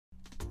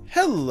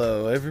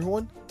Hello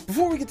everyone!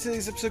 Before we get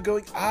today's episode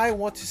going, I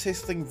want to say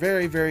something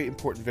very, very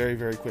important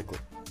very quickly.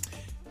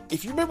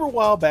 If you remember a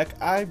while back,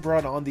 I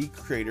brought on the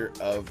creator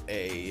of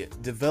a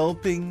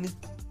developing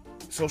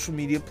social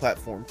media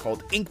platform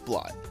called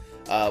Inkblot.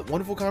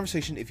 Wonderful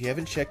conversation. If you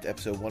haven't checked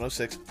episode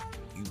 106,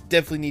 you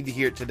definitely need to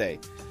hear it today.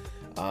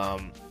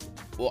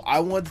 Well,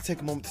 I wanted to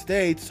take a moment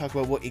today to talk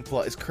about what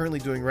Inkblot is currently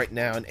doing right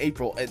now in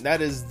April, and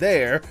that is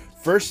their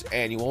first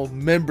annual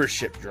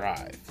membership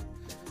drive.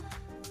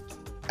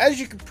 As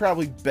you could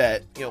probably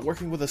bet,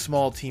 working with a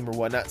small team or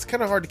whatnot, it's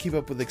kind of hard to keep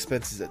up with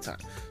expenses at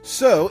times.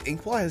 So,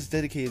 Inkblot has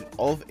dedicated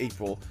all of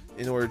April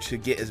in order to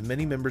get as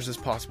many members as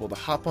possible to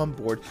hop on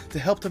board to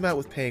help them out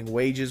with paying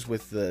wages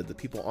with the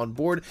people on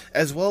board,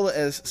 as well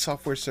as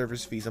software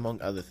service fees,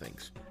 among other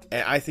things.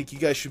 And I think you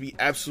guys should be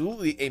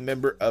absolutely a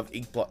member of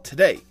Inkblot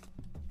today.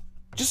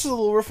 Just as a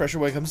little refresher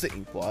when it comes to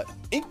Inkblot,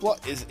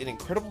 Inkblot is an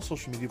incredible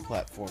social media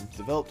platform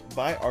developed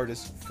by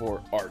artists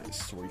for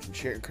artists, where you can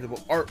share incredible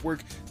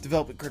artwork,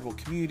 develop incredible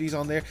communities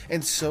on there,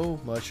 and so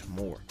much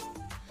more.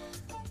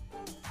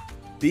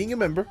 Being a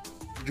member,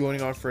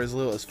 joining on for as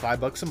little as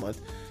 $5 a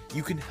month,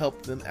 you can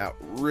help them out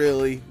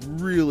really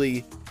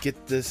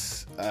get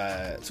this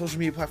social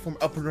media platform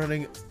up and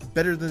running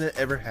better than it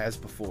ever has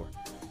before.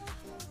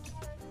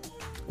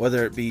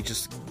 Whether it be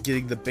just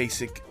getting the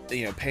basic,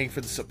 paying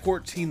for the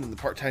support team and the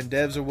part-time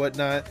devs or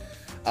whatnot.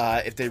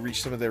 If they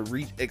reach some of their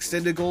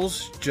extended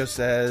goals, just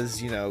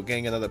as,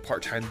 getting another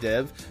part-time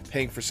dev,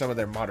 paying for some of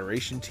their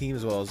moderation team,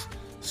 as well as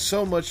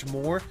so much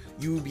more,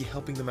 you would be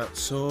helping them out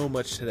so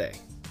much today.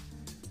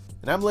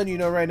 And I'm letting you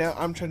know right now,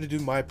 I'm trying to do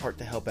my part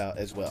to help out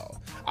as well.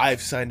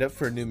 I've signed up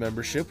for a new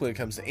membership when it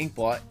comes to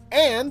Inkblot,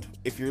 and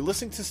if you're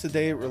listening to this the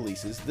day it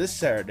releases, this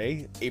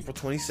Saturday, April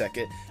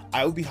 22nd,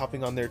 I will be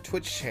hopping on their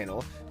Twitch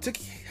channel to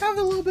have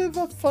a little bit of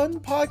a fun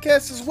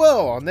podcast as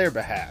well on their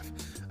behalf.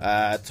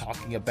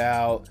 Talking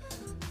about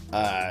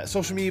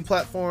social media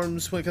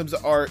platforms when it comes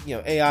to art,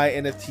 AI,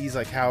 NFTs,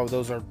 like how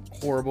those are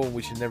horrible and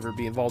we should never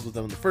be involved with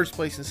them in the first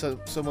place, and so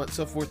on and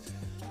so forth.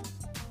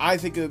 I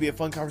think it would be a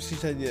fun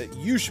conversation that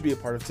you should be a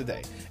part of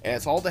today. And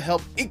it's all to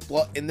help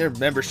Inkblot in their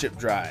membership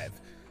drive.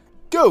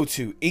 Go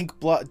to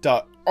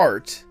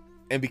inkblot.art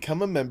and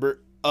become a member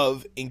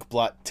of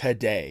Inkblot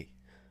today.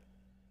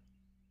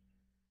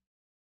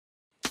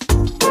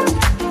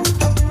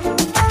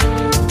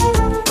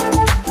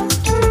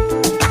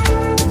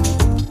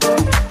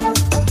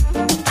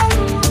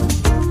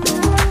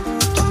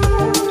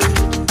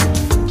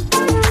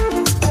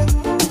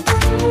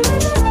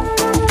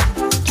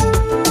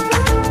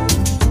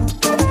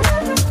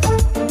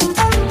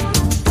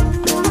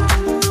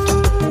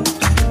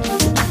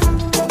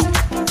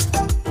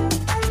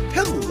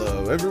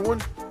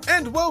 Everyone,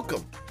 and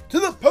welcome to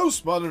the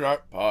Postmodern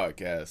Art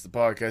Podcast, the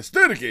podcast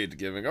dedicated to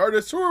giving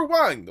artists who are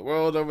wowing the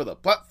world over the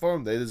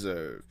platform they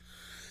deserve.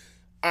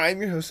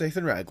 I'm your host,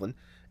 Nathan Ragland,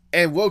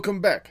 and welcome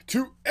back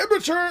to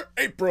Amateur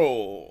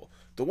April,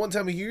 the one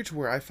time of year to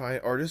where I find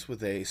artists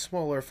with a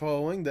smaller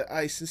following that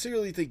I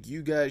sincerely think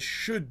you guys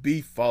should be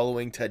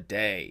following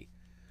today.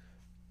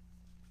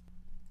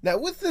 Now,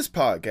 with this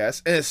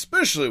podcast, and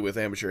especially with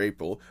Amateur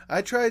April,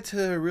 I try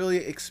to really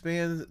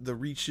expand the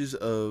reaches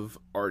of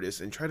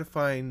artists and try to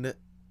find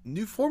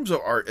new forms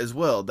of art as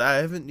well that I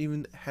haven't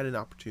even had an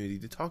opportunity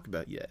to talk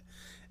about yet.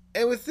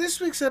 And with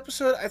this week's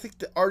episode, I think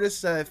the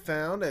artists that I've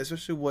found,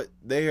 especially what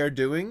they are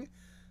doing,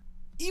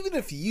 even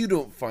if you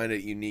don't find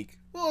it unique,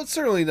 well, it's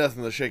certainly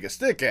nothing to shake a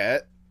stick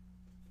at.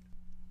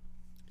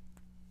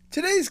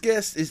 Today's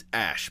guest is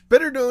Ash,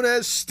 better known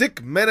as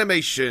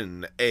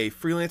StickmAnimation, a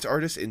freelance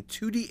artist and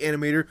 2D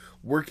animator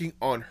working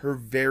on her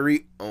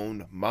very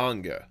own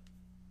manga.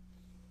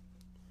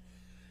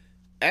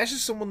 Ash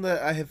is someone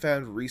that I have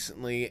found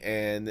recently,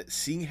 and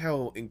seeing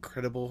how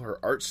incredible her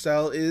art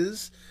style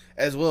is,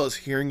 as well as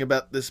hearing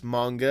about this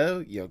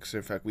manga, because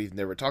in fact we've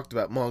never talked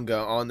about manga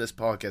on this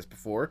podcast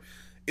before,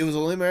 it was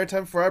only a matter of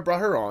time before I brought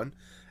her on.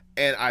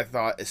 And I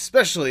thought,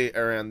 especially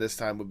around this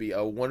time, would be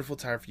a wonderful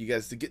time for you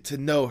guys to get to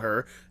know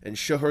her and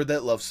show her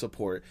that love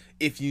support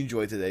if you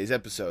enjoy today's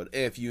episode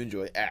and if you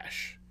enjoy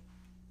Ash.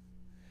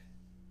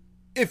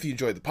 If you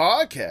enjoy the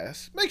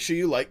podcast, make sure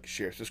you like,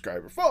 share,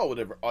 subscribe, or follow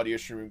whatever audio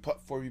streaming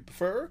platform you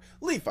prefer.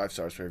 Leave 5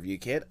 stars wherever you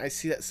can. I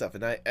see that stuff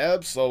and I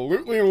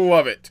absolutely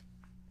love it.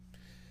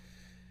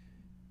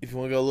 If you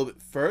want to go a little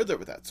bit further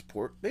with that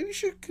support, maybe you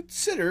should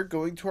consider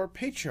going to our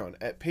Patreon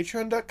at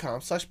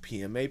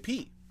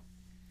patreon.com/PMAP.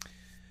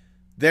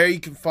 There you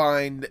can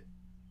find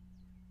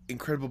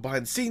incredible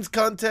behind-the-scenes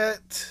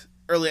content,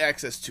 early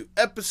access to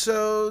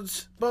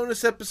episodes,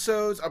 bonus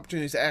episodes,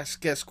 opportunities to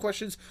ask guest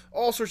questions,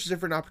 all sorts of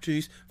different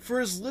opportunities for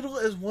as little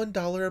as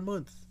 $1 a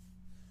month.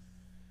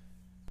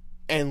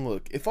 And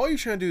look, if all you're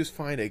trying to do is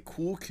find a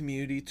cool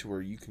community to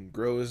where you can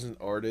grow as an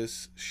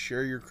artist,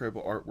 share your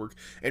incredible artwork,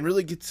 and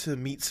really get to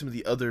meet some of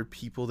the other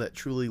people that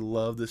truly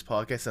love this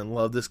podcast and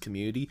love this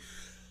community,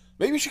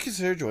 maybe you should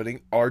consider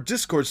joining our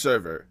Discord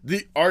server,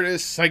 the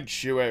Artist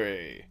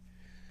Sanctuary.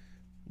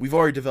 We've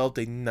already developed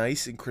a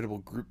nice, incredible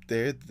group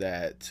there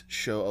that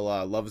show a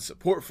lot of love and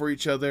support for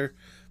each other.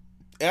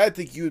 And I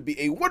think you would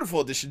be a wonderful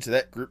addition to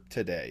that group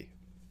today.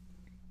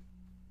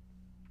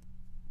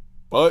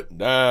 But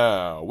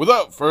now,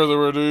 without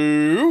further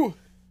ado,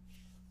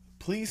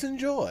 please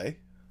enjoy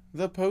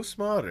the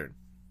Postmodern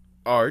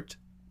Art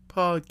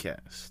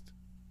Podcast.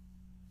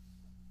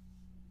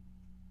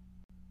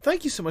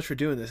 Thank you so much for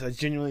doing this. I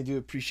genuinely do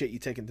appreciate you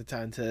taking the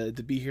time to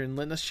be here and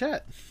letting us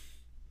chat.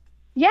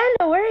 Yeah,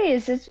 no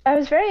worries. I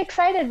was very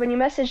excited when you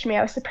messaged me.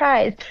 I was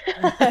surprised.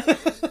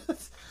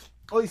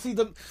 Well, you see,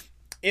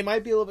 it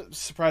might be a little bit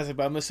surprising,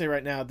 but I'm going to say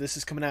right now, this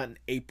is coming out in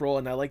April,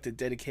 and I like to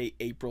dedicate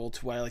April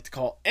to what I like to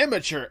call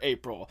Amateur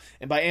April.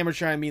 And by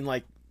amateur, I mean,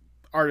 like,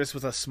 artists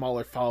with a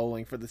smaller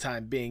following for the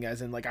time being,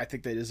 as in, like, I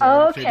think they deserve an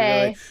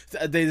opportunity to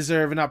really, they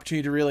deserve an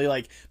opportunity to really,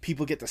 like,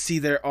 people get to see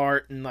their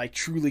art and, like,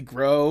 truly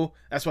grow.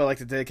 That's what I like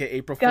to dedicate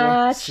April for.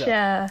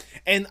 Gotcha. So,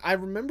 and I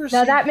remember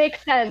seeing... that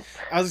makes sense.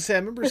 I was going to say, I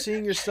remember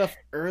seeing your stuff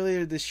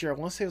earlier this year. I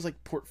want to say it was,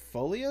 like,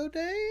 Portfolio Day,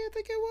 I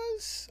think it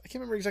was. I can't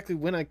remember exactly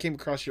when I came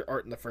across your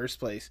art in the first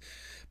place.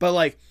 But,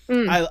 like,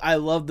 I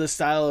love the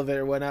style of it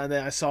or whatnot. And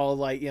then I saw,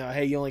 like, you know,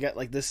 hey, you only got,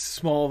 like, this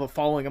small of a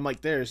following. I'm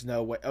like, there's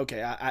no way.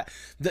 Okay,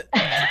 the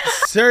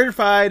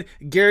certified,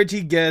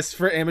 guaranteed guest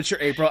for Amateur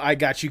April. I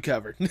got you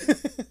covered.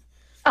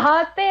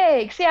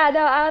 Thanks. Yeah,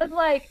 no, I was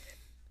like,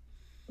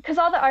 because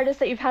all the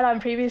artists that you've had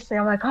on previously,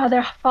 I'm like, oh,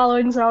 their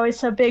followings are always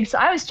so big. So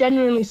I was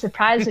genuinely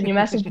surprised when you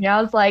messaged me.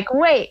 I was like,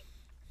 wait,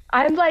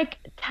 I'm, like,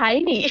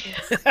 tiny.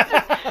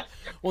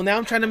 Well, now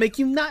I'm trying to make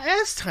you not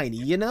as tiny,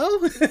 you know?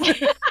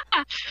 And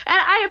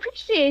I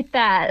appreciate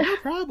that. No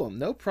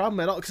problem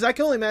at all. Because I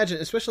can only imagine,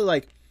 especially,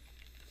 like,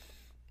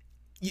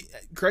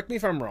 correct me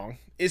if I'm wrong,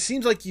 it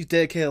seems like you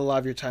dedicate a lot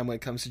of your time when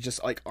it comes to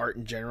just, like, art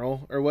in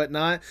general or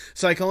whatnot.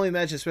 So I can only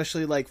imagine,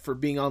 especially, like, for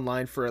being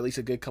online for at least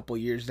a good couple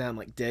of years now and,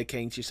 like,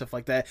 dedicating to stuff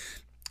like that.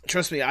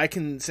 Trust me, I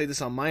can say this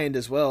on my end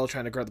as well,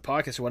 trying to grow the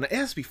podcast or whatnot. It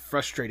has to be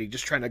frustrating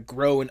just trying to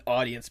grow an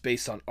audience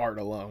based on art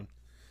alone.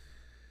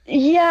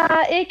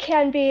 Yeah, it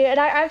can be. And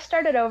I've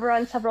started over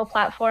on several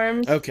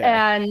platforms. Okay.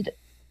 And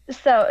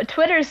so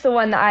Twitter's the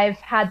one that I've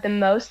had the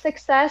most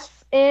success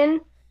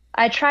in.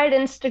 I tried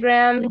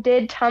Instagram,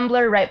 did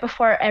Tumblr right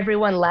before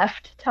everyone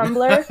left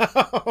Tumblr.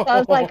 So I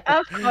was like,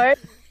 of course.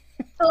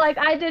 So, like,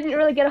 I didn't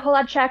really get a whole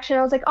lot of traction.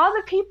 I was like, all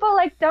the people,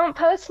 like, don't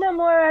post no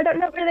more. I don't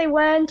know where they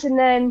went. And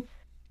then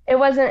it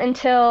wasn't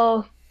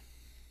until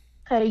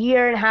a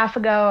year and a half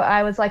ago,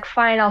 I was like,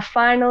 fine, I'll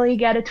finally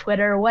get a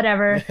Twitter or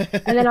whatever.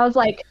 And then I was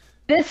like,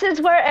 this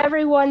is where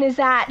everyone is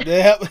at.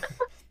 Yep.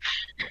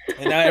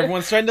 And now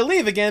everyone's starting to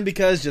leave again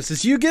because just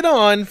as you get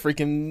on,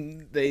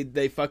 freaking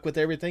they fuck with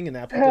everything, and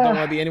now people don't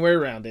want to be anywhere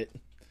around it.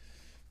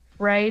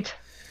 Right.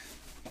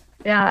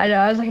 Yeah, I know.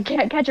 I was like, I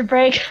can't catch a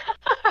break.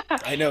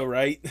 I know,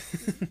 right?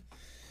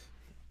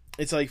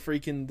 It's like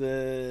freaking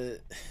the...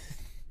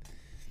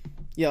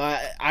 You know,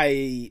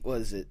 I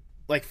what is it?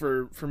 Like,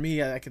 for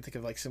me, I can think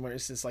of, like, similar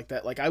instances like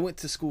that. Like, I went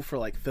to school for,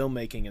 like,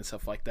 filmmaking and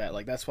stuff like that.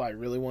 Like, that's what I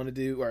really want to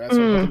do, or that's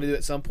what I want to do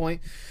at some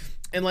point.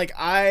 And, like,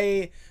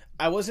 I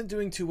wasn't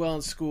doing too well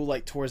in school,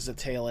 like, towards the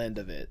tail end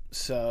of it.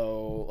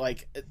 So,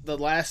 like, my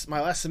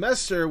last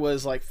semester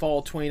was, like,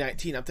 fall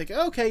 2019. I'm thinking,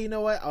 okay, you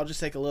know what? I'll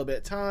just take a little bit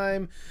of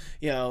time,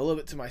 you know, a little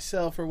bit to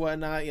myself or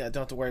whatnot. You know,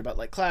 don't have to worry about,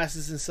 like,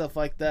 classes and stuff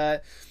like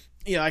that.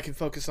 You know, I can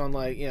focus on,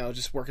 like, you know,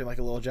 just working, like,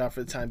 a little job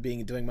for the time being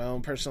and doing my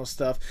own personal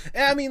stuff.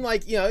 And I mean,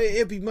 like, you know,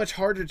 it'd be much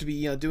harder to be,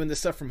 you know, doing this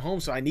stuff from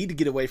home, so I need to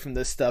get away from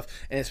this stuff.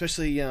 And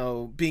especially, you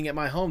know, being at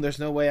my home, there's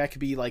no way I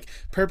could be, like,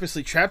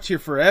 purposely trapped here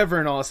forever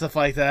and all stuff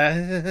like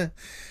that.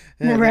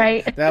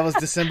 Right. That was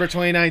December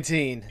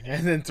 2019.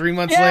 And then 3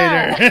 months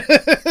later.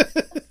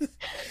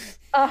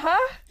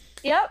 Uh-huh.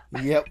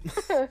 Yep.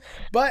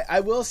 But I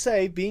will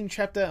say, being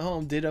trapped at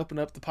home did open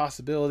up the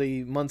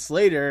possibility months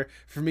later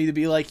for me to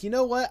be like, you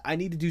know what? I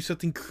need to do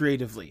something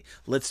creatively.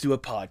 Let's do a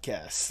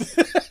podcast.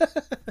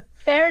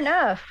 Fair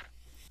enough.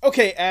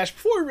 Okay, Ash,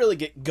 before we really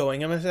get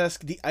going, I'm going to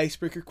ask the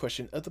icebreaker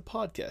question of the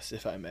podcast,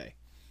 if I may.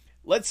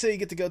 Let's say you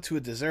get to go to a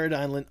desert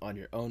island on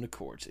your own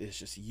accord. It's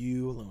just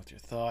you alone with your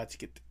thoughts. You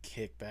get to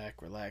kick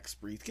back, relax,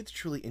 breathe. Get to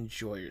truly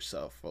enjoy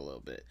yourself for a little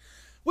bit.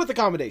 With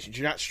accommodations.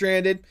 You're not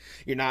stranded.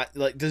 You're not,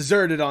 like,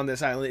 deserted on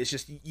this island. It's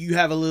just you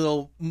have a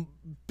little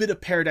bit of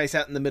paradise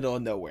out in the middle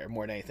of nowhere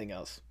more than anything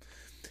else.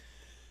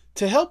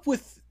 To help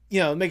with,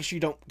 you know, making sure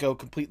you don't go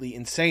completely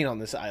insane on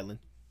this island,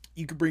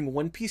 you could bring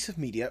one piece of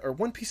media or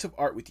one piece of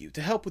art with you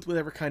to help with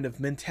whatever kind of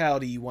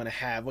mentality you want to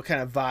have, what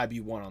kind of vibe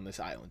you want on this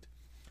island.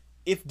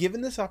 If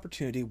given this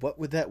opportunity, what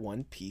would that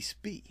one piece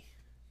be?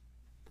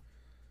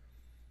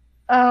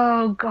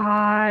 Oh,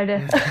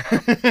 God.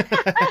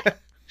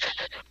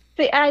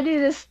 See, I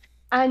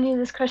knew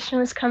this question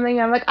was coming.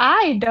 I'm like,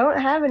 I don't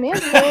have an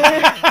answer.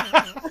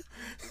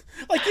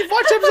 Like, you've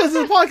watched episodes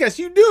of the podcast.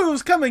 You knew it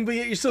was coming, but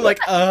yet you're still like,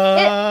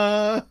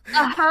 Uh-huh.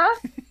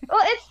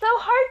 Well, it's so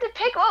hard to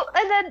pick. Well,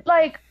 and then,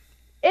 like,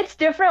 it's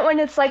different when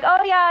it's like,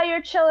 oh, yeah,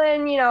 you're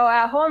chilling, you know,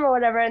 at home or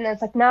whatever. And then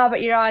it's like, no,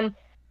 but you're on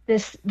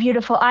this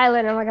beautiful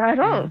island. I'm like, I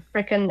don't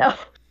freaking know.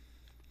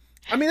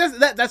 I mean,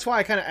 that's why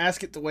I kind of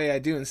ask it the way I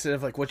do instead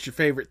of like, what's your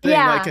favorite thing?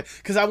 Yeah. Like,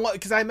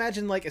 because I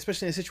imagine like,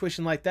 especially in a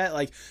situation like that,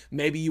 like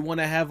maybe you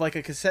want to have like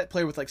a cassette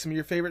player with like some of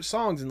your favorite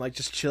songs and like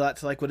just chill out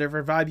to like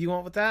whatever vibe you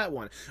want with that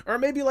one. Or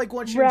maybe like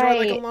once you enjoy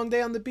like a long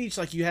day on the beach,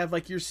 like you have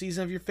like your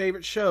season of your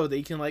favorite show that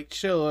you can like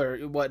chill or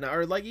whatnot,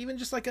 or like even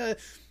just like a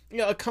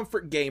a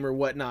comfort game or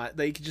whatnot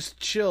that you can just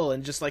chill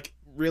and just like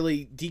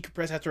really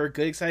decompress after a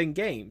good exciting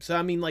game. So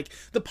I mean, like,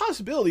 the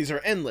possibilities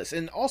are endless.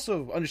 And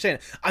also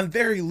understand, I'm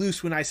very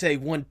loose when I say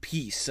One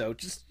Piece, so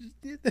just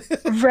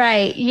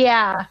Right.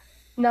 Yeah.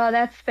 No,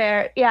 that's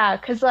fair. Yeah,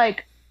 because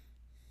like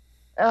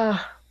uh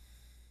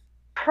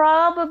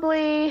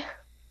probably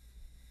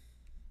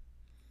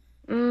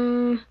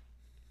mm,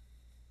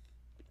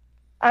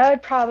 I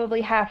would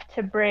probably have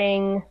to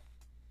bring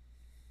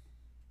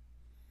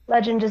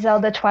Legend of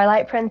Zelda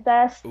Twilight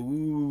Princess.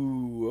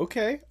 ooh,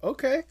 okay,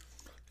 okay.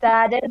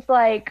 That is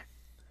like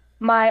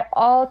my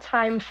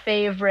all-time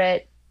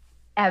favorite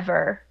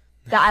ever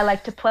that I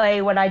like to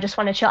play when I just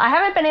want to chill. I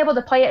haven't been able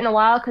to play it in a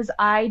while because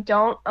I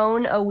don't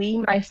own a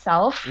Wii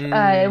myself.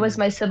 It was Mm.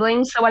 my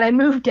siblings. So when I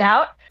moved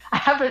out,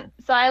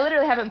 I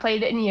literally haven't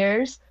played it in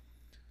years.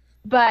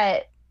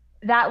 But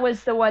that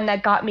was the one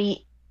that got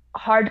me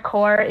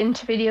hardcore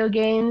into video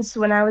games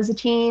when I was a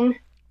teen.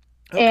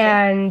 Okay.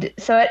 And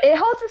so it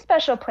holds a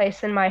special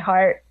place in my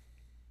heart.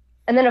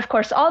 And then, of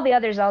course, all the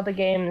other Zelda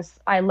games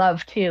I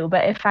love too.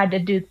 But if I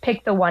had to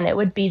pick the one, it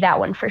would be that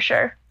one for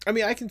sure. I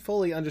mean, I can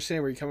fully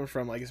understand where you're coming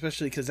from, like,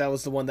 especially because that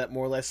was the one that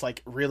more or less,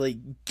 like,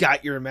 really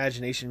got your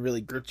imagination, really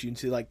gripped you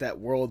into, like, that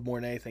world more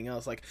than anything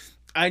else. Like,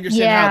 I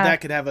understand how Yeah. that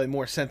could have a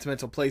more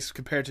sentimental place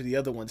compared to the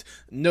other ones.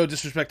 No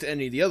disrespect to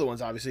any of the other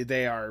ones, obviously.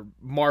 They are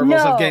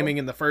marvels of No. gaming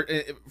in the for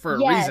a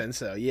Yes. reason,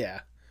 so yeah.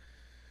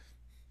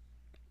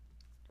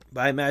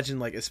 But I imagine,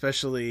 like,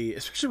 especially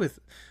with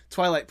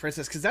Twilight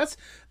Princess, because that's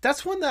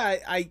one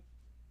that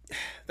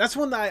that's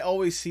one that I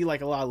always see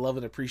like a lot of love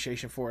and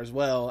appreciation for as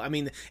well. I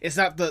mean, it's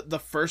not the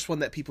first one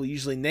that people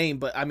usually name,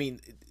 but I mean,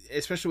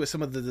 especially with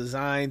some of the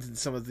designs and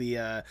some of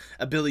the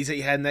abilities that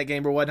you had in that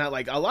game or whatnot,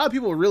 like a lot of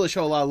people really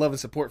show a lot of love and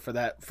support for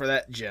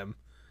that gem.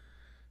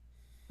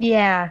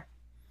 Yeah.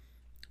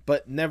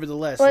 But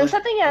nevertheless, Well, and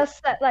something else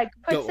that like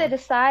go puts it on.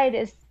 aside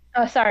is,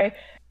 oh, sorry,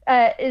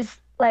 is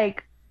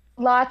like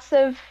lots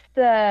of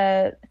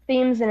the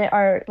themes in it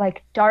are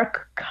like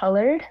dark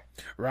colored.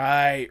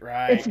 Right,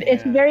 yeah.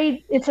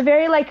 It's a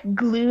very like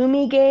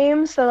gloomy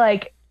game. So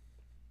like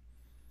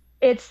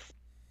it's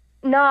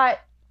not,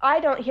 I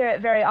don't hear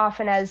it very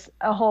often as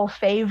a whole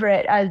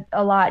favorite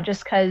a lot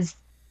just because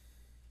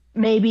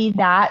maybe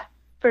that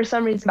for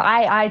some reason, but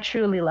I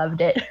truly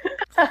loved it.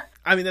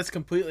 I mean, that's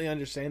completely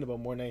understandable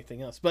more than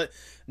anything else. But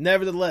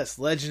nevertheless,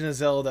 Legend of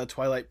Zelda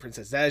Twilight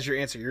Princess, that is your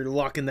answer. You're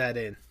locking that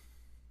in.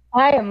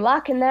 I am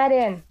locking that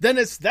in. Then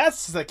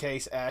that's the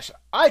case, Ash.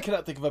 I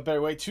cannot think of a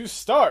better way to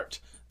start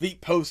the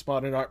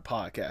Postmodern Art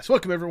Podcast.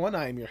 Welcome, everyone.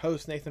 I am your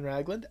host, Nathan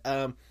Ragland.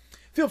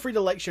 Feel free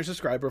to like, share,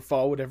 subscribe, or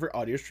follow whatever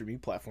audio streaming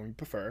platform you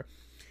prefer.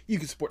 You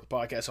can support the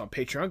podcast on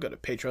Patreon. Go to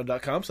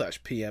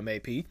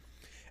patreon.com/PMAP.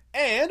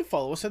 And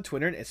follow us on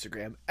Twitter and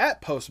Instagram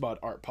at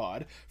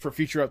PostmodArtPod for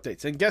future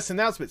updates and guest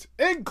announcements,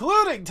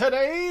 including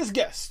today's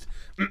guest.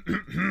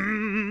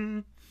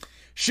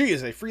 She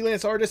is a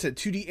freelance artist and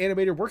 2D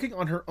animator working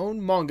on her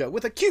own manga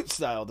with a cute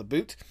style to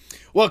boot.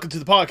 Welcome to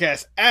the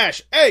podcast,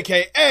 Ash,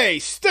 aka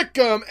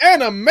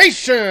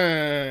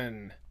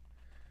StickmAnimation.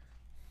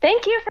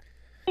 Thank you for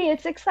me.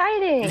 It's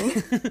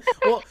exciting.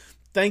 Well,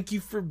 thank you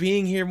for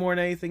being here more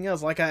than anything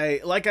else. Like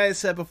I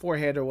said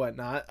beforehand or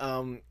whatnot.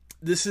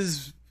 This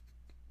is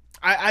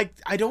I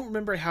don't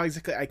remember how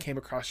exactly I came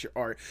across your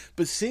art,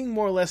 but seeing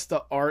more or less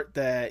the art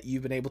that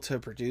you've been able to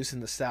produce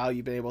and the style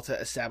you've been able to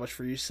establish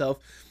for yourself,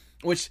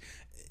 which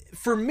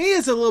for me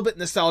is a little bit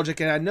nostalgic,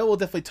 and I know we'll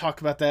definitely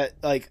talk about that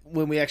like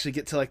when we actually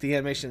get to like the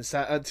animation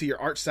style, to your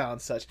art style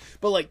and such.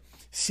 But like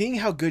seeing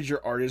how good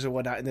your art is and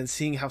whatnot, and then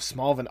seeing how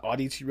small of an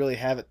audience you really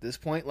have at this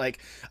point, like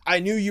I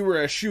knew you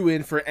were a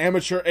shoe-in for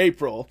Amateur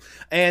April,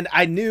 and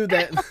I knew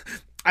that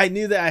I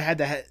knew that I had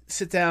to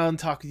sit down,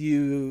 talk with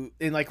you,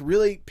 and like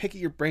really pick at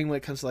your brain when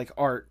it comes to like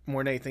art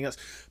more than anything else.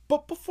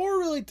 But before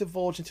we really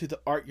divulge into the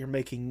art you're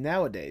making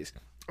nowadays,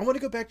 I want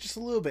to go back just a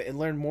little bit and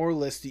learn more or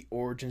less the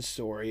origin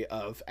story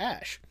of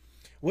Ash.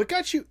 What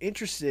got you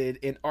interested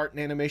in art and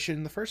animation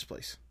in the first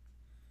place?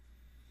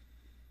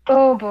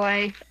 Oh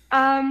boy.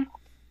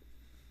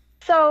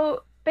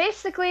 So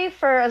basically,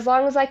 for as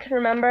long as I can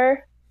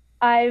remember,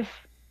 I've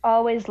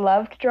always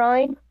loved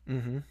drawing.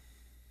 Mm-hmm.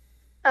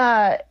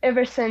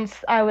 Ever since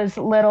I was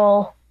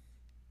little,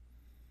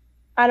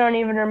 I don't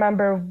even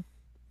remember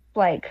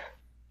like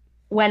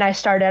when I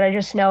started. I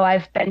just know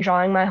I've been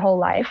drawing my whole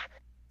life.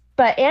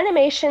 But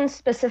animation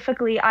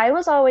specifically, I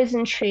was always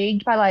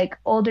intrigued by like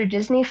older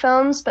Disney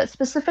films, but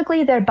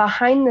specifically their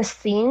behind the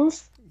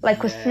scenes,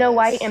 like with Snow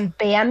White Yes. and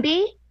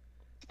Bambi,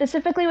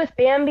 specifically with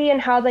Bambi and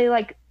how they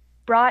like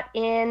brought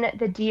in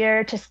the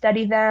deer to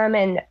study them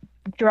and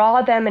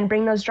draw them and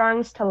bring those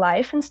drawings to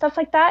life and stuff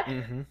like that.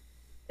 Mm-hmm.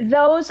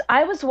 Those,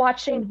 I was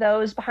watching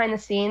those behind the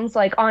scenes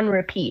like on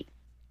repeat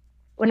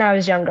when I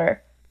was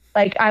younger.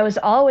 Like I was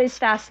always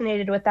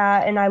fascinated with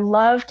that, and I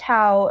loved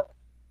how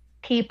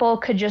people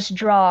could just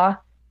draw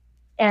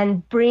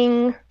and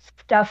bring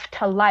stuff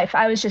to life.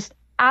 I was just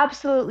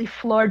absolutely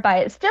floored by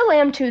it. Still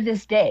am to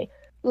this day.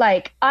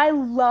 Like, I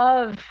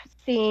love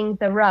seeing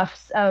the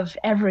roughs of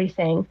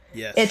everything.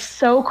 It's Yes.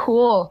 so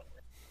cool.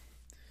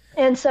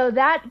 And so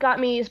that got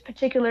me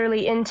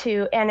particularly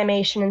into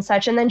animation and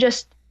such. And then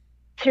just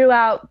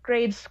throughout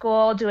grade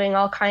school, doing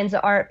all kinds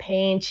of art,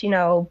 paint,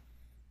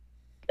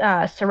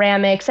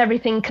 ceramics,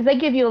 everything, because they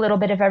give you a little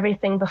bit of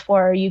everything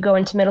before you go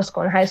into middle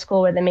school and high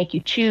school, where they make you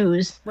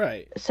choose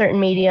Right. certain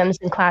mediums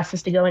and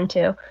classes to go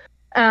into.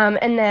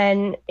 And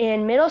then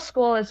in middle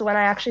school is when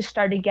I actually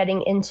started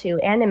getting into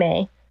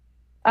anime.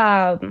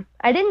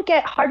 I didn't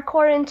get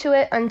hardcore into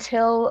it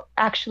until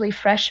actually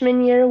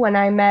freshman year when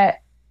I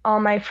met all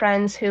my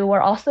friends who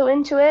were also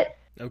into it.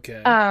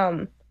 Okay.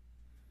 Um,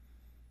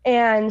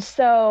 and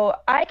so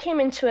I came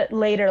into it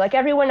later. Like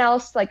everyone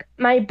else, like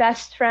my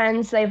best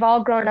friends, they've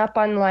all grown up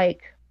on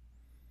like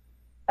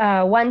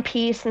One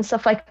Piece and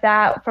stuff like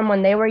that from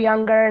when they were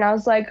younger. And I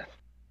was like,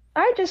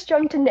 I just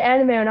jumped into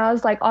anime when I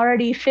was like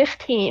already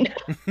 15.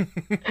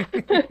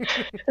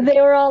 They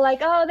were all like,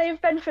 oh,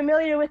 they've been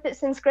familiar with it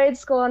since grade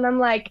school. And I'm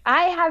like,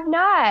 I have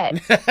not,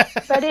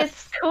 but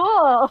it's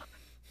cool.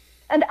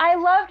 And I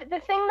loved the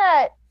thing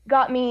that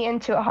got me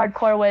into it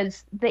hardcore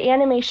was the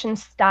animation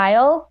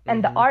style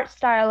and the Hmm. art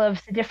style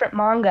of the different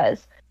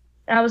mangas.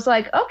 And I was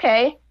like,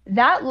 okay,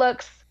 that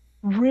looks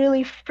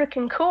really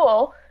freaking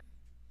cool.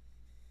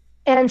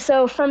 And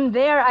so from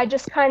there, I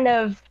just kind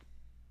of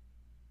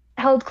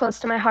held close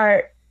to my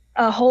heart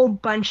a whole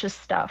bunch of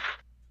stuff.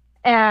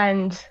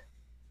 And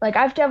like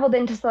I've dabbled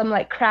into some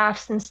like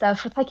crafts and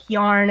stuff with like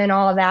yarn and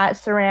all of that,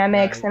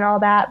 ceramics Right. and all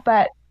that,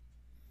 but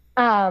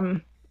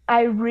um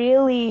I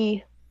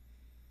really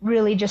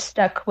really just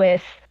stuck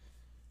with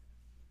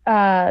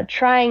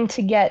trying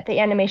to get the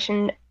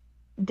animation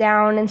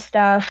down and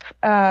stuff.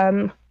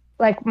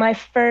 Like my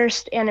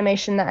first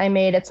animation that I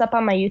made, it's up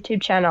on my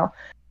YouTube channel,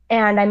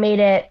 and I made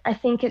it, I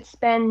think it's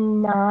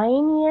been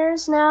 9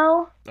 years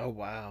now. Oh,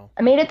 wow.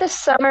 I made it this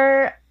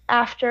summer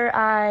after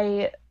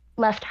I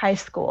left high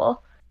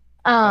school.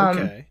 Um,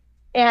 Okay.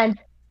 and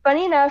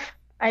funny enough,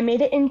 I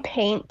made it in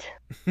Paint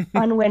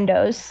on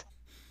Windows.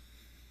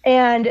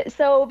 And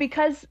so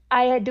because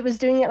was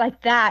doing it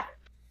like that,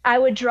 I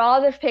would draw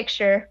the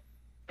picture,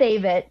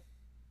 save it,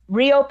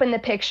 reopen the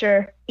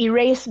picture,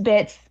 erase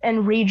bits,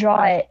 and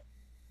redraw it.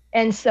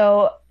 And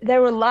so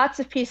there were lots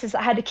of pieces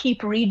I had to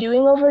keep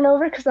redoing over and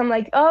over because I'm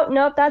like, oh,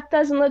 nope, that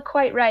doesn't look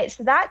quite right.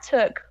 So that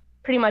took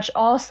pretty much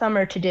all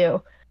summer to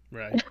do.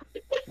 Right.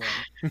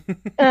 Right.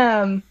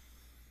 Um,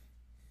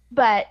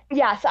 but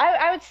yeah, so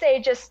I would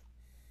say just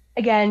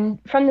again,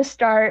 from the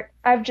start,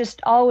 I've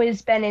just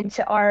always been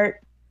into art,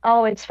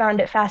 always found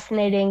it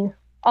fascinating.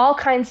 All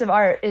kinds of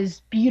art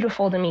is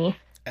beautiful to me.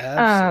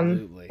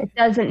 Absolutely. It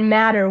doesn't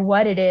matter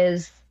what it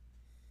is,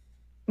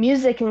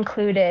 music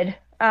included.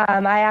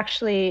 I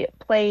actually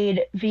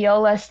played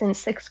viola since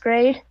sixth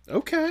grade.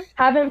 Okay.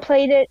 Haven't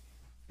played it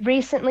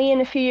recently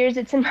in a few years.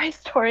 It's in my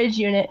storage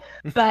unit,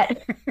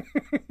 but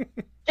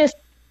just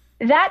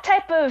that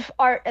type of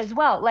art as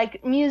well,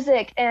 like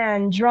music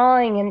and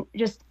drawing and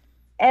just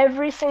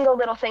every single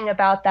little thing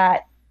about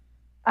that.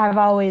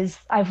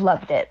 I've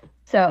loved it.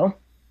 So,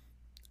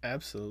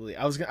 Absolutely.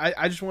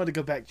 I just wanted to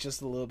go back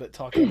just a little bit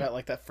talking about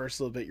like that first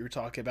little bit you were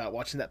talking about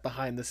watching that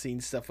behind the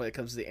scenes stuff when it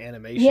comes to the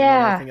animation and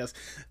yeah. everything else.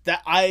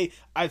 That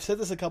I've said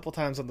this a couple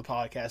times on the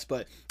podcast,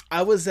 but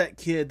I was that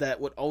kid that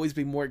would always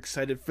be more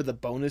excited for the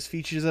bonus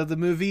features of the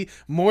movie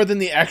more than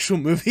the actual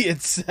movie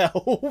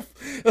itself.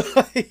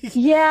 Like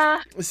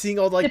Yeah. seeing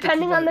all like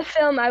Depending on the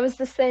film, I was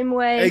the same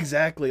way.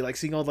 exactly, like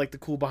seeing all like the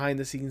cool behind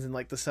the scenes and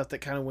like the stuff that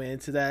kind of went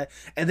into that,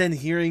 and then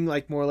hearing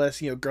like more or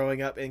less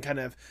growing up and kind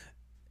of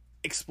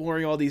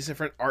exploring all these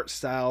different art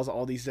styles,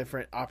 all these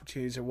different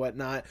opportunities or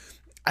whatnot.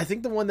 I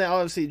think the one that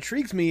obviously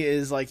intrigues me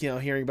is like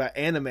hearing about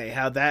anime,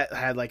 how that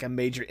had like a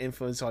major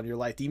influence on your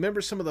life. Do you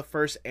remember some of the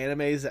first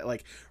animes that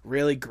like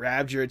really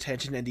grabbed your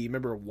attention, and do you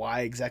remember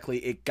why exactly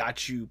it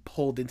got you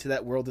pulled into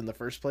that world in the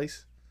first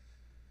place?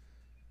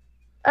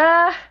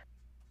 Uh,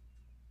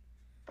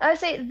 I would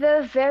say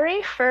the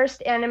very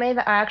first anime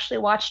that I actually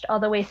watched all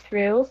the way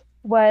through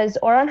was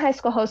Ouran High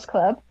School Host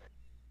Club.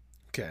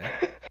 Okay.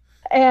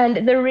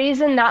 And the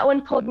reason that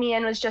one pulled me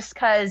in was just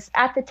because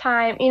at the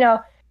time,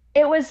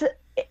 it was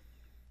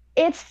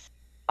its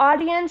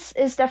audience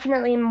is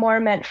definitely more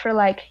meant for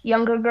like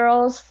younger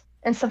girls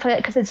and stuff like that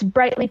because it's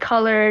brightly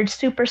colored,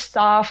 super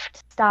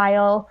soft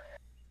style.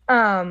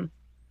 Um,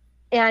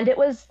 and it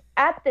was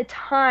at the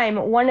time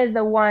one of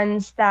the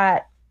ones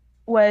that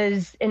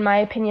was, in my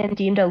opinion,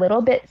 deemed a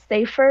little bit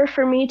safer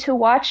for me to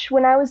watch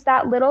when I was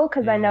that little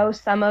because I Mm. know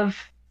some of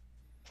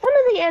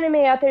the anime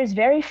out there is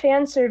very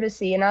fan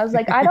servicey, and I was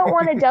like, I don't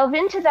want to delve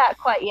into that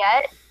quite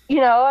yet.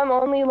 I'm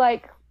only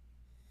like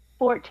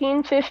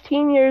 14,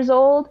 15 years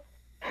old.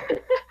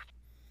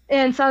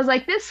 And so I was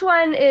like, this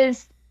one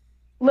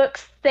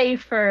looks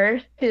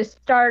safer to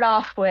start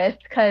off with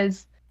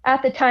because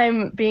at the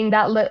time, being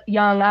that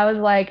young, I was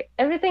like,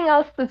 everything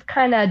else was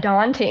kind of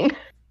daunting.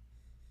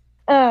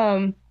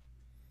 Um,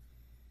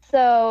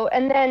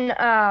 and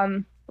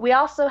then we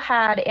also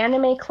had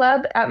anime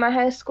club at my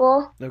high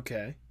school.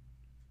 Okay.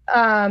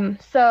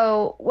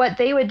 So what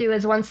they would do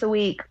is once a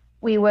week,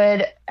 we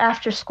would,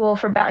 after school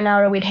for about an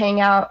hour, we'd hang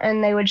out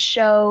and they would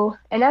show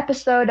an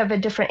episode of a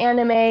different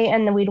anime,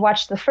 and then we'd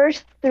watch the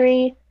first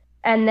three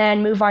and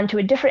then move on to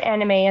a different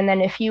anime. And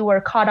then if you were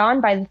caught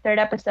on by the third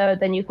episode,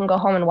 then you can go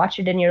home and watch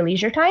it in your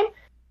leisure time.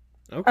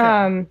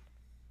 Okay.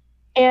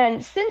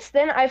 And since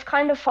then, I've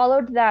kind of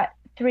followed that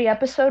 3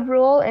 episode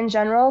rule in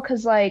general,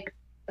 because like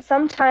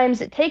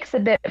sometimes it takes a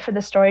bit for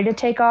the story to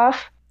take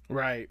off.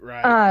 Right,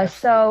 right.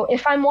 So Absolutely.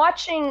 if I'm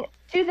watching,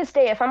 to this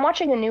day, if I'm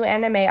watching a new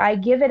anime, I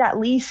give it at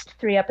least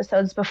 3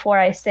 episodes before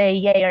I say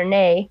yay or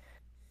nay,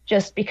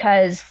 just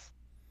because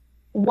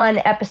one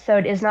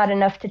episode is not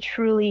enough to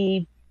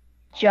truly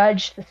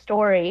judge the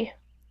story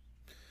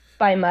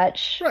by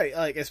much. Right,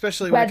 like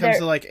especially when it comes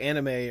to like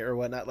anime or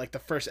whatnot, like the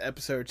first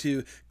episode or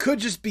two could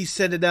just be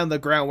setting down the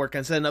groundwork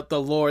and setting up the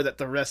lore that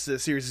the rest of the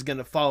series is going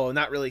to follow,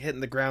 not really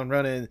hitting the ground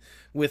running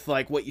with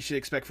like what you should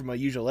expect from a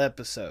usual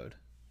episode.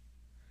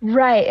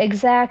 Right,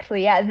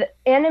 exactly. Yeah, the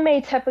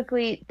anime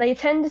typically they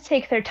tend to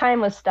take their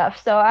time with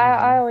stuff, so I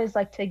Mm-hmm. always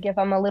like to give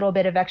them a little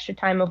bit of extra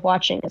time of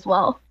watching as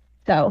well.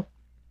 So,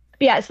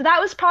 but yeah, so that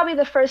was probably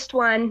the first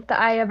one that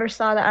I ever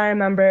saw that I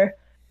remember.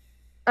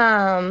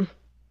 Um,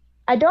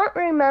 I don't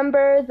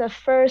remember the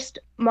first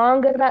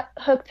manga that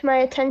hooked my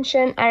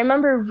attention. I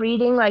remember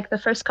reading like the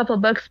first couple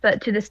books,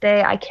 but to this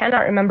day I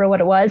cannot remember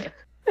what it was.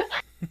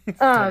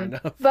 Fair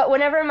enough. But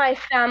whenever my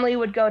family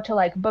would go to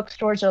like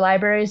bookstores or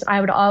libraries,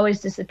 I would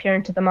always disappear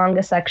into the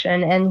manga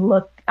section and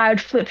look. I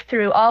would flip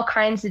through all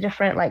kinds of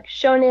different like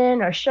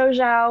shonen or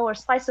shoujo or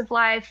slice of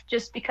life,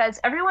 just because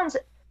everyone's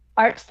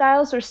art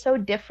styles are so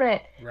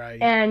different.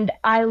 Right. And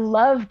I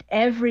loved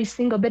every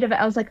single bit of it.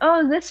 I was like,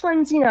 oh, this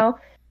one's,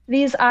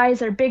 these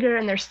eyes are bigger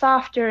and they're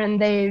softer and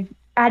they've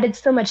added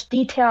so much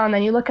detail. And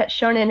then you look at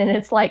shonen and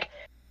it's like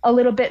a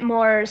little bit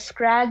more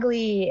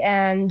scraggly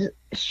and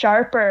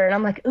sharper. And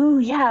I'm like, ooh,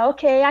 yeah,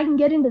 okay, I can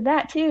get into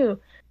that too.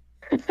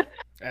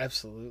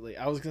 Absolutely.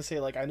 I was gonna say,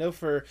 like, I know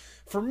for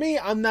me,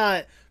 I'm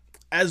not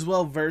as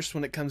well versed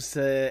when it comes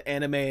to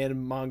anime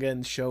and manga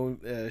and shows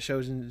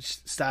and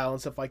style and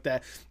stuff like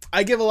that.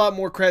 I give a lot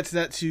more credit to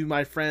that to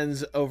my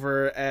friends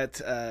over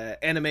at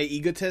Anime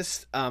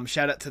Egotist.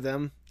 Shout out to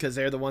them because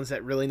they're the ones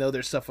that really know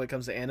their stuff when it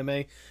comes to anime.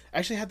 I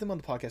actually had them on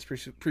the podcast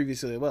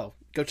previously as well.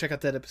 Go check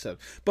out that episode.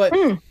 But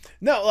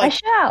no, I like,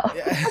 shall.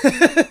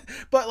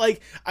 but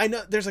like, I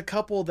know there's a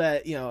couple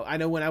that I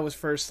know when I was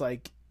first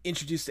like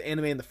introduced to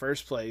anime in the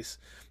first place.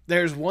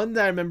 There's one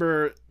that I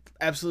remember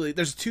absolutely.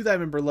 There's two that I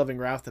remember loving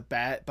right off the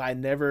bat, but I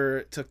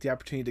never took the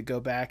opportunity to go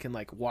back and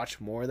like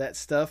watch more of that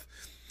stuff.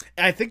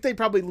 And I think they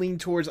probably lean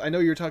towards. I know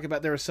you were talking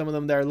about there are some of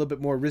them that are a little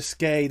bit more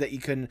risque that you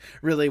can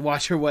really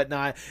watch or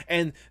whatnot,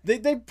 and they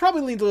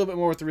probably leaned a little bit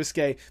more with the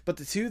risque. But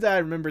the two that I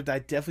remember that I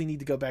definitely need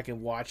to go back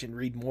and watch and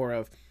read more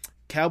of,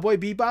 Cowboy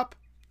Bebop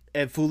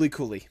and Foolie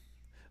Cooley.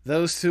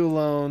 Those two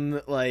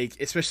alone, like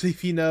especially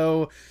if you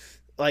know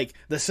like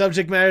the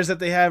subject matters that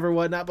they have or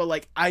whatnot. But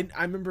like I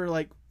remember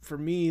like for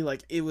me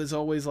like it was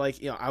always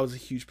like I was a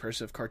huge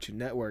person of Cartoon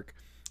Network,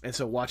 and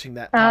so watching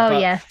that pop Oh,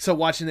 up, yes. so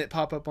watching it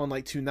pop up on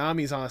like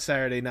Toonami's on a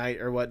Saturday night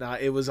or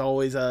whatnot, it was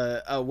always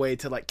a way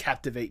to like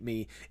captivate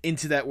me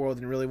into that world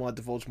and really want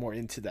to divulge more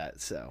into that.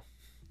 So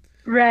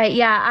Right,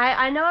 yeah.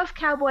 I know of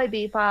Cowboy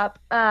Bebop.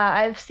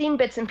 I've seen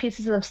bits and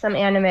pieces of some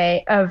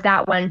anime of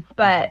that one,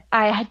 but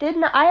I have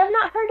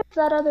not heard of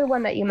that other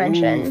one that you ooh,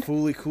 mentioned.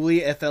 Foolie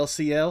Cooley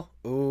FLCL.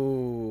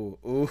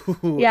 Ooh.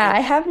 Yeah, I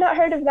have not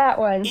heard of that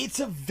one. It's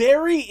a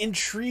very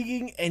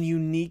intriguing and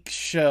unique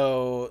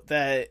show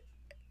that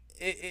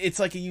it's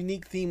like a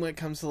unique theme when it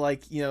comes to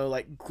like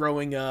like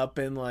growing up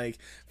and like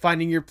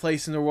finding your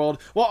place in the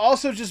world, while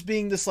also just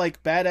being this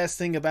like badass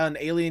thing about an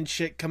alien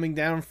chick coming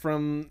down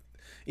from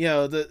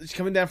the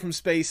coming down from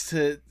space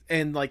to,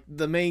 and like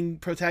the main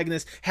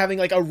protagonist having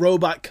like a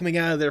robot coming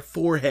out of their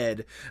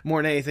forehead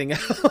more than anything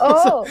else.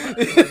 Oh,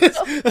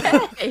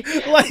 okay.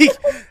 Like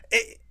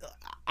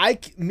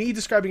it, me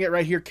describing it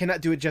right here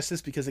cannot do it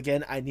justice because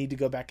again I need to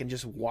go back and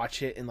just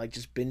watch it and like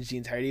just binge the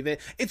entirety of it.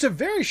 It's a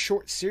very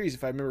short series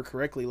if I remember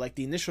correctly. Like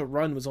the initial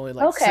run was only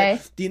like Okay.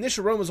 the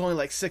initial run was only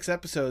like 6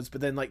 episodes,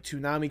 but then like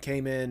Toonami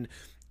came in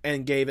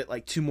and gave it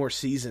like 2 more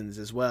seasons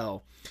as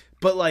well.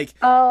 But like,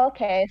 Oh,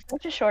 okay. So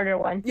it's a shorter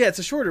one. yeah, it's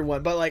a shorter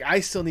one, but like I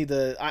still need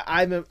to.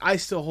 I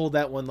still hold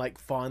that one like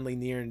fondly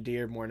near and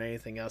dear more than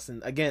anything else.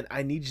 And again,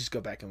 I need to just go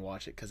back and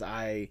watch it because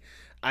I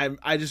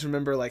just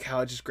remember like how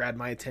it just grabbed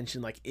my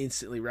attention like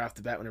instantly right off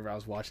the bat whenever I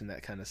was watching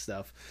that kind of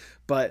stuff.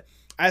 But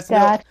I have to know.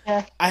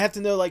 Gotcha. I have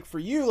to know like for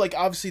you, like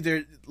obviously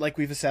there, like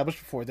we've established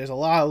before, there's a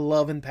lot of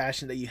love and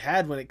passion that you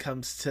had when it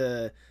comes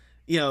to,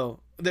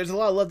 there's a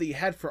lot of love that you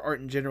had for art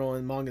in general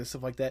and manga and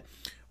stuff like that.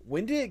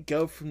 When did it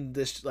go from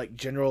this like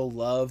general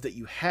love that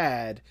you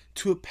had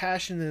to a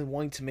passion and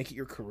wanting to make it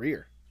your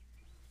career?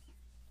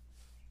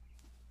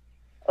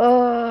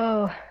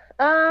 Oh,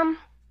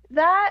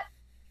 that.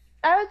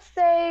 I would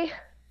say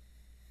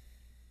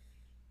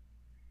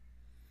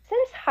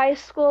since high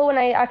school, when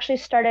I actually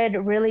started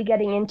really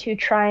getting into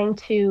trying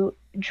to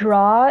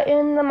draw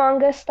in the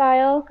manga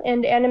style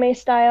and anime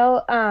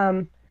style,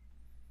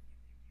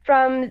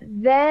 from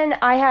then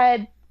I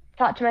had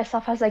thought to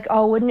myself, I was like,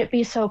 oh, wouldn't it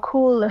be so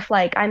cool if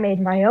like I made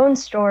my own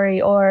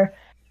story or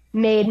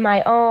made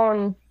my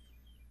own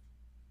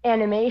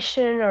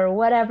animation or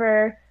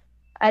whatever.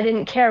 I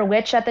didn't care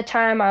which at the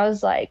time. I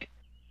was like,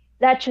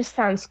 that just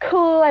sounds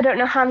cool. I don't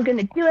know how I'm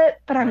gonna do it,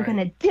 but I'm Right.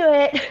 gonna do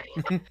it.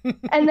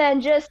 And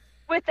then just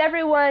with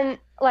everyone,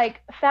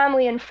 like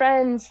family and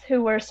friends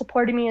who were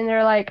supporting me, and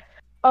they're like,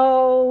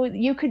 "Oh,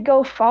 you could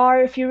go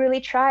far if you really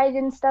tried,"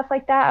 and stuff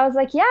like that. I was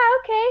like, "Yeah,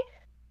 okay,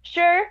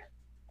 sure."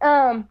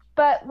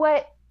 But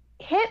what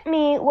hit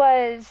me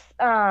was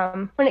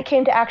when it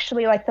came to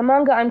actually like the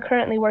manga I'm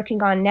currently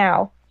working on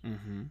now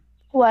Mm-hmm.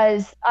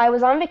 was I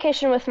was on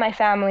vacation with my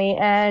family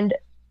and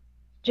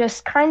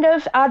just kind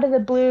of out of the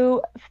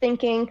blue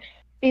thinking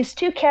these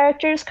two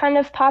characters kind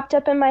of popped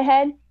up in my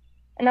head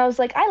and I was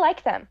like, I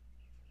like them.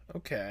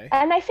 Okay.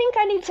 And I think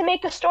I need to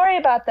make a story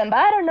about them, but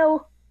I don't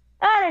know.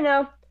 I don't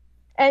know.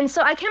 And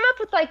so I came up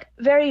with like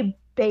very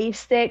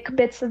basic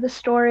bits of the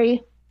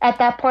story at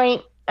that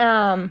point.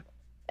 And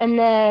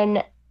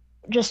then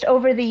just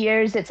over the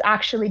years, it's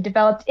actually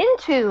developed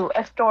into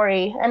a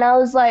story. And I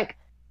was like,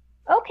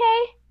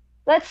 okay,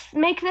 let's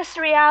make this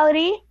a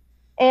reality.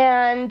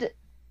 And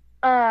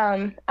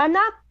I'm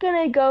not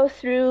gonna go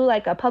through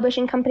like a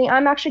publishing company.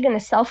 I'm actually gonna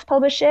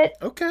self-publish it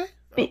Okay.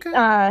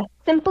 Okay.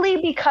 simply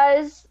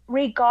because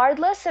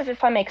regardless of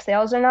if I make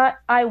sales or not,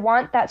 I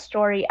want that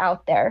story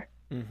out there,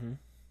 Mm-hmm.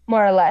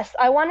 more or less.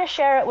 I want to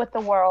share it with the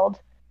world,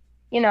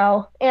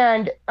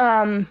 and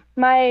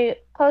my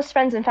close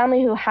friends and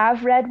family who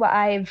have read what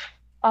I've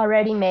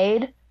already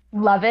made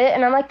love it,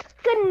 and I'm like, it's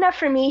good enough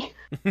for me.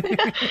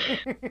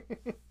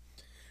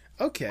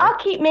 Okay. I'll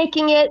keep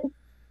making it.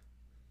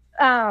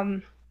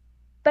 Um,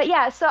 but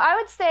yeah, so I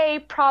would say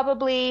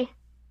probably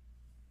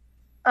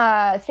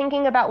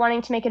thinking about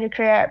wanting to make it a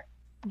career,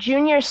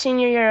 junior,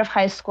 senior year of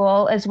high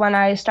school is when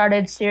I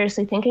started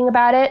seriously thinking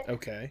about it.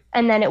 Okay.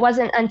 And then it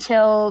wasn't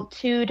until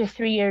 2 to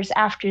 3 years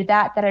after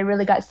that that I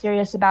really got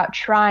serious about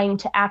trying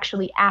to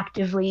actually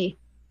actively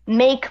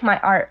make my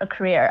art a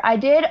career. I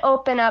did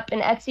open up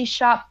an Etsy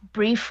shop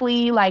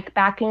briefly, like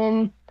back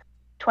in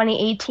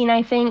 2018,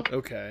 I think.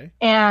 Okay.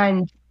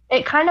 And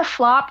it kind of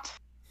flopped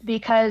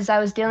because I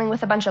was dealing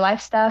with a bunch of life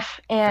stuff.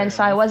 And Fair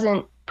so I enough.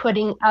 wasn't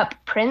putting up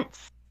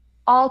prints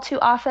all too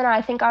often.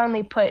 I think I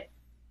only put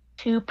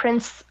two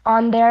prints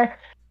on there.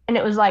 And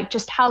it was like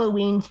just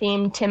Halloween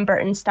themed Tim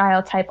Burton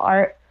style type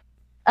art.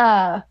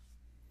 Uh,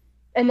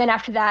 and then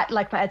after that,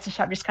 like my Etsy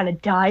shop just kind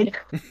of died.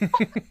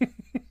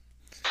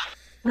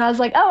 And I was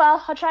like, oh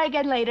well, I'll try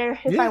again later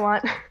if I Yeah.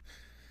 want.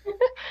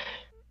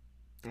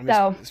 I mean,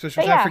 So,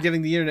 especially but with how yeah,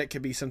 forgiving the internet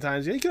can be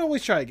sometimes. Yeah, you can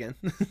always try again.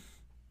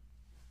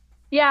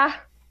 yeah,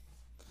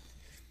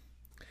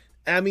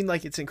 I mean,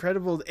 like, it's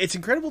incredible. It's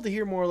incredible to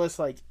hear more or less,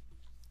 like,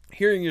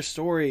 hearing your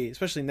story,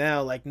 especially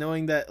now, like,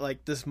 knowing that,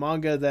 like, this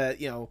manga that,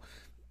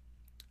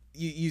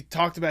 you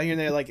talked about here and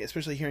there, like,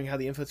 especially hearing how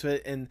the info to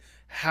it and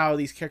how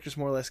these characters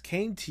more or less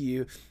came to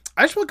you.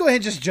 I just want to go ahead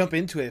and just jump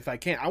into it if I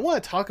can. I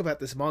want to talk about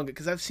this manga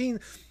because I've seen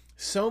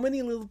so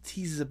many little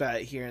teases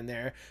about it here and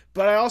there,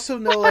 but I also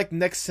know, like,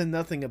 next to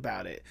nothing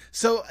about it.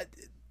 So,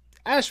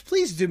 Ash,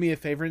 please do me a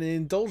favor and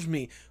indulge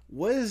me.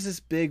 What is this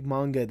big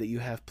manga that you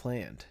have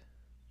planned?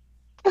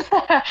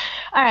 All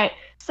right.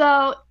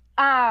 So,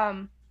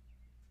 um,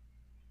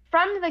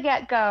 from the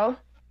get-go,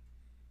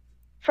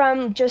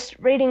 from just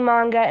reading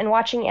manga and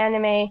watching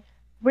anime,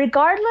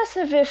 regardless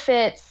of if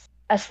it's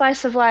a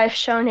slice of life,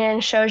 shonen,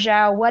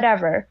 shoujo,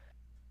 whatever,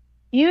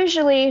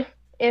 usually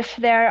if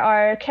there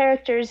are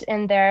characters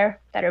in there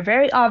that are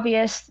very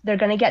obvious, they're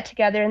going to get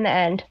together in the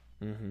end.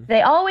 Mm-hmm.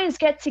 They always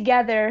get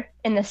together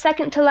in the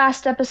second to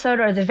last episode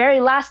or the very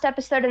last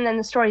episode, and then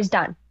the story's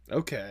done.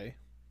 Okay.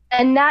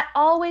 And that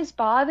always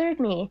bothered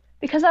me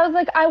because I was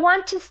like, I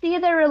want to see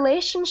their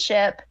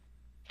relationship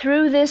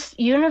through this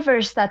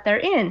universe that they're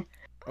in.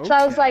 So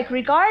I was like, Okay.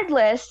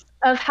 regardless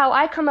of how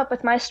I come up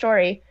with my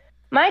story,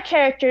 my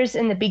characters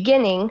in the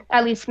beginning,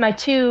 at least my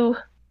two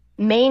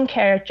main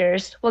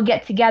characters, will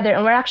get together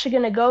and we're actually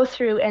going to go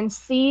through and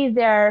see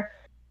their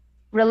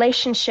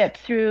relationship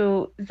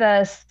through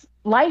the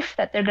life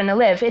that they're going to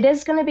live. It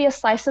is going to be a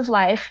slice of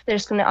life.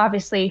 There's going to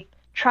obviously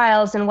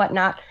trials and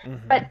whatnot.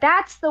 Mm-hmm. But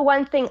that's the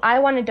one thing I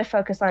wanted to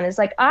focus on is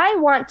like, I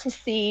want to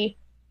see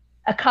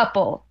a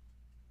couple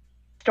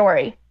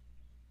story.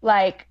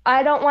 Like,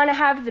 I don't want to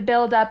have the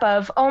buildup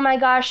of, oh my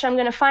gosh, I'm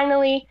going to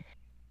finally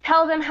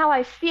tell them how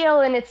I feel.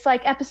 And it's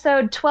like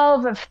episode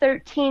 12 of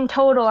 13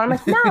 total. I'm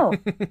like,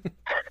 no,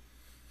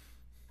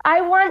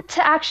 I want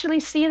to actually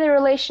see the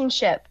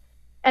relationship.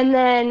 And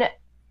then,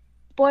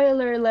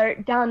 spoiler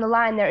alert, down the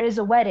line, there is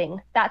a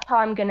wedding. That's how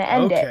I'm going to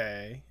end it.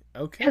 Okay.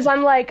 Because Okay.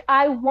 I'm like,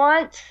 I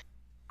want,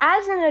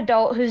 as an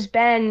adult who's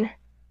been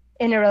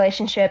in a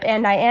relationship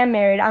and I am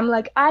married, I'm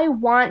like, I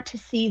want to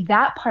see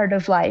that part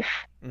of life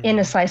in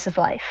a Mm-hmm. slice of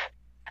life.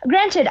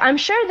 Granted, I'm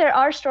sure there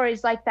are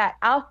stories like that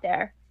out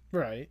there,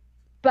 Right.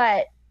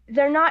 but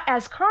they're not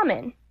as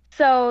common.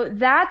 So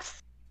that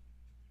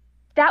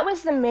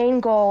was the main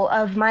goal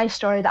of my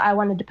story that I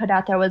wanted to put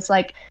out there was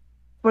like,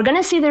 we're going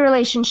to see the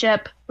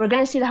relationship, we're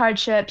going to see the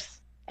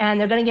hardships, and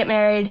they're going to get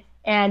married,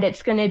 and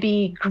it's going to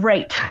be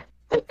great.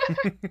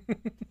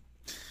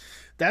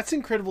 That's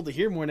incredible to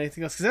hear more than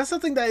anything else, because that's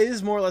something that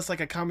is more or less like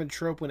a common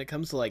trope when it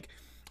comes to like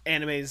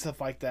anime and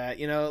stuff like that,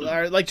 you know,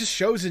 or like just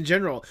shows in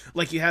general.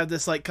 Like you have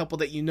this like couple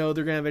that you know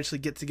they're gonna eventually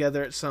get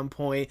together at some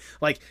point.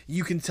 Like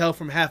you can tell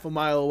from half a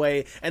mile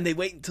away, and they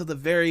wait until the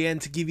very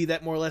end to give you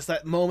that more or less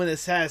that moment of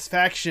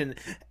satisfaction,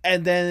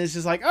 and then it's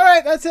just like, all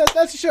right, that's it,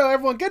 that's the show,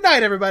 everyone. Good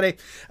night, everybody.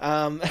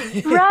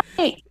 Right?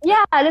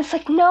 Yeah, and it's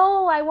like,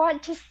 no, I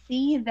want to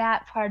see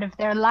that part of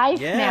their life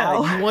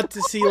now. You want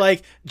to see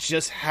like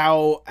just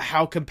how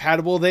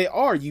compatible they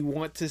are. You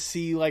want to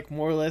see like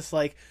more or less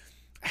like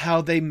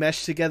how they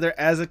mesh together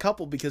as a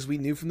couple, because we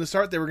knew from the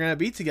start they were going to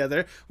be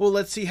together. Well,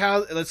 let's see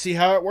how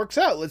it works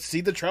out. Let's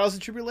see the trials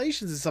and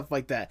tribulations and stuff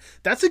like that.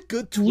 That's a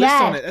good twist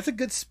on it. That's a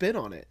good spin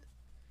on it.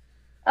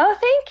 Oh,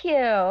 thank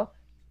you.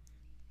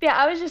 Yeah,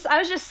 I was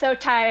just so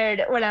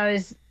tired when I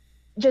was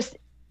just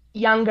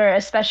younger,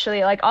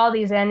 especially like all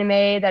these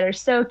anime that are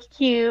so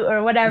cute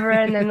or whatever,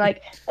 and then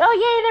like, oh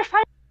yay, they're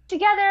finally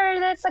together,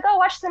 and it's like, oh,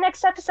 watch the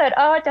next episode.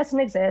 Oh, it doesn't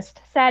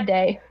exist. Sad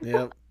day.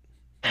 Yep.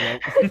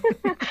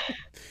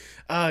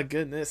 Oh,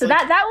 goodness. So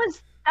like, that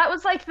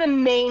was like the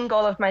main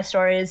goal of my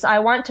story is I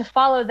want to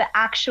follow the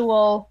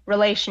actual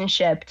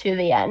relationship to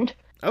the end.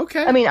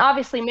 Okay. I mean,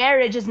 obviously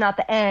marriage is not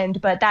the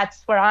end, but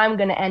that's where I'm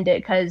going to end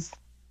it because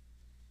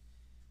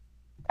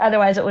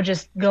otherwise it would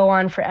just go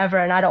on forever,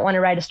 and I don't want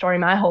to write a story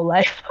my whole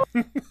life.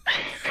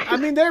 I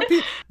mean,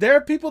 there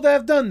are people that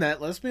have done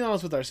that. Let's be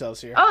honest with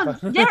ourselves here. Oh,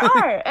 there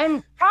are,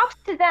 and props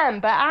to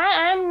them, but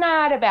I'm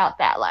not about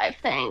that life,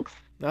 thanks.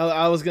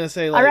 I was gonna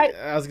say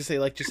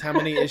like just how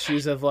many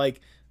issues of like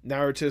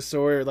Naruto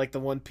story or like the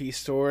One Piece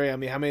story. I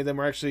mean, how many of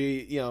them are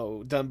actually, you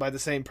know, done by the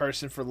same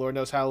person for Lord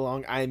knows how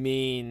long? I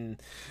mean,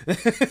 I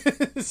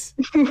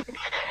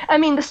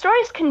mean, the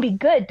stories can be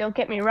good. Don't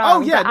get me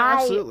wrong. Oh yeah, no,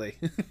 absolutely.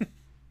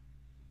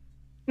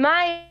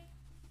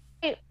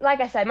 Like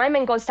I said, my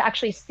main goal is to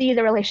actually see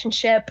the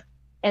relationship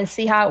and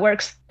see how it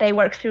works. They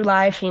work through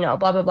life, you know,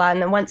 blah blah blah.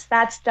 And then once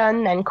that's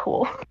done, then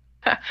cool.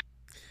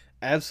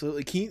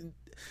 Absolutely.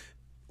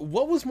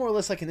 What was more or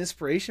less like an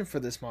inspiration for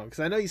this manga?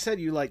 Because I know you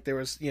said you like there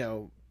was, you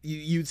know,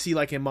 you'd see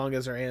like in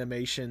mangas or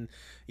animation,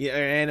 or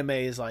anime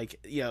is like,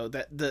 you know,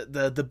 that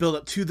the build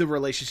up to the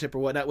relationship or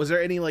whatnot. Was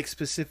there any like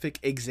specific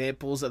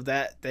examples of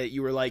that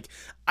you were like,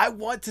 I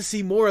want to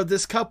see more of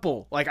this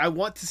couple. Like I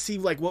want to see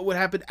like what would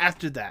happen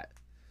after that.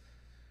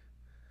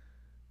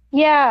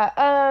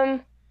 Yeah,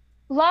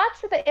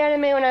 lots of the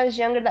anime when I was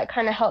younger that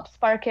kind of helped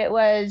spark it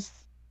was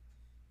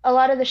a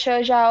lot of the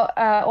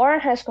shoujo, or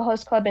High School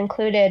Host Club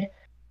included,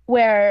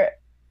 where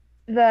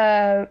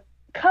the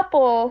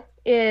couple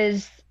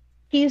is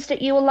teased at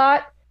you a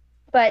lot,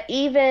 but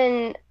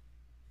even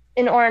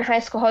in Ouran High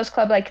School Host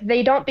Club, like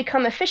they don't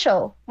become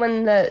official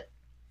when the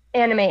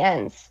anime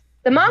ends.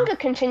 The manga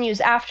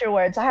continues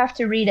afterwards. I have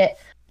to read it,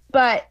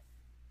 but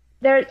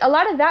there a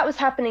lot of that was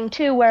happening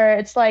too, where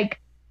it's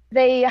like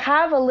they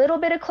have a little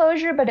bit of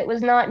closure, but it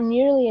was not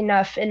nearly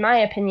enough, in my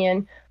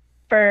opinion,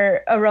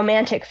 for a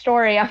romantic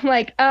story. I'm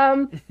like,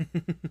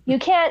 you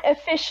can't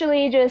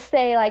officially just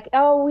say like,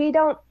 oh, we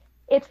don't.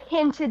 It's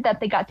hinted that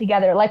they got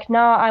together. Like, no,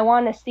 I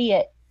want to see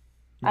it.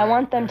 I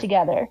want them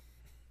together.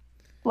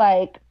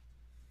 Like,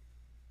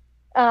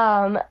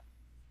 trying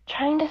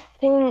to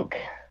think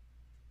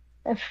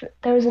if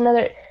there was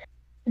another.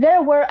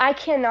 I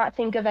cannot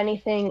think of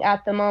anything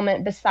at the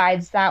moment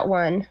besides that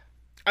one.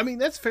 I mean,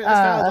 that's fair. That's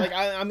valid.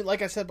 Like I mean,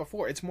 like I said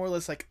before, it's more or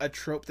less like a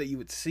trope that you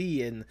would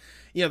see in,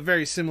 you know,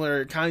 very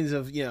similar kinds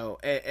of, you know,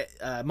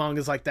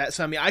 mangas like that.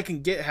 So I mean, I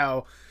can get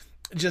how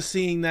just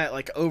seeing that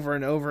like over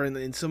and over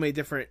in so many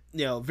different,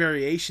 you know,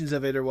 variations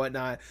of it or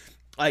whatnot,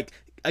 like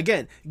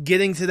again,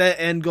 getting to that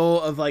end goal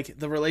of like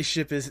the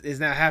relationship is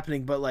now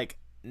happening, but like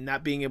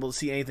not being able to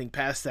see anything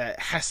past that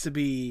has to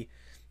be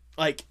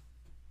like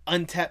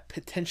untapped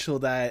potential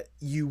that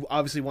you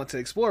obviously want to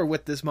explore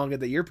with this manga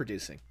that you're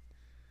producing.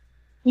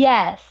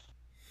 Yes.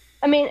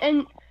 I mean,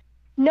 and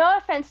no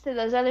offense to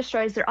those other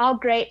stories, they're all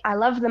great. I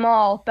love them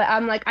all, but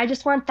I'm like, I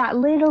just want that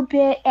little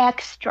bit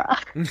extra.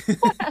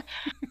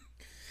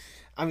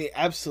 I mean,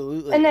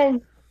 absolutely. And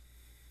then,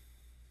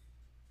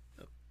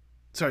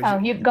 sorry. Oh,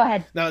 you go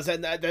ahead. No,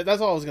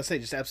 that's all I was gonna say.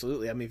 Just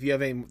absolutely. I mean, if you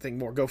have anything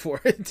more, go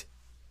for it.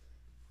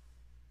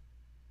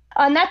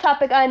 On that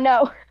topic,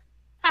 no.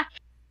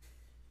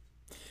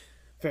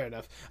 Fair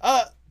enough.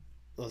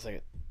 One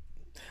second.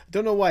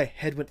 Don't know why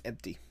head went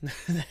empty.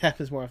 That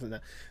happens more often than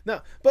not.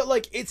 No, but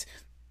like it's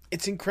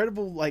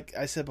incredible. Like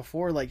I said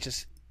before, like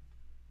just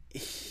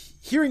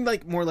hearing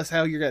like more or less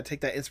how you're gonna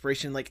take that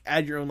inspiration, like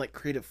add your own like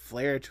creative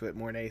flair to it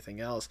more than anything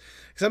else.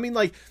 Because I mean,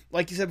 like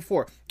you said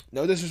before,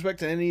 no disrespect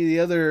to any of the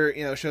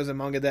other, shows and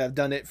manga that have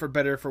done it for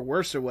better, for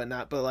worse, or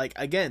whatnot. But like,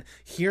 again,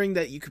 hearing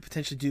that you could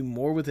potentially do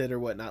more with it or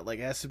whatnot, like,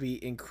 it has to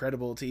be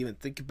incredible to even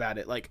think about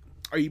it. Like,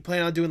 are you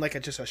planning on doing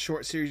like just a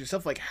short series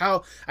yourself? Like,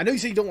 how? I know you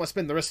say you don't want to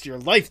spend the rest of your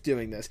life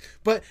doing this,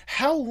 but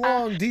how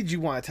long did you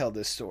want to tell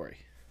this story?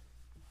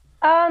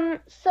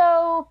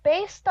 So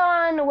based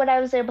on what I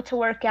was able to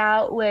work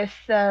out with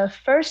the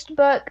first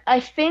book,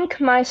 I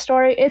think my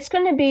story, it's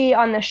going to be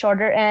on the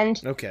shorter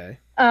end. Okay.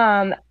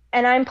 And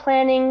I'm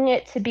planning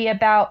it to be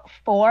about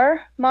 4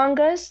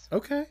 mangas.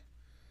 Okay.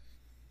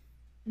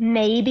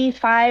 Maybe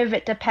 5,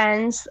 it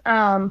depends.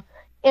 In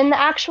the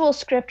actual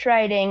script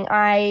writing,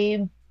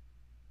 I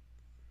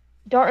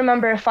don't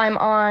remember if I'm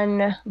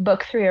on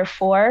book 3 or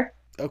 4.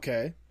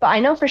 Okay. But I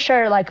know for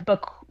sure like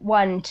book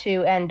 1,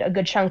 2, and a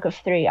good chunk of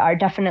 3 are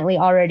definitely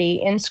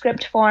already in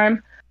script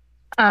form.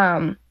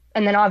 And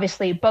then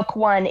obviously book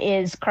 1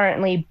 is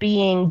currently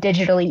being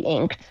digitally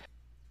inked.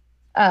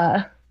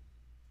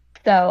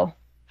 So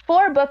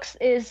 4 books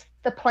is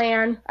the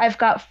plan. I've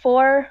got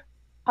 4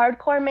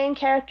 hardcore main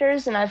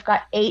characters and I've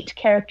got 8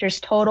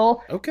 characters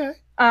total. Okay.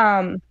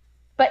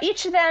 But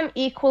each of them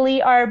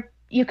equally are,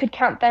 you could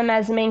count them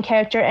as a main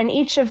character, and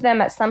each of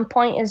them at some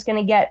point is going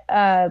to get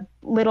a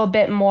little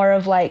bit more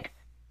of like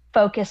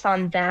focus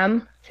on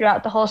them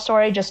throughout the whole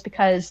story, just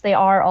because they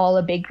are all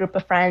a big group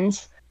of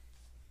friends.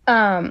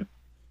 But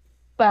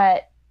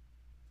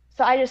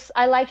so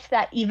I liked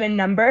that even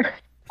number.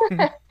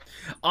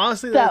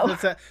 Honestly,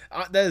 that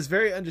is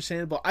very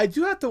understandable. I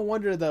do have to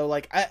wonder though,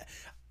 like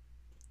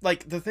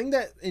the thing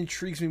that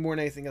intrigues me more than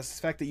anything else is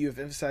the fact that you have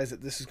emphasized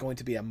that this is going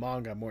to be a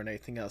manga more than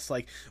anything else.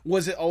 Like,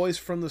 was it always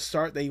from the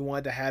start that you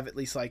wanted to have at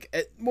least like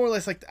more or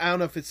less, like, I don't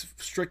know if it's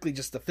strictly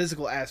just the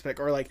physical aspect,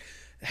 or like,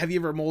 have you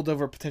ever mulled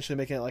over potentially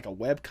making it like a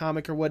web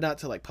comic or whatnot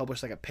to like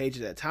publish like a page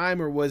at a time,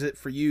 or was it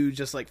for you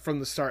just like from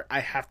the start,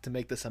 I have to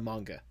make this a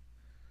manga?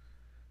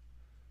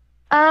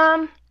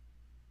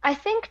 I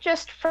think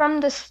just from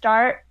the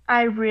start,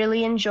 I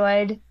really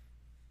enjoyed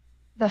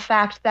the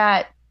fact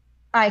that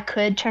I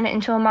could turn it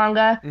into a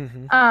manga.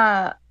 Mm-hmm.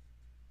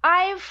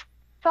 I've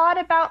thought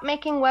about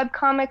making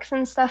webcomics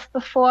and stuff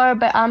before,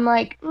 but I'm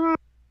like,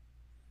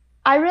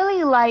 I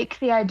really like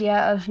the idea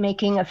of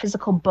making a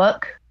physical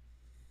book.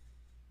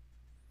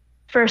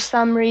 For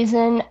some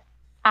reason,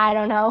 I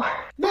don't know.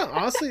 No,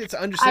 honestly, it's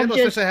understandable,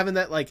 especially having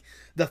that, like,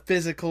 the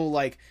physical,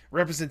 like,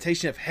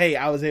 representation of, hey,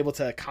 I was able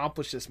to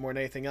accomplish this more than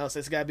anything else.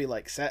 It's got to be,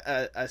 like,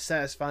 a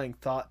satisfying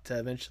thought to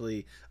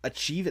eventually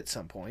achieve at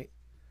some point.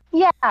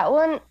 Yeah,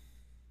 well,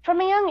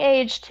 from a young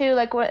age, too,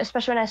 like,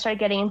 especially when I started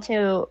getting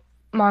into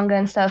manga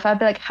and stuff, I'd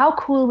be like, how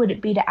cool would it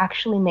be to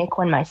actually make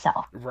one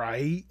myself?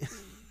 Right?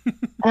 And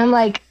I'm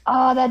like,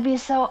 oh, that'd be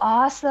so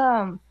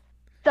awesome.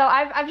 So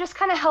I've just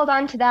kind of held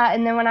on to that,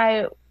 and then when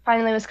I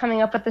finally was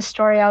coming up with the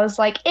story, I was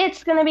like,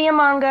 it's gonna be a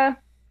manga.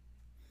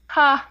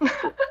 Ha.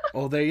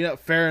 Well, there you go.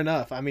 Fair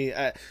enough. I mean,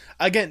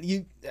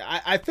 again,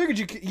 I figured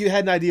you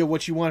had an idea of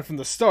what you wanted from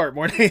the start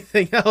more than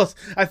anything else.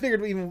 I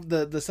figured even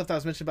the stuff that I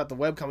was mentioning about the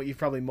webcomic, you've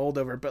probably mulled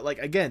over. But, like,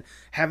 again,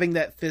 having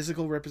that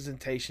physical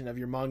representation of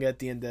your manga at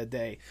the end of the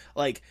day,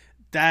 like,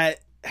 that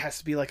has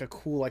to be, like, a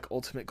cool, like,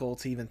 ultimate goal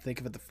to even think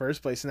of in the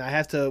first place. And I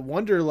have to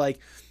wonder, like,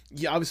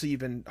 obviously you've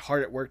been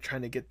hard at work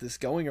trying to get this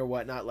going or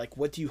whatnot. Like,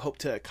 what do you hope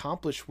to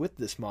accomplish with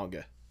this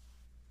manga?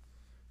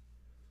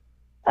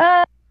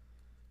 I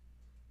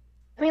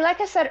mean,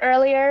 like I said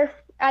earlier,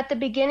 at the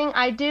beginning,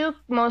 I do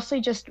mostly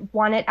just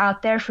want it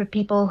out there for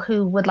people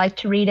who would like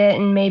to read it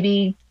and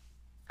maybe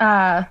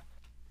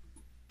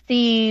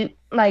see,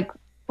 like,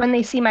 when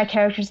they see my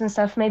characters and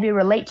stuff, maybe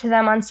relate to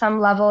them on some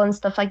level and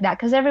stuff like that,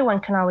 because everyone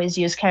can always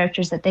use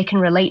characters that they can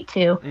relate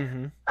to.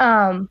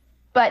 Mm-hmm.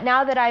 But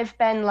now that I've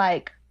been,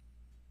 like,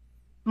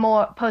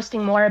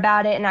 posting more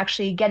about it and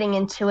actually getting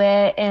into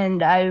it,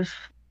 and I've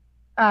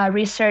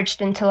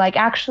researched into, like,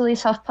 actually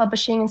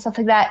self-publishing and stuff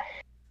like that,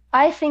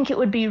 I think it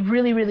would be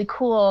really, really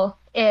cool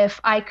if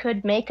I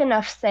could make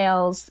enough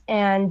sales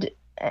and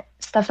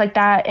stuff like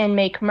that and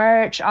make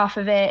merch off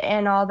of it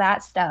and all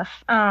that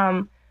stuff.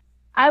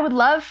 I would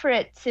love for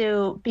it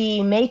to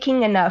be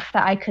making enough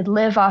that I could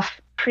live off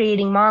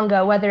creating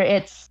manga, whether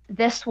it's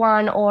this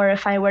one or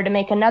if I were to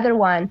make another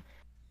one.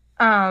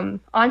 On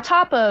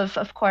top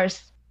of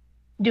course,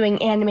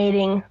 doing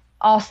animating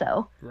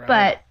also. Right.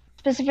 But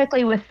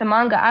specifically with the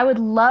manga, I would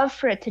love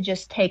for it to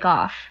just take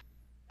off.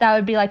 That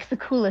would be, like, the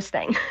coolest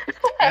thing.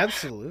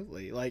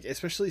 Absolutely. Like,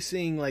 especially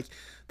seeing, like,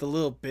 the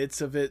little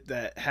bits of it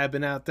that have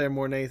been out there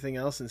more than anything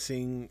else, and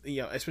seeing,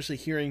 especially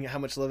hearing how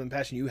much love and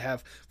passion you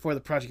have for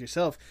the project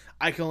yourself,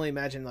 I can only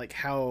imagine, like,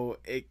 how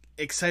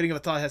exciting of a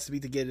thought it has to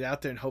be to get it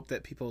out there and hope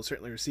that people will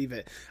certainly receive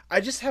it.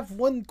 I just have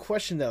one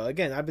question, though.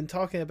 Again, I've been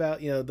talking about,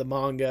 the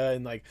manga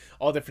and, like,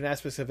 all different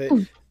aspects of it.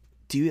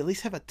 Do you at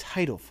least have a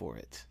title for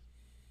it?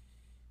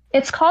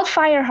 It's called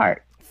FIREHEART.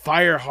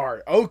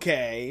 FIREHEART.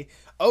 Okay.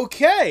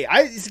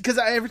 Because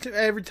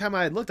every time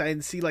I looked, I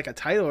didn't see, like, a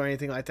title or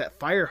anything like that.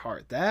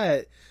 FIREHEART.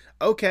 That.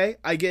 Okay.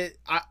 I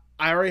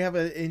already have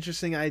an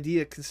interesting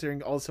idea,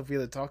 considering all the stuff we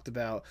had talked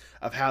about,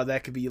 of how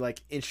that could be,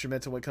 like,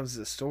 instrumental when it comes to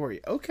the story.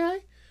 Okay.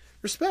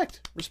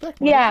 Respect. Respect.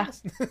 Yeah.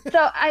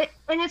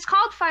 And it's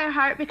called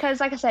Fireheart because,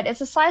 like I said,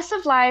 it's a slice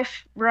of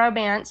life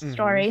romance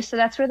Mm-hmm. story. So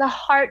that's where the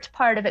heart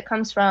part of it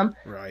comes from.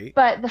 Right.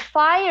 But the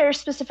fire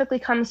specifically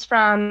comes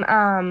from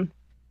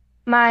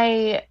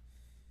my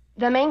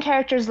the main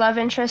character's love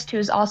interest,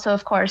 who's also,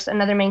 of course,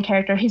 another main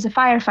character. He's a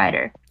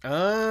firefighter.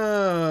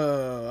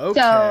 Oh,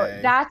 So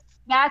okay.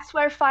 that's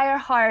where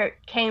Fireheart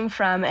came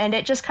from, and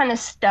it just kind of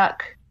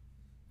stuck.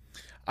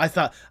 I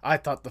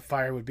thought the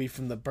fire would be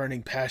from the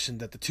burning passion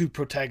that the two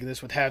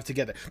protagonists would have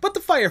together. But the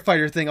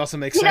firefighter thing also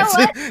makes You know sense.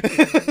 what?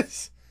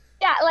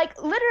 Yeah, like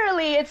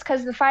literally it's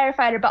because the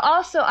firefighter, but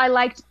also I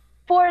liked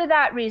for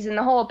that reason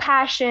the whole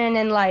passion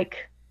and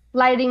like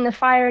lighting the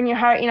fire in your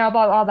heart,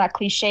 about all that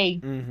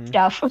cliche Mm-hmm.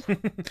 stuff.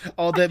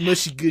 All that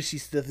mushy gushy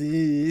stuff.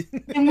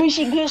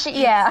 Mushy gushy,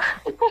 yeah.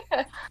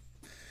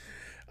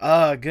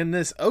 Oh,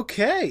 goodness.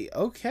 Okay.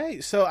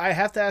 Okay. So I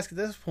have to ask at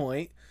this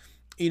point,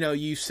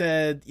 you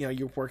said,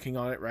 you're working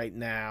on it right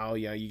now.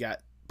 You got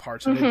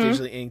parts of it hmm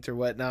digitally inked or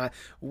whatnot.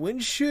 When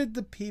should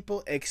the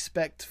people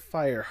expect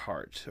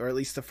Fireheart, or at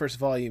least the first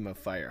volume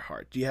of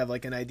Fireheart? Do you have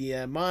like an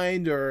idea in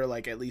mind, or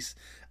like at least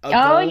a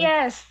Oh goal?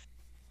 yes,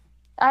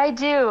 I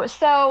do.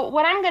 So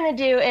what I'm gonna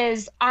do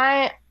is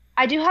I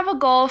do have a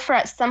goal for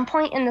at some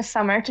point in the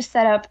summer to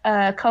set up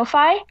a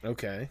Ko-fi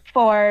Okay.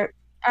 for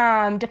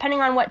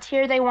depending on what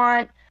tier they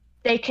want,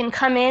 they can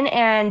come in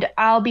and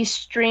I'll be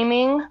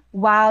streaming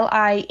while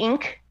I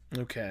ink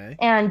Okay.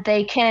 and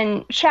they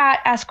can chat,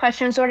 ask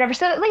questions or whatever.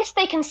 So at least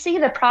they can see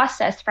the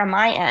process from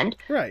my end.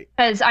 Right.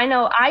 Because I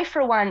know I,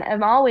 for one,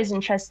 am always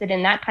interested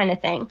in that kind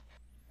of thing,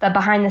 the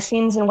behind the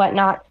scenes and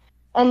whatnot.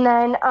 And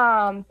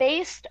then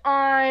based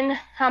on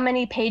how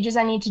many pages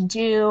I need to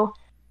do,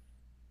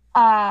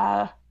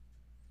 uh,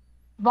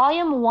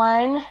 volume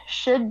one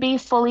should be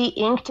fully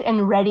inked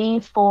and ready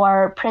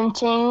for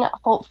printing,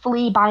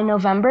 hopefully by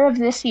November of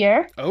this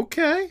year.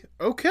 Okay.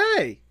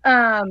 Okay.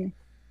 Um,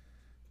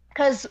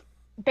 because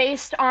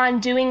based on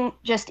doing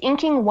just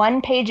inking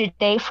one page a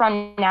day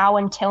from now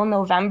until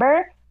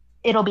November,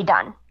 it'll be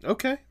done.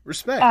 Okay.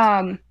 Respect.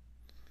 Um,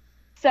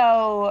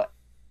 so,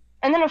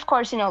 and then of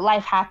course,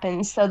 life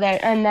happens.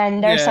 And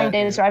then there's some Yeah.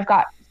 days Yeah. where I've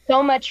got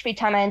so much free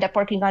time, I end up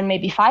working on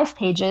maybe 5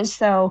 pages.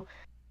 So,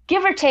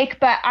 give or take,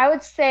 but I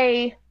would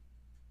say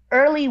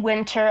early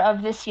winter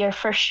of this year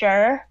for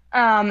sure.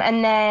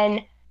 And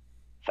then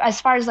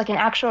as far as like an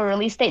actual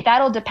release date,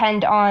 that'll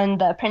depend on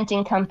the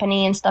printing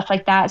company and stuff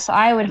like that. So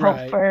I would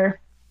hope Right. for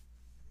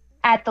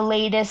at the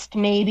latest,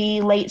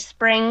 maybe late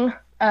spring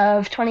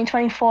of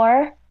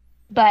 2024.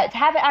 But to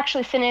have it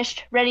actually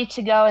finished, ready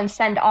to go and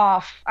send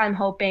off, I'm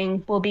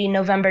hoping will be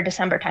November,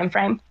 December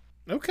timeframe.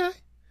 Okay.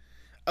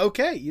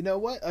 Okay. You know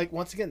what? Like,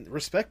 once again,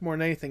 respect more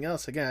than anything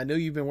else. Again, I know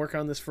you've been working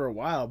on this for a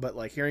while, but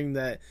like hearing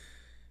that,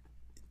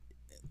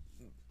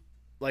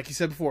 like you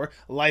said before,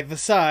 life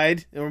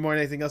aside, and more than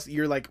anything else,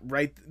 you're like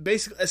right,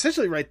 basically,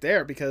 essentially right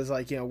there, because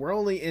like we're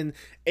only in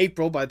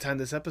April by the time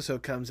this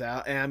episode comes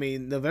out, and I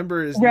mean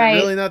November is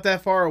Right. really not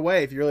that far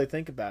away if you really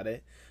think about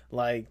it,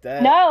 like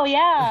that. No,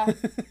 yeah.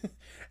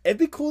 It'd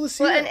be cool to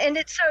see Well, that. and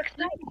it's so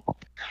exciting.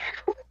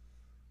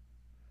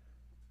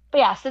 But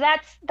yeah, so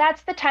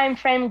that's the time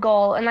frame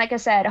goal. And like I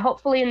said,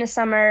 hopefully in the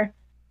summer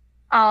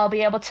I'll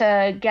be able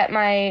to get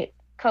my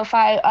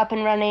Ko-fi up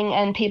and running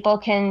and people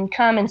can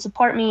come and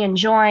support me and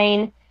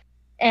join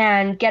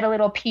and get a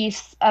little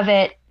piece of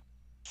it.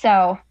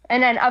 So,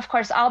 and then of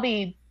course I'll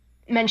be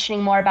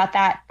mentioning more about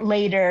that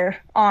later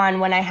on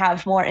when I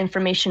have more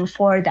information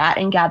for that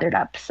and gathered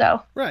up.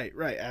 So, Right,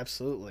 right,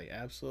 absolutely,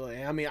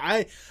 absolutely. I mean,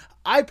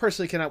 I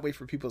personally cannot wait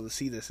for people to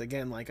see this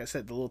again. Like I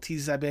said, the little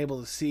teases I've been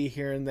able to see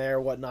here and there,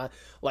 whatnot.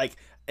 Like,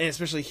 and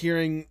especially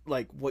hearing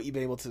like what you've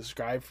been able to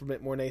describe from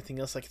it more than anything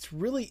else. Like, it's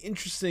really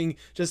interesting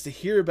just to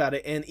hear about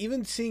it, and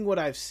even seeing what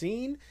I've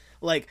seen.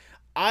 Like,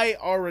 I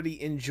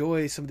already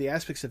enjoy some of the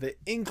aspects of it,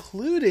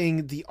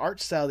 including the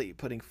art style that you're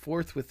putting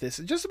forth with this,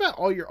 and just about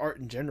all your art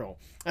in general.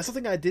 That's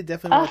something I did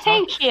definitely oh, want to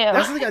talk. thank you.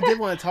 That's something I did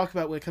want to talk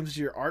about when it comes to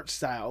your art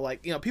style.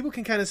 Like, people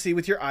can kind of see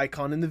with your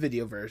icon in the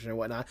video version or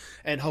whatnot,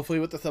 and hopefully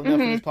with the thumbnail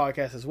for hmm this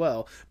podcast as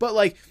well. But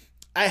like,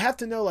 I have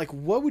to know, like,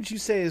 what would you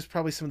say is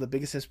probably some of the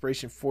biggest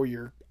inspiration for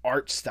your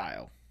art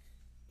style?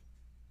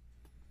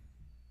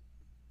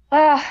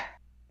 Uh,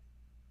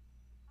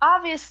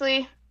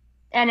 obviously,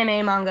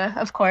 anime manga,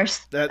 of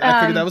course. That I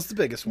figured that was the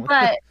biggest one.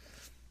 But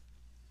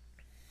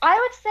I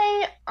would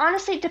say,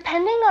 honestly,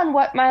 depending on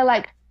what my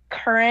like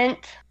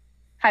current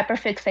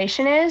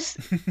hyperfixation is,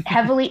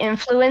 heavily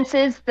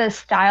influences the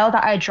style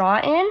that I draw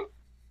in.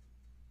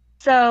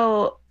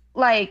 So,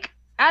 like,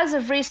 as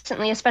of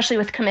recently, especially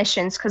with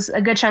commissions, because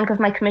a good chunk of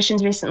my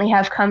commissions recently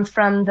have come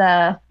from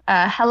the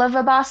Hell of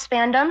a Boss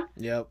fandom.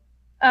 Yep.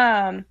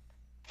 Um,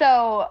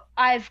 so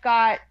I've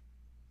got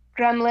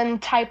gremlin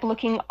type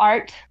looking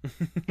art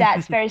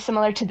that's very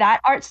similar to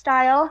that art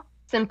style,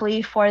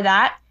 simply for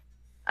that.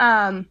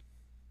 Um,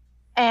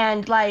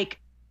 and like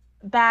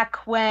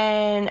back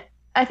when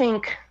I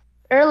think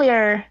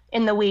earlier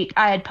in the week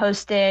I had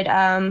posted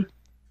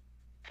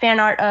fan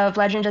art of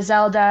Legend of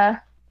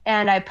Zelda,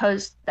 and I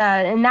post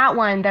in that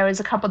one there was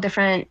a couple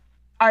different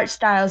art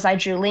styles I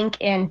drew Link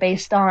in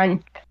based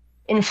on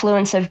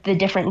influence of the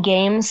different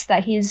games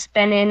that he's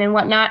been in and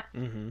whatnot.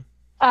 Mm-hmm.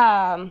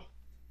 Um,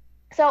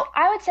 so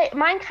I would say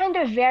mine kind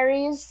of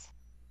varies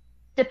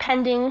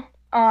depending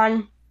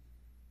on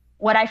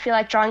what I feel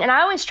like drawing. And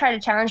I always try to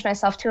challenge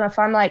myself too. If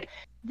I'm like,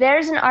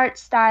 there's an art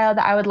style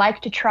that I would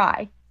like to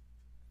try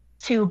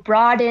to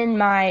broaden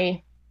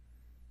my,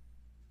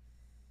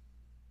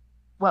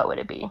 what would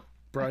it be?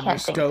 I Broaden your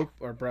can't think. scope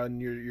or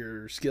broaden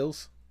your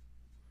skills.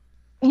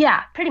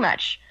 Yeah, pretty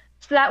much.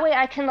 So that way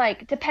I can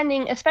like,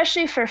 depending,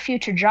 especially for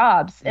future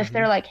jobs, if Mm-hmm.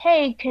 they're like,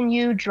 hey, can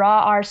you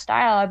draw our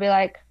style? I'll be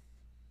like,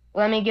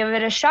 let me give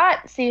it a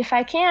shot, see if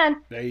I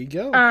can. There you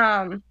go.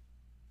 Um,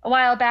 a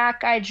while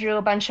back, I drew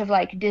a bunch of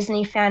like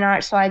Disney fan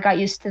art, so I got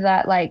used to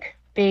that like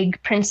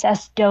big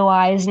princess doe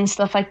eyes and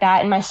stuff like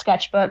that in my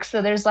sketchbook.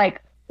 So there's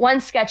like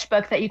one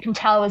sketchbook that you can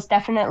tell was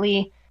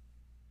definitely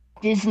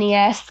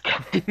Disney-esque.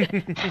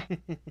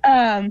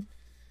 Um,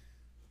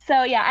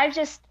 so yeah, I've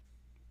just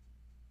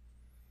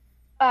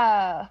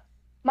uh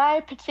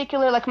my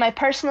particular like my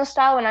personal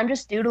style when I'm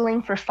just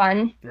doodling for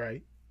fun,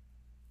 Right.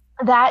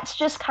 that's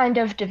just kind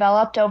of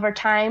developed over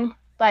time.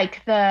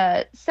 Like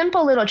the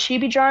simple little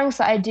chibi drawings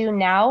that I do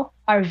now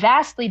are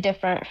vastly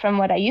different from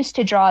what I used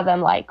to draw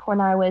them like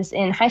when I was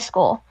in high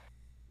school.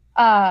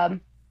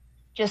 Um,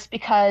 just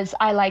because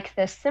I like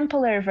the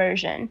simpler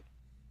version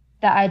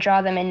that I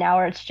draw them in now,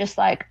 where it's just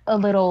like a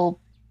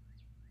little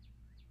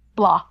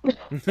blah.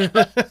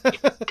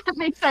 That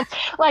makes sense.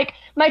 Like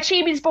my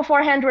chibis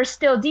beforehand were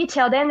still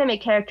detailed anime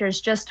characters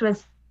just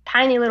with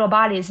tiny little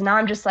bodies. And now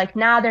I'm just like,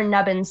 nah, they're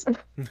nubbins.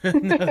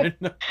 No, they're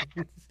not.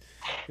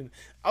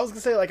 I was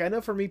gonna say, like, I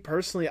know for me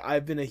personally,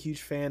 I've been a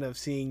huge fan of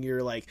seeing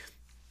your like,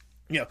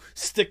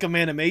 Stickum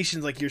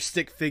animations, like your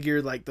stick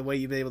figure, like the way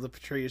you've been able to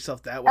portray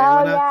yourself that way or Oh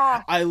whatnot.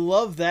 yeah. I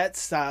love that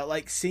style.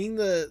 Like seeing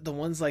the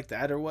ones like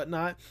that or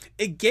whatnot.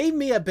 It gave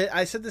me a bit.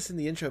 I said this in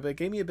the intro, but it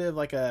gave me a bit of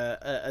like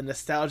a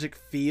nostalgic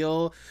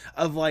feel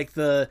of like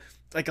the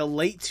like a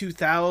late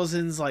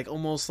 2000s like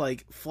almost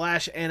like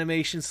flash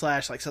animation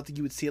slash like something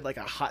you would see at like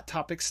a Hot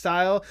Topic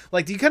style.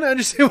 Like, do you kind of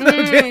understand what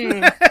I'm getting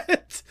Mm.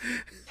 at?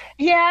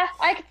 Yeah,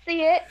 I could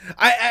see it.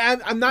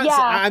 I'm not.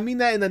 Yeah. I mean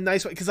that in a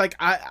nice way because like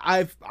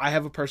I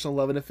have a personal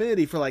love and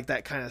affinity for like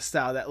that kind of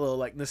style, that little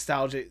like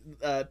nostalgic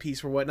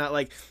piece or whatnot.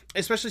 Like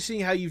especially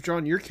seeing how you've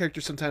drawn your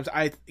character. Sometimes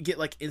I get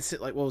like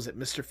instant like what was it,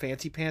 Mr.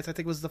 Fancy Pants? I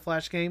think was the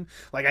Flash game.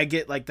 Like I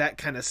get like that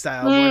kind of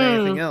style more than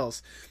anything Mm.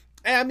 else.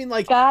 And I mean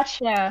like,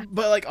 Gotcha.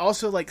 but like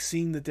also like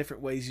seeing the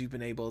different ways you've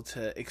been able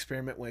to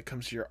experiment when it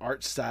comes to your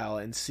art style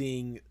and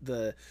seeing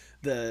the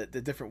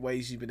different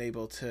ways you've been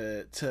able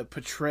to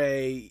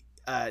portray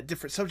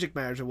different subject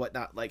matters and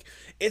whatnot. Like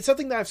it's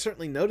something that I've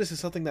certainly noticed.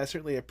 It's something that I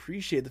certainly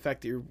appreciate, the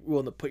fact that you're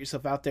willing to put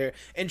yourself out there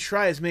and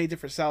try as many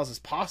different styles as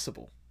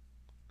possible.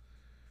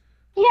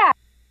 Yeah,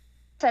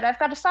 said I've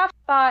got a soft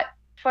spot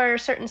for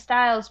certain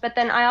styles, but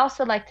then I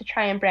also like to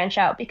try and branch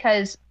out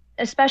because,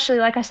 especially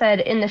like I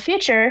said, in the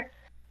future,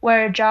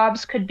 where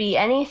jobs could be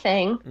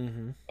anything,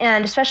 Mm-hmm.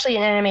 and especially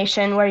in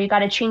animation where you got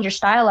to change your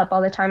style up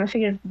all the time, I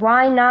figured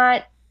why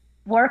not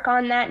work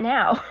on that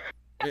now?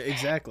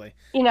 Exactly.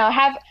 You know,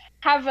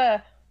 have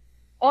a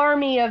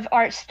army of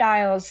art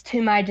styles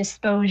to my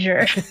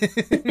disposure.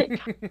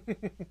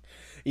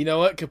 You know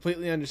what?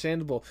 Completely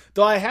understandable.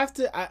 Though I have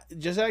to,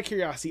 just out of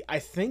curiosity, I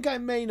think I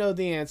may know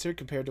the answer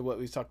compared to what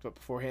we've talked about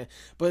beforehand.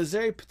 But is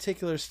there a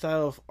particular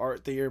style of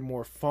art that you're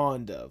more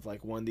fond of,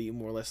 like one that you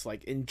more or less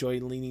like enjoy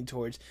leaning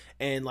towards,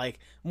 and like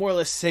more or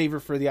less savor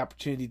for the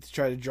opportunity to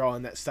try to draw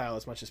in that style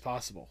as much as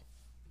possible?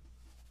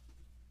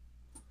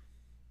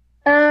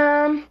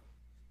 Um,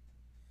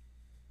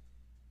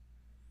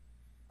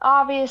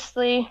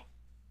 obviously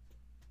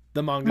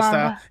The manga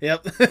style. manga.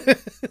 Yep.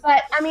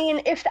 But I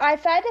mean, if I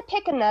had to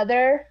pick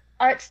another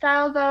art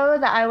style though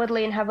that I would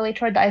lean heavily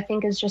toward that I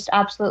think is just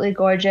absolutely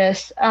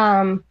gorgeous,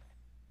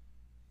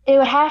 it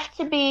would have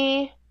to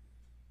be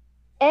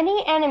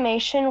any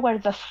animation where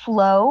the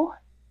flow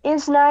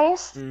is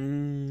nice.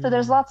 So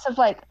there's Mm, lots of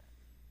like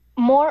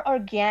more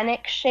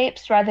organic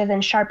shapes rather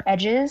than sharp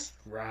edges.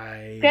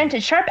 right.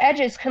 Granted, sharp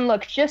edges can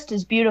look just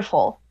as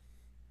beautiful,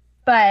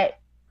 but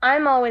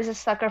I'm always a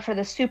sucker for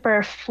the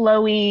super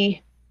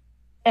flowy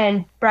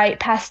and bright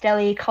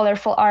pastel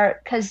colorful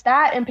art because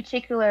that in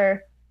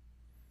particular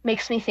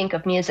makes me think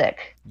of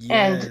music.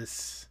 And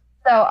Yes.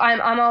 so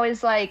I'm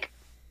always like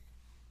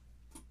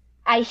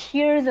I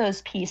hear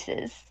those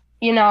pieces,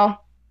 you know?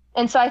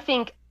 And so I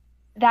think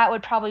that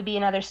would probably be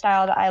another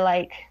style that I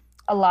like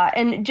a lot.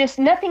 And just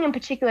nothing in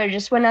particular,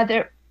 just when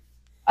other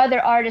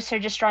artists are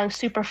just drawing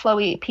super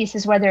flowy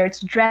pieces, whether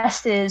it's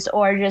dresses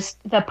or just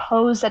the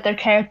pose that their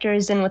character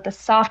is in with the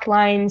soft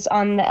lines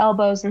on the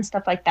elbows and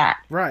stuff like that.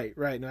 Right,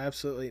 right. No,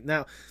 absolutely.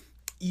 Now,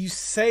 you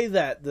say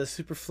that the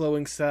super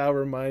flowing style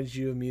reminds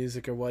you of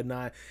music or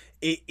whatnot.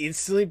 It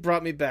instantly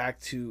brought me back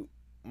to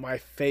my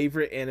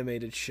favorite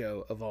animated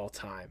show of all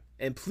time.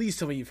 And please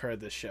tell me you've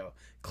heard this show.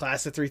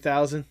 Class of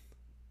 3000?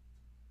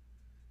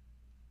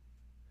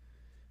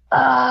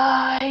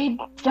 I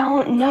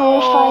don't know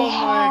if I Oh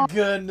my have.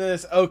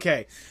 goodness.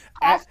 Okay.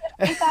 Class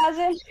of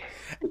 2000.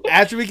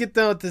 After we get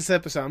done with this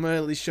episode, I'm gonna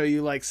at least show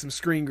you like some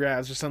screen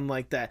grabs or something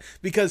like that,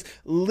 because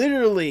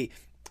literally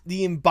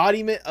the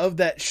embodiment of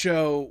that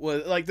show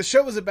was like, the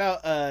show was about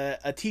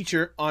a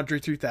teacher, Andre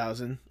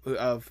 3000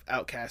 of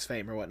Outkast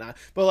fame or whatnot,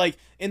 but like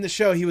in the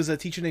show he was a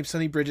teacher named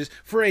Sonny Bridges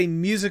for a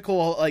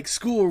musical like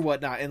school or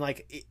whatnot, and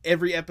like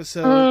every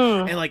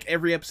episode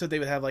they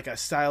would have like a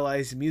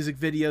stylized music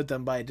video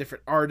done by a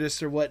different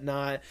artist or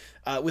whatnot,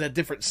 with a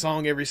different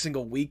song every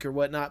single week or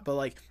whatnot. But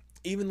like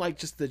even like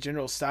just the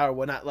general style or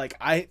whatnot, like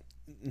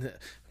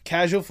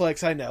casual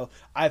flex, I know.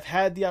 I've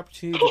had the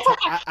opportunity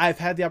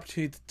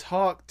to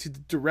talk to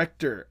the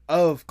director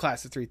of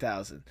Class of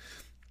 3000.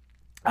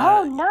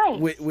 Oh,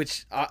 nice.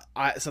 Which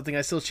something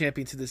I still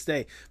champion to this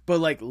day. But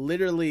like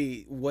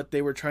literally what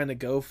they were trying to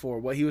go for,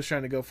 what he was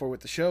trying to go for with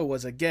the show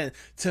was, again,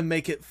 to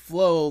make it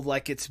flow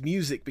like it's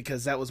music,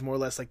 because that was more or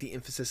less like the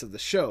emphasis of the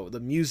show, the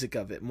music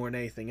of it more than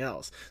anything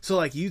else. So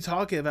like you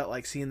talking about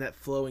like seeing that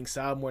flowing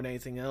style more than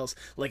anything else,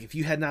 like if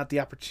you had not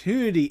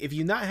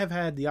have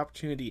had the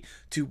opportunity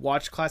to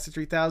watch Class of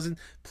 3000,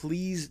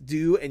 please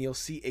do, and you'll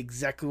see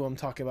exactly what I'm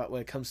talking about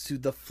when it comes to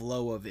the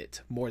flow of it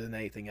more than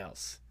anything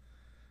else.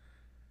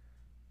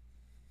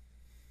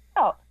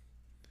 Oh.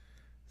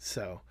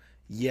 So,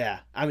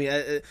 yeah. I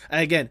mean,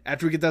 again,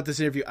 after we get out this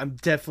interview, I'm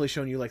definitely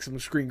showing you like some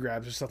screen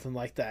grabs or something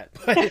like that.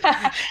 But,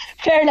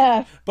 fair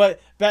enough.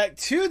 But back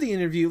to the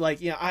interview,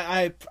 like, you know,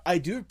 I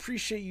do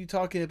appreciate you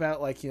talking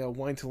about like, you know,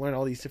 wanting to learn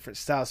all these different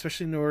styles,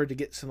 especially in order to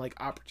get some like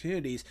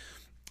opportunities.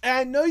 And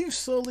I know you've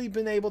slowly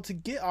been able to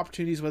get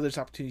opportunities, whether it's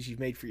opportunities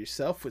you've made for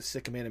yourself with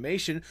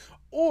StickmAnimation,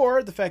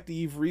 or the fact that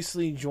you've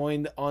recently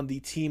joined on the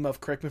team of,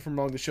 correct me if I'm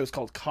wrong, the show's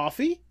called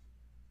Coffee.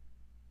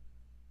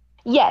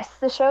 Yes,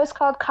 the show is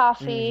called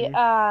Coffee.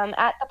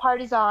 At the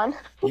Party's On.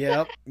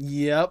 Yep.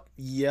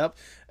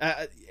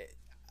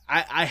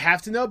 I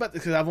have to know about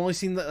this because I've only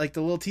seen the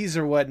little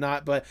teaser or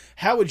whatnot. But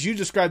how would you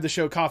describe the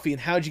show Coffee,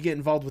 and how did you get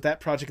involved with that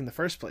project in the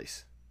first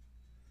place?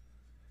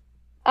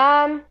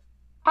 How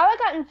I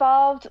got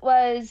involved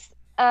was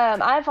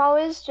I've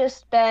always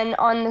just been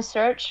on the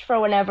search for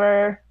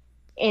whenever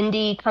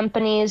indie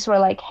companies were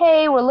like,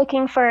 "Hey, we're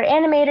looking for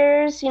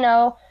animators," you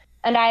know.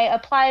 And I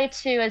apply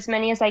to as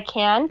many as I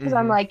can because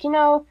I'm like, you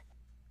know,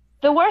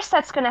 the worst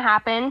that's going to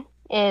happen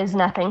is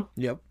nothing.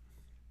 Yep.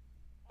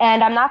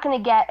 And I'm not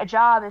going to get a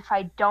job if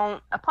I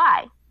don't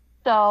apply.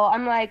 So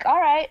I'm like,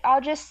 all right, I'll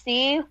just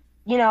see,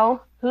 you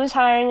know, who's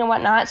hiring and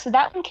whatnot. So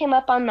that one came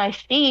up on my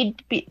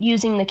feed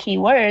using the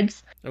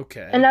keywords.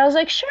 Okay. And I was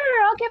like, sure,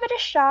 I'll give it a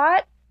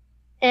shot.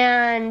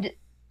 And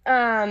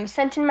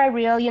sent in my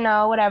reel, you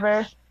know,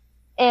 whatever.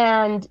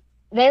 And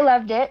they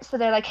loved it, so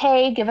they're like,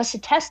 hey, give us a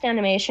test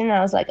animation. And I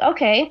was like,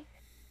 okay.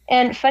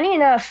 And funny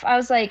enough, I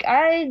was like,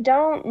 I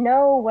don't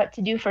know what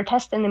to do for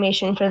test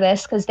animation for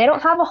this because they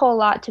don't have a whole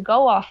lot to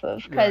go off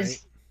of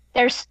because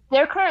we're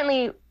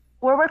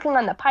working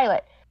on the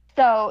pilot.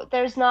 So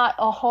there wasn't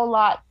a whole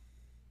lot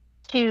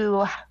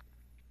to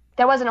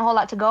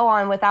go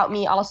on without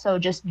me also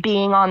just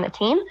being on the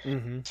team.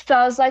 So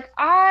I was like,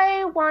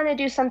 I want to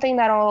do something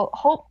that'll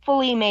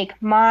hopefully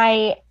make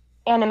my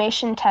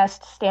animation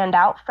test stand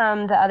out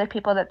from the other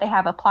people that they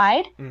have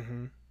applied.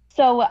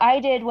 So what I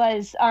did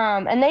was,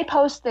 and they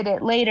posted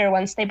it later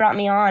once they brought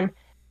me on,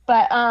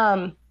 but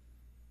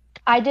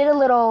I did a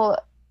little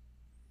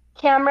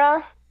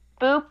camera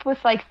boop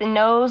with like the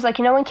nose, like,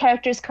 you know, when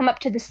characters come up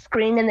to the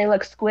screen and they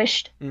look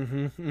squished.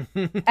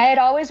 I had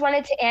always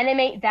wanted to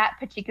animate that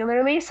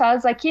particularly, so I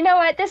was like, you know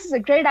what, this is a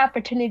great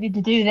opportunity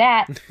to do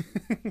that.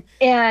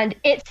 And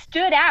it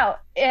stood out,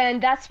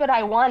 and that's what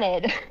I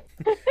wanted.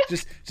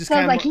 just so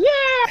I was like,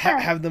 yeah,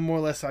 have them more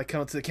or less like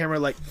come to the camera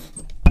like,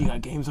 you got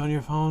games on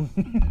your phone?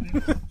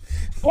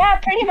 Yeah,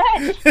 pretty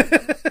much.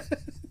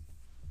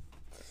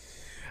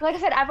 Like I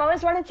said, I've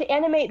always wanted to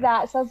animate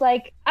that, so I was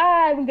like,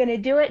 I'm gonna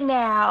do it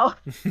now.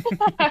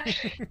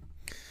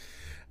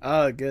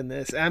 Oh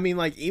goodness. I mean,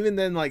 like, even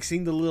then, like,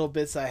 seeing the little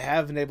bits I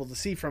have been able to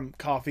see from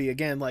Coffee,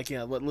 again, like, you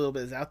know, what little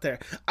bit is out there,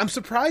 I'm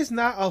surprised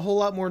not a whole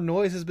lot more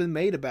noise has been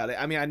made about it.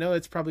 I mean, I know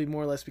it's probably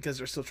more or less because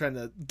they're still trying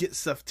to get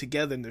stuff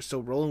together and they're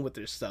still rolling with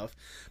their stuff,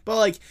 but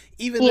like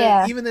even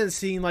then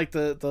seeing like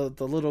the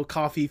little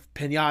Coffee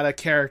pinata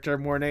character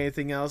more than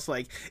anything else,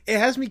 like, it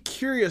has me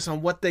curious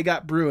on what they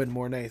got brewing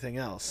more than anything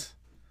else.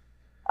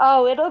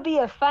 Oh, it'll be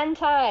a fun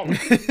time.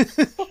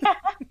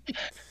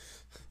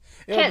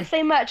 Can't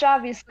say much,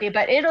 obviously,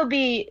 but it'll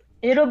be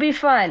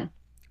fun.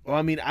 Well,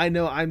 I mean, I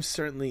know I'm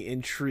certainly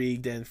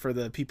intrigued, and for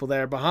the people that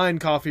are behind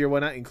Coffee or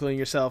whatnot, including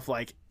yourself,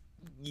 like,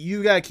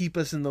 you gotta keep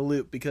us in the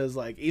loop, because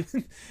like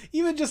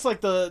even just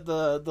like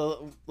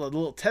the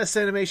little test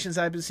animations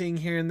I've been seeing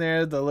here and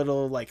there, the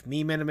little like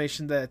meme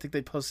animation that I think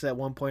they posted at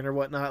one point or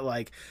whatnot,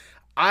 like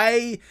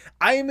I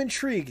am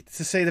intrigued,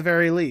 to say the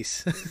very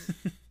least.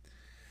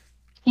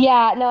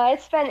 Yeah, no,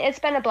 it's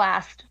been a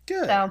blast.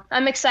 Good. So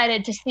I'm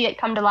excited to see it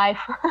come to life.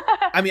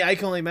 I mean, I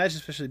can only imagine,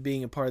 especially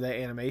being a part of that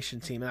animation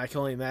team, and I can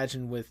only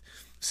imagine with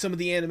some of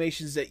the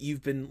animations that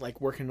you've been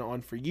like working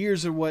on for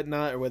years or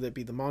whatnot, or whether it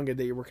be the manga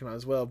that you're working on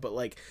as well. But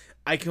like,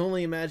 I can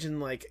only imagine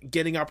like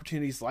getting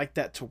opportunities like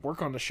that to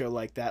work on a show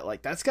like that.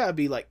 Like that's got to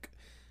be like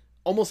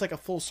almost like a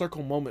full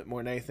circle moment more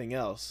than anything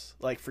else.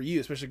 Like for you,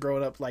 especially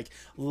growing up, like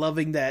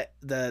loving that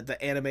the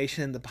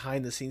animation, the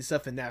behind the scenes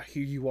stuff, and now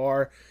here you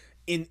are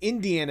in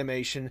indie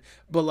animation,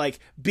 but like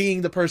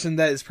being the person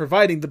that is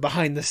providing the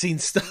behind the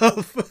scenes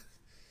stuff.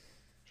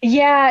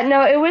 Yeah,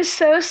 no, it was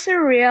so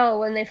surreal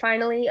when they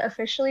finally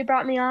officially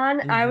brought me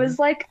on. I Mm-hmm. was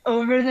like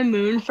over the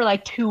moon for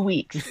like 2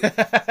 weeks.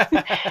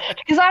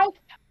 Because I,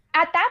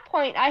 at that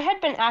point, I had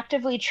been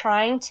actively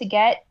trying to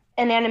get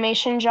an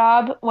animation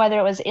job, whether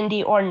it was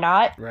indie or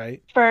not,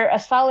 Right. for a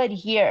solid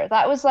year.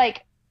 That was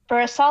like for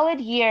a solid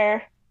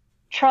year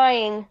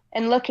trying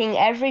and looking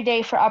every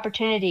day for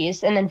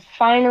opportunities. And then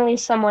finally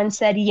someone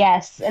said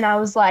yes. And I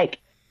was like,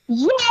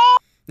 yeah.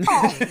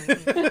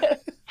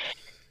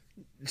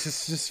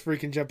 just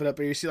freaking jumping up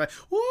and you see like,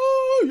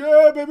 whoa,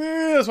 yeah, baby,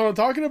 that's what I'm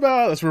talking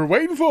about. That's what we're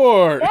waiting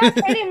for. Yeah,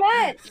 pretty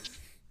much.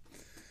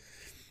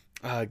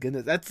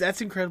 Goodness,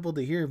 that's incredible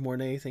to hear more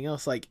than anything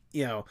else. Like,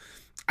 you know,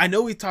 I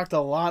know we've talked a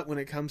lot when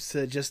it comes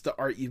to just the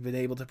art you've been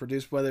able to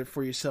produce, whether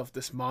for yourself,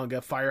 this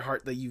manga,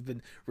 Fireheart, that you've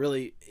been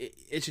really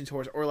itching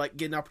towards, or like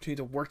getting an opportunity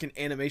to work in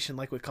animation,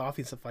 like with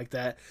coffee and stuff like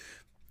that.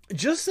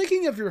 Just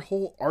thinking of your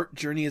whole art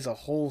journey as a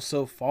whole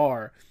so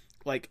far,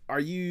 like, are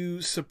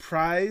you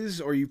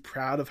surprised or are you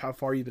proud of how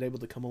far you've been able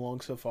to come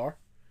along so far?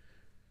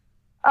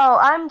 Oh,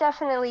 I'm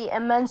definitely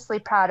immensely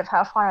proud of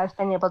how far I've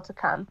been able to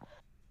come.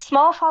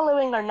 Small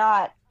following or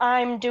not,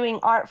 I'm doing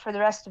art for the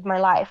rest of my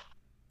life.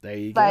 There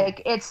you go.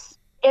 Like it's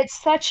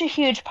such a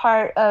huge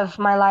part of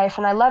my life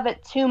and I love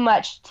it too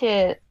much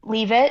to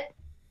leave it.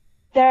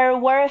 There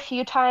were a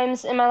few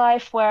times in my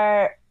life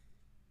where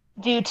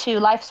due to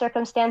life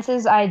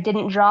circumstances I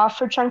didn't draw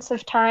for chunks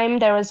of time.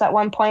 There was at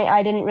one point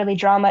I didn't really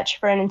draw much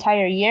for an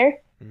entire year.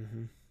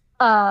 Mm-hmm.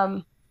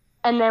 Um,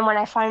 and then when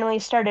I finally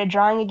started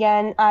drawing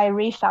again, I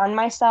refound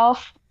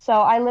myself. So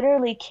I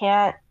literally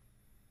can't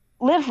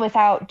live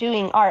without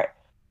doing art.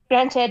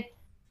 Granted,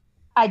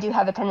 I do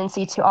have a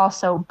tendency to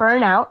also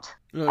burn out,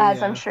 Oh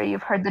as I'm yeah. sure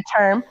you've heard the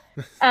term.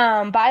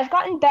 But I've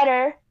gotten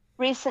better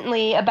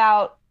recently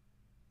about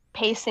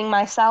pacing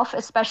myself,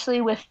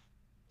 especially with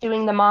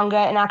doing the manga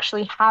and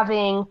actually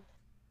having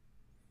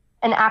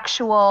an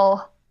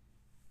actual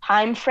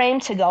time frame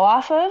to go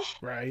off of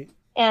Right.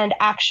 and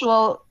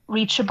actual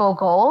reachable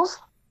goals.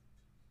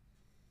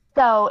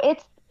 So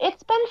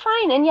it's been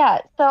fine. And yeah,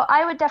 so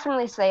I would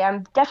definitely say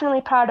I'm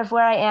definitely proud of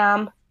where I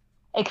am,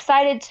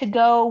 excited to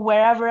go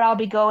wherever I'll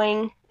be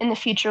going in the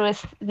future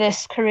with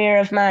this career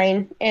of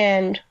mine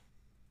and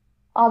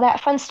all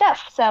that fun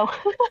stuff. So,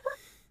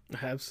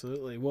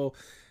 Absolutely. Well,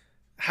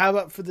 how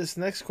about for this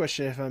next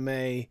question, if I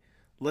may?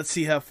 Let's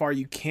see how far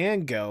you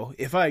can go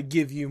if I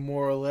give you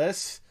more or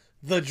less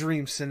the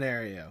dream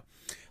scenario.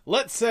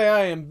 Let's say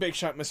I am Big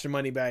Shot Mr.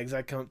 Moneybags.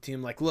 I come to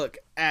him like, look,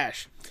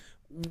 Ash,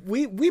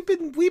 we've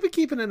been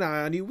keeping an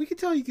eye on you. We can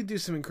tell you can do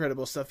some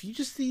incredible stuff. You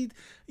just need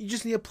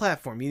a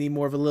platform. You need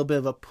more of a little bit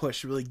of a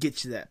push to really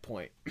get you to that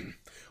point.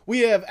 We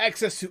have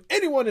access to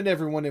anyone and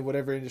everyone in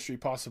whatever industry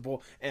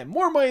possible, and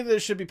more money than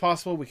should be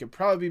possible. We could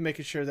probably be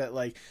making sure that,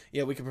 like,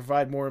 we can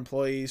provide more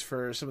employees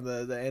for some of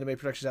the anime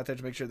productions out there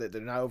to make sure that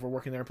they're not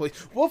overworking their employees.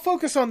 We'll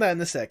focus on that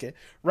in a second.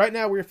 Right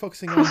now, we're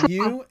focusing on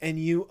you and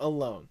you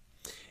alone.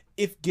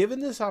 If given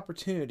this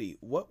opportunity,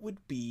 what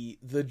would be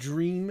the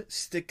dream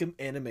Stickum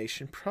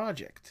animation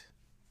project?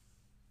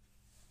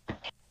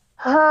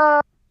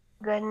 oh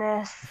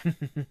goodness.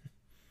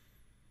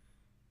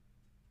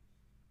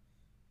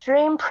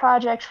 Dream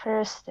project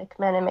for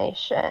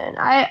StickmAnimation.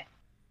 I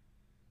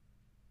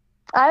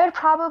would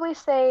probably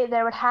say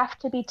there would have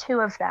to be two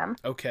of them.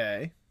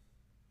 Okay.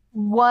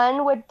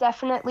 One would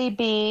definitely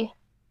be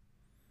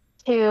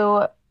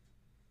to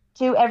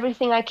do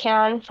everything I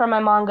can for my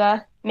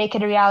manga, make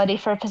it a reality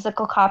for a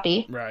physical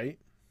copy. Right.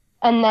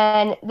 And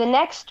then the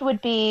next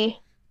would be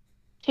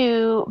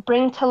to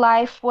bring to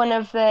life one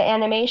of the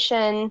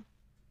animation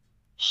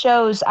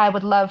shows I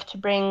would love to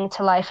bring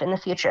to life in the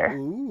future.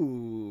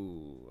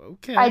 Ooh.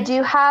 I Okay.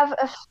 do have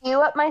a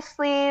few up my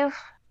sleeve,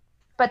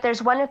 but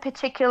there's one in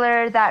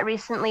particular that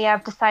recently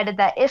I've decided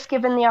that if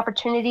given the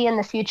opportunity in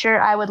the future,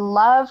 I would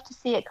love to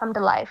see it come to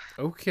life.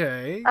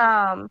 Okay.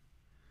 Um,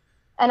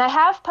 and I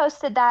have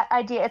posted that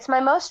idea. It's my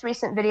most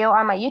recent video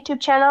on my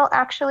YouTube channel,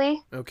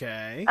 actually.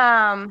 Okay.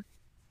 Um,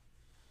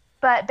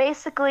 but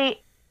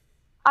basically,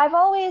 I've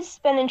always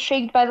been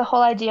intrigued by the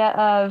whole idea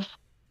of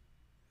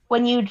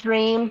when you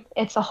dream,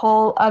 it's a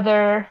whole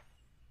other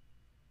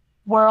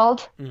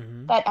world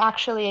Mm-hmm. that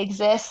actually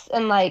exists,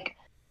 and like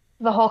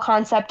the whole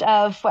concept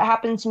of what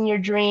happens in your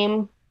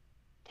dream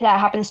that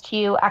happens to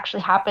you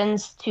actually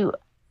happens to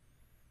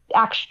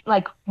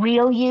like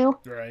real you.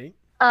 Right.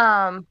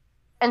 Um,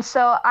 and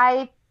so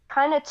I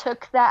kind of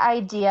took that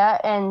idea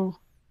and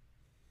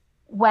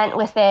went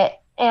with it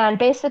And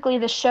basically,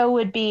 the show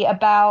would be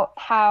about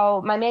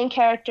how my main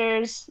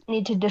characters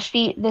need to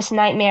defeat this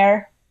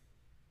nightmare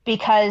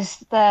because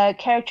the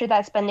character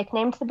that's been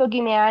nicknamed the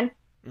Boogeyman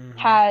Mm-hmm.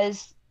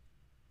 has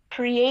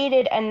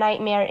created a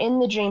nightmare in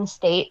the dream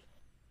state.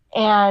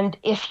 And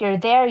if you're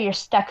there, you're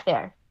stuck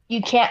there.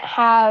 You can't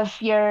have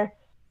your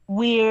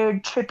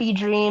weird, trippy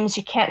dreams.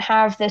 You can't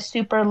have the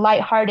super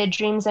lighthearted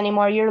dreams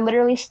anymore. You're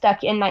literally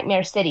stuck in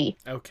Nightmare City.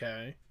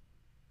 Okay.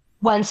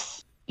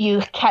 Once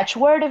you catch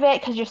word of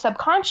it, because your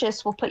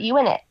subconscious will put you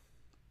in it.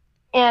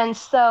 And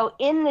so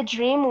in the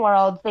dream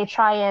world, they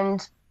try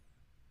and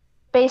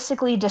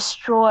basically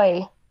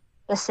destroy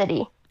the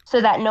city so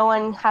that no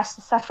one has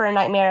to suffer a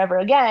nightmare ever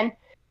again.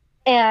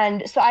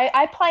 And so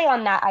I play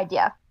on that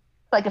idea.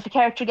 Like if a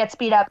character gets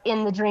beat up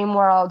in the dream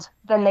world,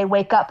 then they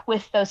wake up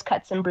with those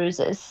cuts and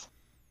bruises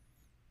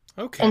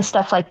and Okay.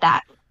 stuff like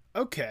that.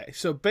 Okay.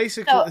 So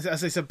basically, So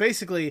as I said,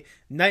 basically,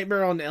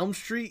 Nightmare on Elm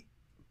Street,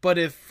 but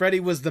if Freddy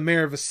was the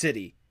mayor of a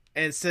city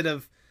instead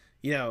of,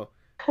 you know.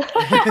 yeah,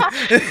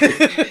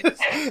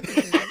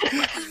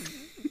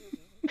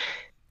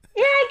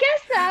 I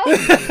guess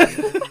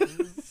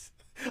so.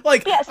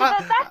 Like, Yeah, so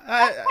that's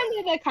kind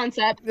of the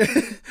concept.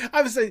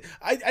 I was saying,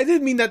 I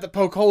didn't mean that to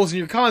poke holes in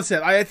your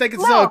concept. I think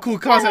it's still a No, cool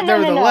concept, no.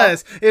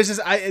 nevertheless. It's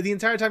just the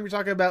entire time you're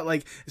talking about,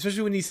 like,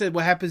 especially when you said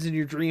what happens in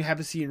your dream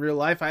happens to you in real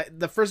life.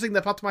 The first thing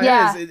that popped to my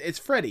head is it's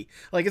Freddy.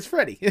 Like, it's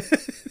Freddy.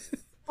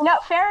 No,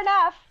 fair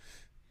enough.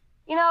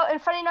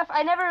 And funny enough,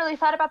 I never really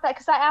thought about that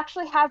because I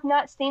actually have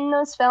not seen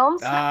those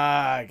films.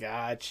 Ah,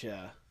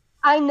 gotcha.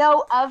 I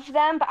know of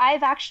them, but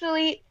I've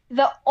actually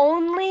the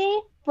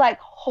only like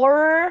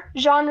horror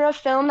genre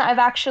film that I've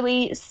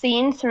actually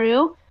seen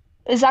through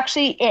is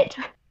actually it.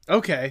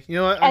 Okay, you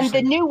know what? And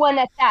the new one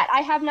at that.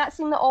 I have not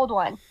seen the old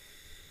one.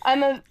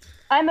 I'm a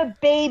I'm a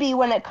baby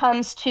when it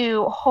comes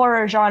to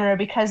horror genre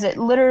because it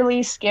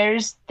literally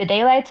scares the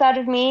daylights out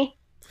of me.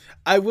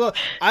 I will. So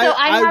I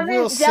I will haven't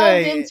delved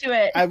say. into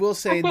it. I will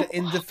say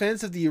in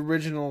defense of the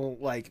original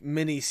like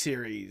mini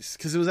series,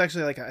 because it was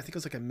actually like I think it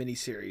was like a mini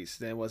series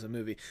than it was a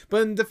movie.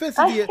 But in defense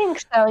of I think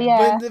so, but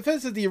yeah. in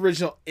defense of the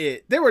original,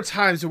 there were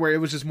times where it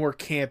was just more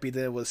campy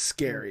than it was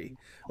scary,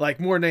 like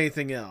more than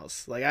anything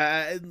else.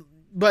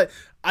 But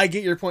I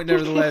get your point.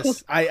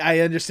 Nevertheless, I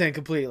understand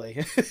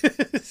completely.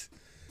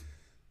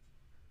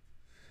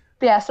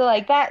 Yeah, so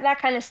like that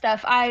kind of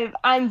stuff.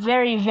 I'm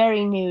very,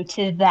 very new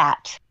to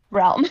that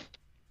realm.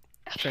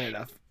 Fair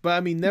enough. But I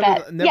mean,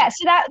 But never. yeah,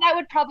 so that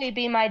would probably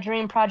be my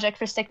dream project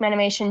for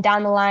StickmAnimation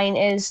down the line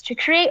is to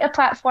create a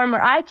platform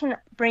where I can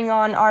bring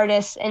on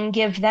artists and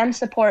give them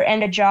support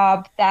and a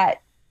job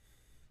that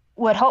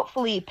would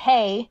hopefully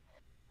pay,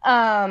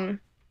 and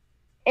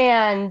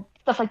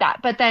stuff like that.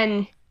 But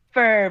then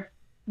for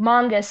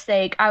manga's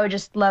sake, I would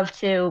just love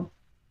to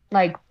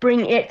like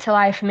bring it to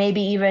life,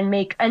 maybe even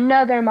make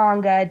another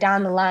manga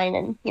down the line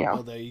and,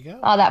 Well, there you go.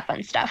 all that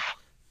fun stuff.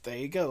 There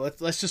you go.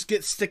 Let's just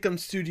get Stickum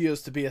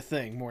Studios to be a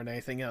thing more than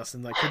anything else,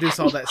 and like produce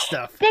all that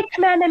stuff.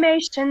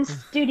 StickmAnimation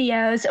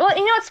Studios. Well,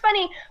 it's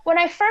funny. When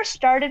I first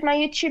started my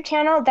YouTube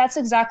channel, that's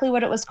exactly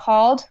what it was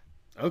called,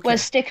 Okay.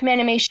 was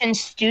StickmAnimation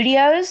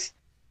Studios.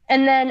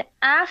 And then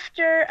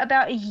after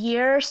about a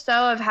year or so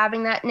of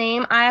having that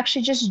name, I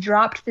actually just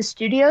dropped the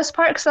studios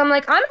part because I'm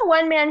like, I'm a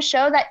one-man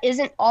show that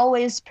isn't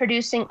always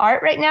producing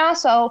art right now.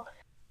 So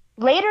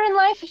later in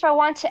life, if I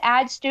want to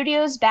add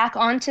studios back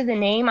onto the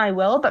name, I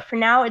will. But for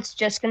now, it's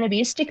just going to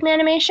be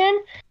StickmAnimation.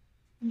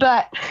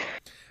 But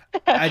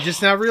I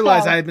just now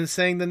realized so, I had been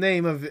saying the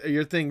name of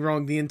your thing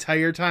wrong the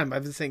entire time.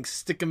 I've been saying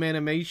Stickum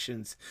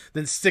Animations,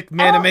 then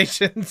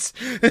Stickmanimations.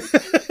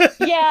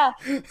 yeah.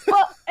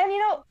 Well, and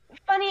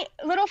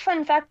little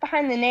fun fact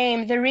behind the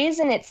name, the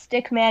reason it's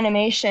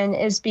StickmAnimation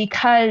is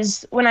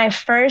because when I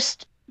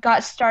first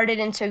got started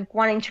into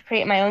wanting to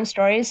create my own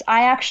stories,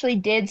 I actually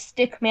did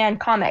Stickman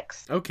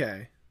comics.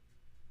 Okay.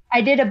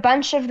 I did a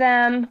bunch of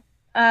them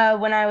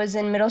when I was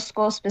in middle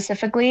school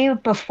specifically,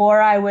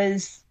 before I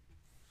was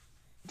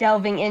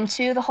delving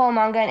into the whole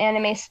manga and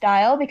anime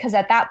style, because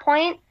at that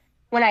point,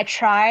 when I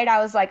tried, I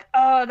was like,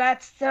 "Oh,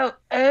 that's so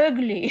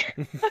ugly,"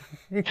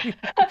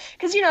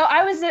 because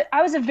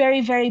I was a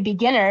very, very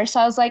beginner, so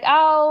I was like,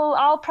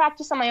 I'll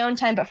practice on my own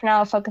time, but for now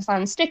I'll focus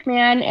on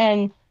Stickman,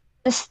 and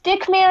the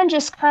Stickman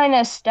just kind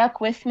of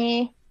stuck with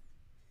me.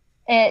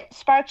 It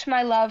sparked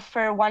my love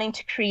for wanting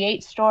to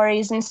create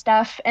stories and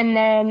stuff, and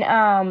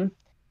then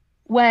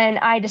when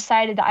I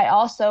decided that I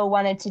also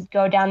wanted to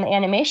go down the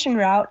animation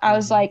route, I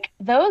was like,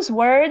 those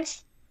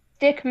words,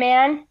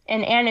 Stickman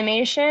and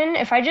animation,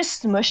 if I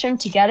just smush them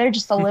together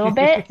just a little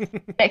bit,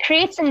 it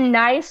creates a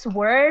nice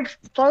word,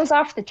 flows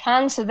off the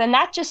tongue. So then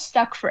that just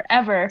stuck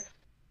forever.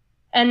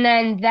 And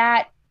then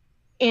that,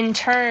 in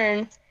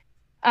turn,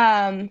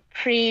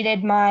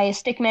 created my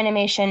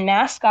StickmAnimation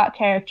mascot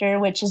character,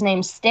 which is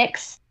named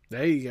Sticks.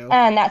 There you go.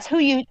 And that's who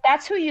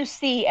you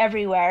see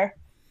everywhere.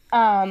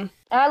 And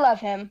I love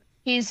him.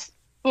 He's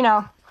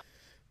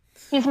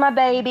my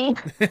baby.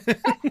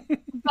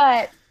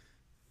 But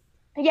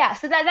yeah,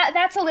 so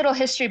that's a little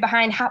history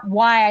behind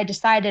why I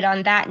decided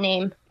on that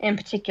name in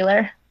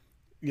particular.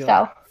 You know,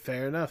 So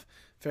fair enough.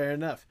 Fair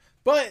enough.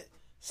 But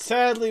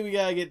Sadly, we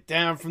gotta get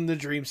down from the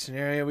dream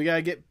scenario. We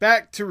gotta get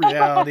back to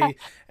reality.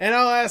 And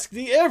I'll ask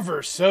the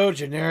ever so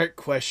generic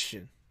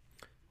question.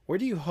 Where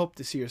do you hope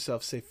to see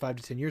yourself, say, 5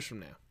 to 10 years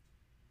from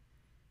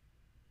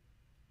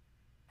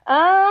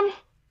now?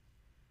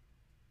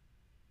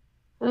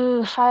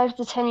 Um, 5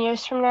 to 10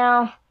 years from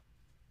now.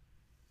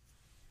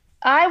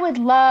 I would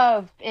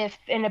love if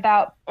in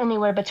about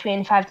anywhere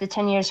between 5 to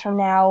 10 years from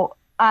now,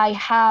 I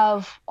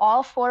have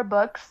all 4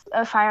 books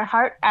of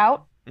FIREHEART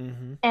out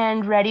Mm-hmm.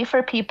 and ready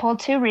for people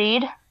to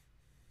read.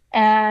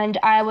 And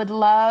I would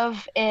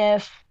love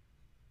if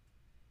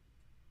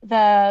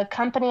the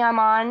company I'm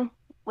on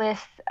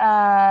with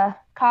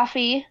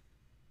coffee,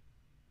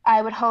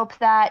 I would hope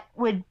that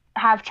would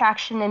have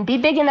traction and be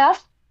big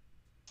enough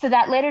so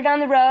that later down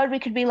the road we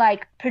could be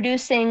like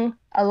producing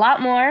a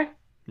lot more.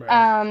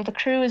 Right. The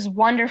crew is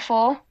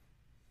wonderful.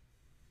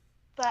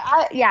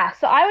 But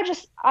so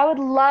I would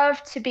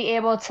love to be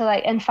able to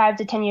like in 5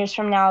 to 10 years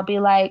from now be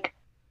like,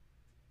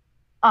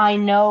 I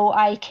know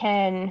I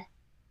can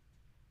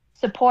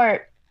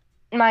support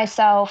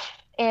myself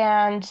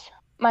and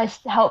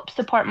help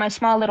support my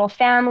small little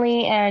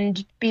family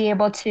and be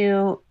able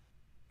to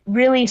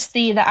really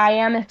see that I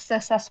am a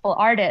successful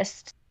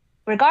artist,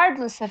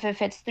 regardless of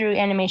if it's through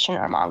animation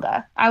or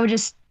manga. I would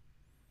just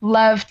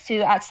love to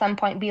at some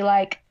point be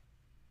like,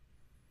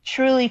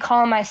 truly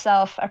call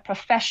myself a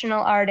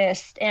professional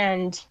artist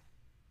and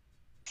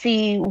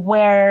see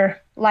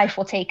where life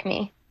will take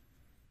me.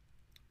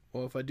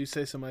 Well, if I do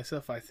say so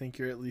myself, I think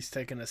you're at least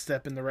taking a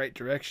step in the right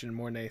direction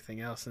more than anything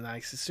else, and I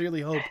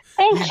sincerely hope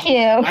Thank you.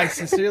 I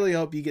sincerely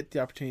hope you get the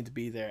opportunity to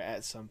be there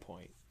at some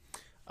point.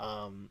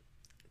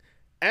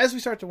 As we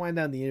start to wind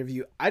down the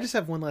interview, I just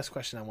have one last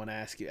question I want to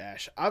ask you,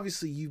 Ash.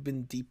 Obviously, you've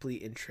been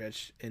deeply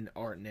entrenched in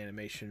art and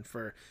animation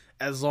for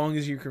as long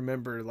as you can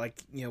remember.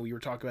 Like, you know, we were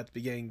talking about at the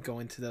beginning,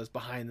 going to those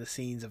behind the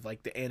scenes of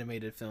like the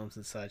animated films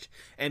and such,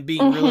 and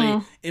being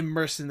really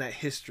immersed in that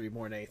history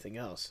more than anything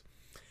else.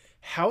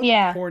 How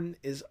important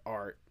is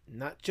art,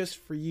 not just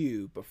for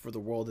you, but for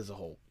the world as a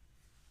whole?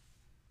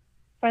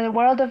 For the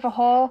world of a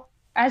whole,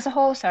 as a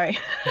whole, sorry,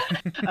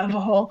 of a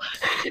whole.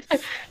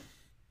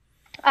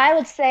 I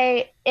would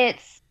say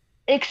it's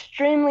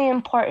extremely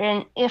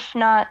important, if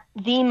not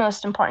the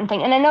most important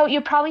thing. And I know you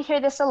probably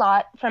hear this a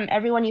lot from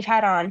everyone you've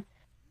had on,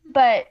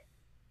 but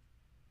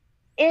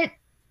it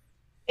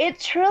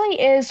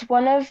truly is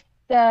one of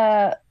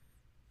the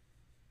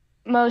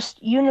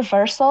most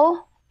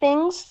universal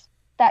things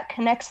that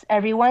connects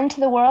everyone to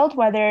the world,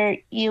 whether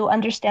you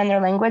understand their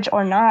language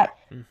or not.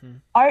 Mm-hmm.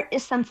 Art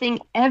is something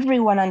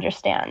everyone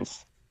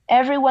understands.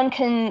 Everyone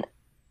can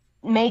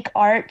make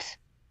art,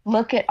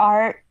 look at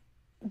art,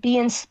 be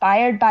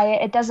inspired by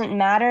it. It doesn't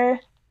matter,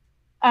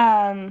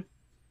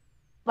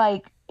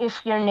 like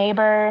if your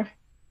neighbor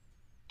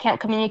can't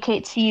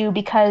communicate to you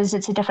because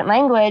it's a different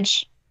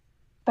language,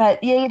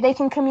 but they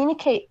can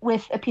communicate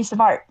with a piece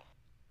of art.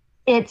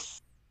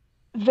 It's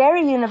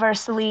very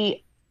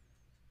universally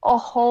a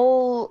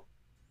whole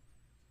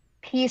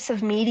piece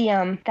of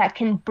medium that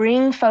can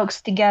bring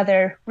folks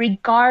together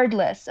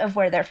regardless of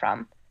where they're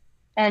from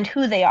and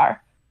who they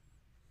are.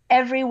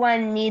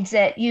 Everyone needs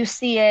it. You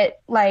see it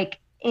like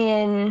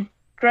in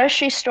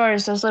grocery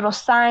stores, those little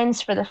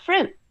signs for the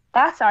fruit.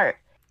 That's art.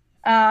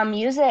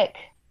 Music,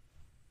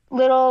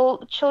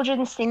 little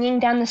children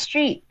singing down the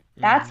street.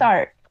 That's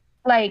art.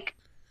 Like,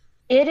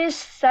 it is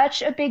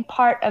such a big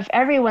part of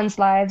everyone's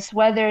lives,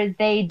 whether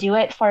they do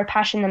it for a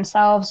passion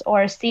themselves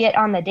or see it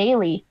on the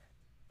daily.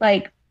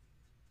 Like,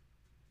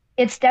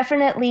 it's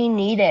definitely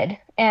needed.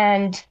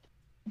 And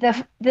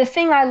the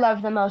thing I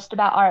love the most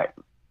about art,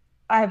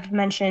 I've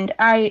mentioned,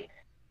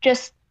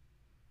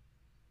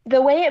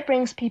 the way it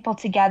brings people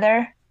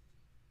together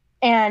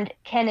and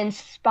can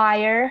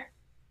inspire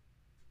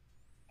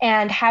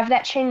and have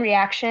that chain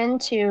reaction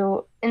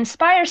to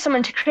inspire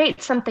someone to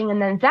create something, and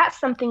then that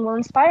something will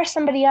inspire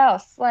somebody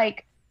else.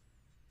 Like,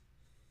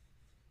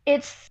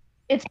 it's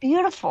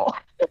beautiful.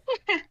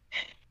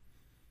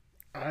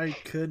 I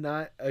could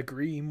not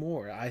agree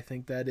more. I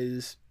think that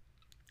is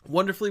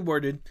wonderfully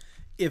worded,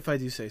 if I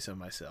do say so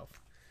myself.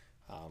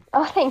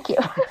 Oh, thank you.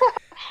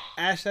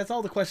 Ash, that's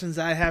all the questions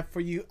I have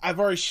for you. I've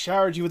already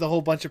showered you with a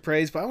whole bunch of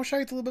praise, but I want to shower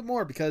you with a little bit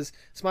more because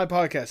it's my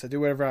podcast. I do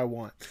whatever I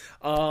want.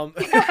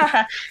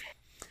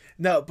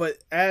 No, but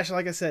Ash,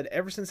 like I said,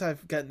 ever since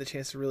I've gotten the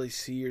chance to really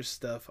see your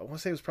stuff, I want to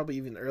say it was probably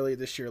even earlier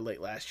this year or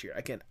late last year.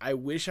 Again, I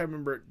wish I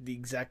remember the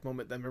exact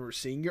moment that I remember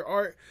seeing your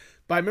art,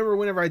 but I remember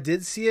whenever I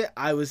did see it,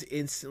 I was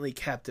instantly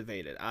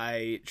captivated.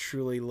 I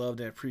truly loved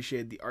and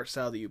appreciated the art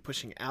style that you're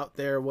pushing out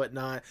there and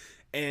whatnot,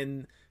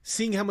 and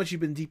seeing how much you've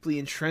been deeply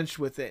entrenched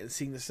with it and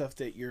seeing the stuff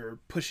that you're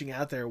pushing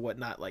out there and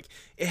whatnot, like,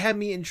 it had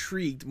me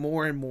intrigued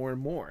more and more and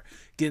more.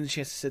 Getting the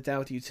chance to sit down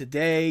with you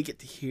today, get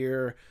to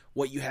hear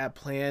what you have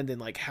planned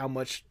and like how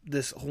much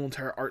this whole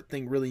entire art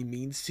thing really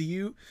means to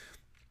you.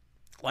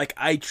 like,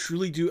 I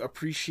truly do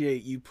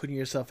appreciate you putting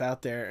yourself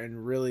out there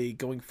and really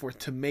going forth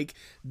to make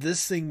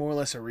this thing more or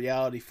less a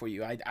reality for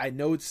you. I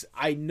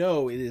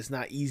know it is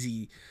not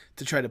easy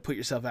to try to put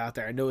yourself out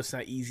there. I know it's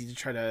not easy to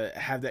try to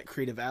have that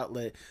creative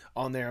outlet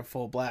on there in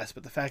full blast,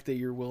 but the fact that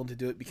you're willing to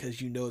do it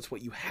because you know it's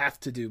what you have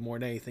to do more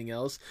than anything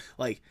else,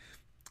 like,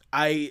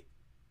 I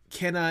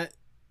cannot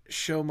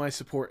show my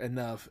support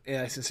enough,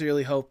 and I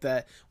sincerely hope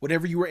that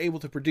whatever you were able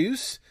to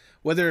produce,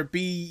 whether it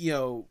be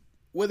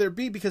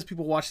because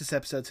people watch this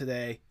episode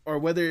today, or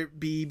whether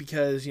it be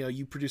because,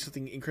 you produce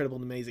something incredible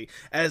and amazing,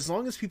 as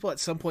long as people at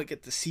some point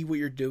get to see what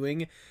you're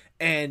doing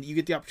and you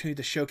get the opportunity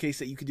to showcase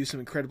that you can do some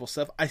incredible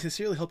stuff, I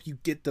sincerely hope you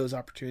get those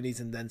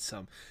opportunities and then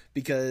some,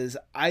 because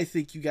I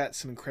think you got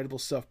some incredible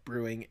stuff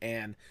brewing,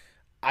 and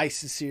I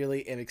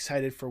sincerely am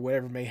excited for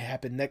whatever may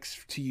happen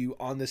next to you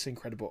on this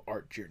incredible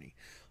art journey.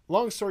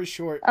 Long story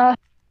short,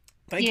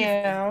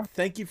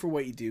 thank you for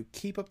what you do.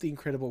 Keep up the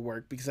incredible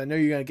work, because I know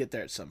you're going to get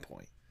there at some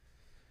point.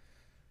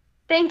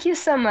 Thank you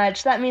so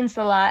much. That means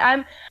a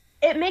lot.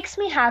 It makes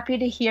me happy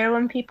to hear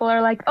when people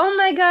are like, "Oh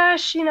my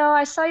gosh,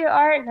 I saw your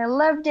art and I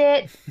loved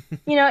it."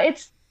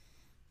 It's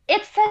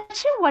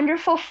such a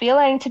wonderful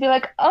feeling to be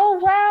like, "Oh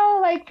wow,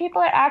 like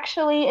people are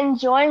actually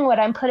enjoying what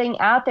I'm putting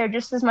out there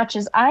just as much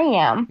as I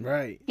am."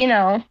 Right.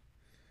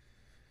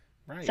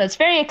 Right. So it's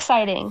very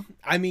exciting.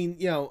 I mean,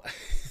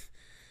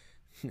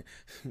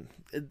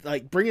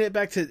 like bring it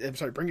back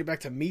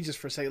to me just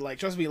for a second. Like,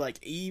 trust me, like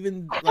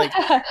even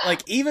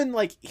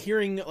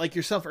hearing like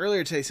yourself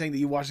earlier today saying that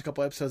you watched a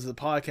couple episodes of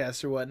the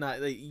podcast or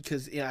whatnot,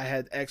 because I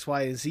had X,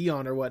 Y, and Z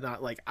on or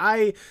whatnot. Like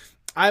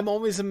I'm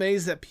always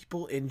amazed that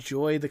people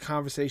enjoy the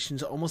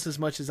conversations almost as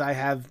much as I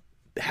have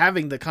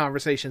having the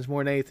conversations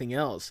more than anything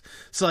else.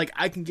 So like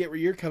I can get where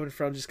you're coming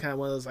from, just kind of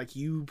one of those, like,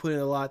 you put in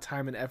a lot of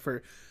time and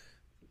effort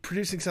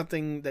producing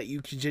something that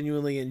you can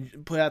genuinely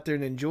put out there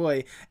and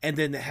enjoy, and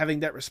then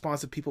having that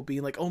response of people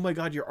being like, "Oh my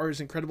god, your art is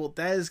incredible."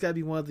 That has got to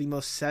be one of the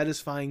most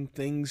satisfying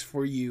things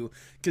for you,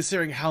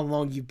 considering how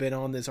long you've been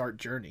on this art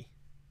journey.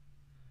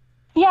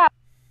 Yeah,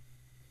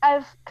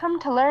 I've come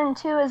to learn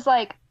too is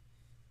like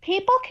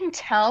people can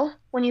tell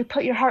when you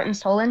put your heart and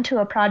soul into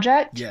a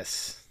project.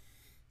 Yes.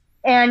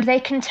 And they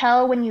can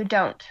tell when you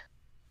don't.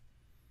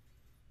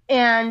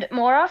 And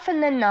more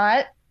often than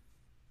not,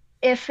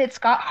 if it's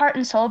got heart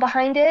and soul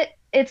behind it,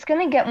 it's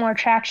going to get more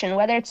traction,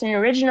 whether it's an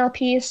original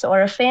piece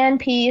or a fan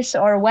piece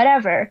or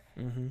whatever.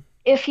 Mm-hmm.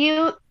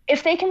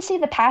 If they can see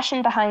the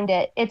passion behind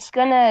it, it's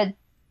going to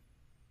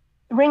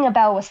ring a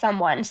bell with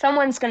someone.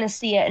 Someone's going to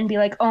see it and be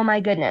like, "Oh my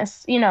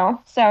goodness,"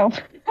 so.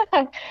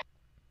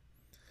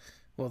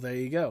 Well, there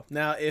you go.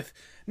 Now, if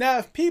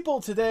people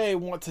today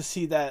want to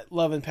see that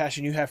love and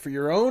passion you have for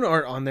your own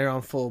art on there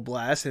on full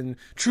blast and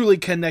truly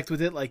connect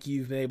with it like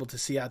you've been able to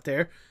see out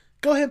there,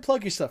 go ahead and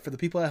plug your stuff for the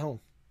people at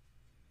home.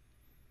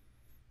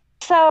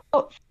 So,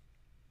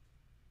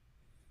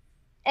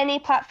 any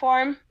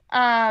platform,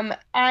 I'm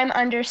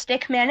under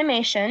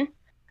StickmAnimation.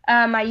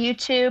 My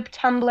YouTube,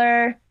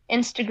 Tumblr,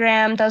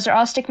 Instagram, those are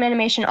all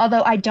StickmAnimation,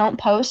 although I don't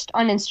post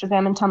on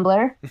Instagram and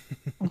Tumblr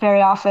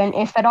very often,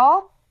 if at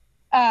all,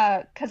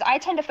 because I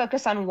tend to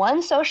focus on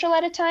one social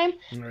at a time.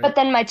 Right. But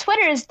then my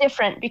Twitter is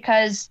different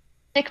because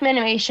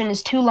StickmAnimation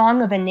is too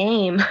long of a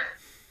name.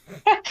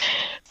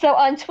 So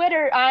on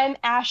Twitter, I'm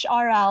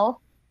AshRL.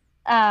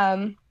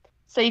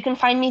 So you can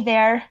find me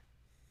there.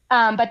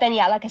 But then,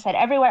 yeah, like I said,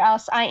 everywhere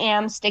else, I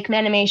am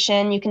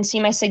StickmAnimation. You can see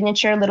my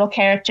signature little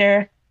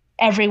character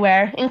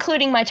everywhere,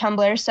 including my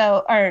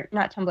Tumblr. Or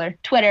not Tumblr,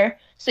 Twitter.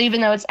 So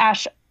even though it's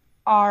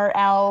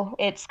AshRL,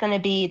 it's going to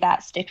be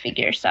that stick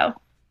figure. So.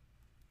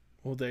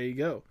 Well, there you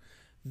go.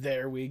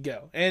 There we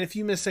go. And if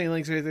you miss any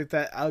links or anything like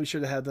that, I'll be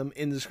sure to have them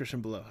in the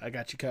description below. I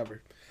got you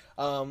covered.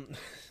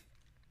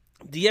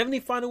 Do you have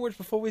any final words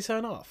before we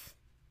sign off?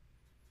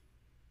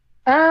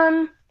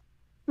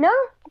 No,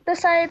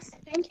 besides,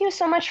 thank you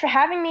so much for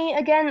having me.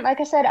 Again, like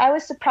I said, I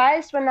was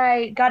surprised when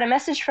I got a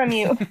message from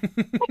you.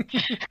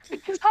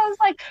 Because I was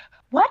like,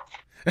 what?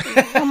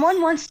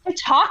 Someone wants to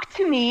talk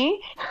to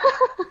me.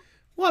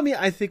 Well, I mean,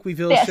 I think we've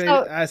illustrated.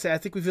 I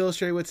think we've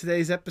illustrated with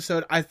today's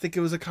episode. I think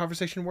it was a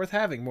conversation worth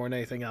having more than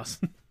anything else.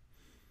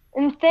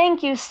 And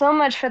thank you so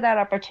much for that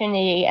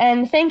opportunity.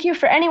 And thank you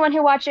for anyone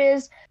who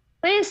watches.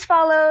 Please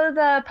follow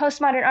the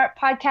Postmodern Art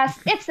Podcast.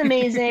 It's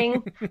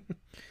amazing.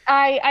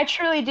 I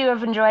truly do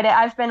have enjoyed it.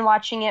 I've been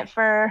watching it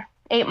for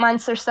 8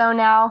 months or so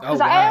now. Because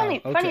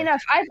funny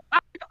enough,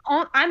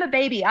 I'm a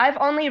baby. I've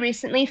only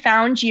recently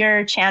found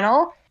your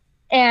channel.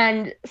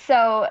 And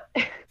so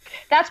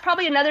that's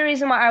probably another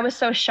reason why I was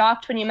so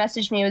shocked when you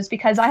messaged me, was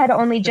because I had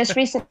only just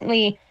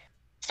recently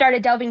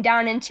started delving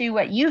down into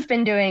what you've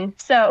been doing.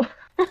 So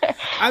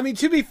I mean,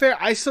 to be fair,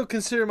 I still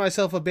consider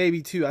myself a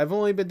baby too. I've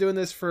only been doing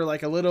this for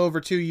like a little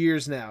over 2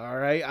 years now. All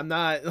right. I'm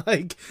not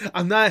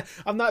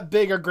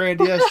big or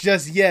grandiose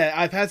just yet.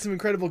 I've had some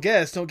incredible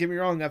guests. Don't get me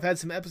wrong. I've had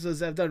some episodes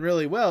that have done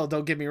really well.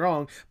 Don't get me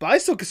wrong, but I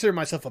still consider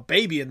myself a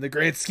baby in the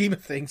grand scheme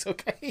of things.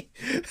 Okay.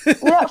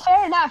 Well,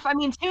 fair enough. I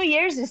mean, 2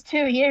 years is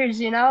 2 years,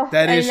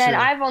 That is true. And then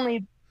I've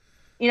only,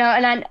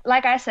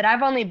 like I said,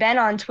 I've only been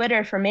on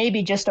Twitter for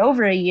maybe just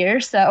over a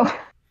year. So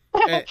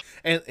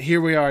And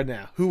here we are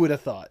now. Who would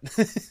have thought?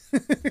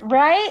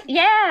 Right?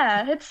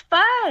 Yeah, it's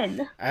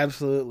fun.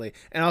 Absolutely.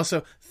 And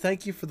also,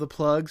 thank you for the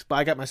plugs. But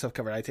I got myself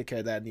covered. I take care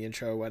of that in the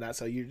intro or whatnot.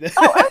 So you.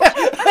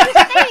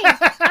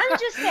 Oh, I'm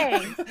just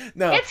saying.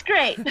 No, it's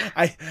great.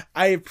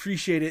 I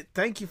appreciate it.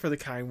 Thank you for the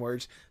kind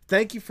words.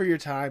 Thank you for your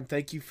time.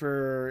 Thank you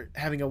for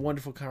having a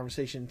wonderful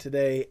conversation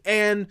today.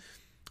 And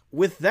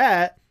with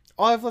that,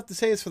 all I've left to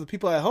say is for the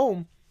people at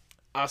home,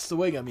 hasta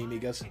luego, mi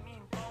amigos. Tell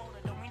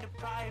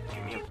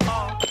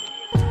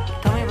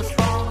me what's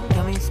wrong.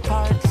 Tell me it's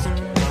parts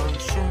in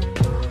motion.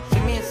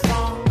 Sing me a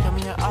song. Tell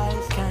me your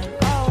eyes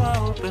can't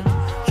all open.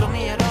 Show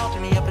me it all.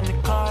 Pick me up in the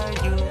car.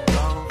 You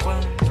go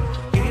when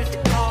you used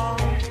to call.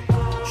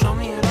 Show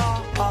me it all.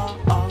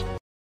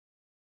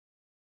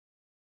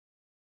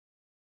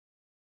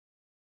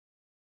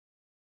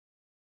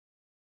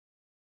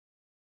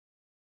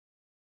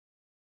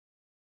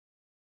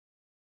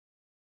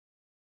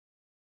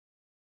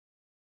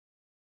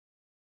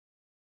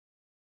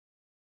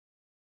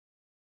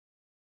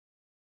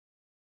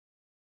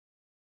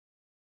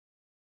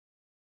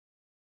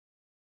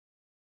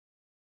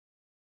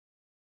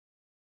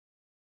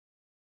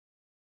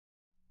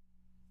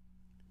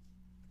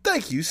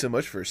 Thank you so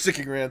much for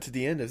sticking around to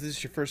the end. If this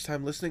is your first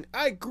time listening,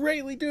 I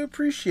greatly do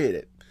appreciate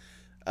it.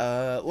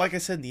 Like I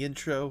said in the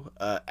intro,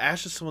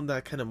 Ash is someone that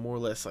I kind of more or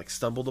less like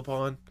stumbled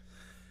upon.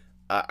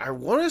 I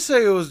want to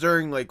say it was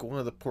during like one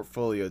of the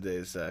portfolio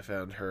days that I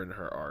found her and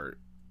her art,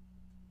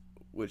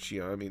 which,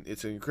 you know, I mean,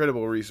 it's an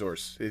incredible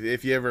resource.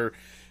 If you ever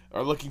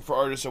are looking for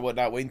artists or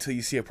whatnot, wait until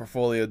you see a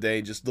portfolio day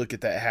and just look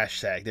at that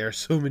hashtag. There are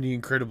so many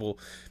incredible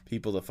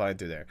people to find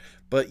through there.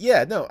 But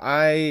yeah, no,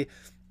 I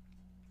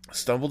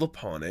stumbled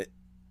upon it.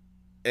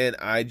 And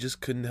I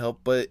just couldn't help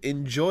but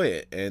enjoy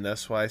it. And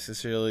that's why I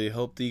sincerely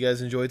hope that you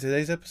guys enjoyed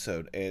today's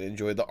episode and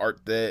enjoyed the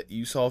art that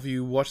you saw if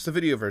you watched the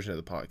video version of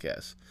the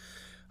podcast.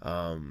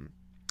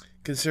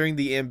 Considering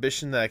the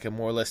ambition that I can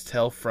more or less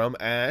tell from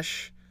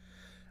Ash,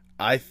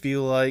 I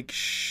feel like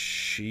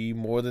she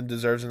more than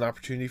deserves an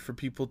opportunity for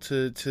people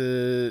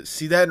to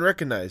see that and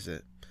recognize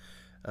it.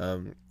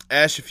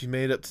 Ash, if you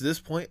made it up to this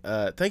point,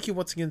 thank you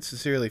once again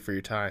sincerely for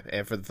your time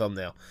and for the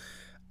thumbnail.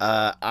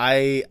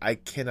 I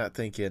cannot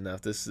thank you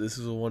enough. This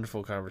was a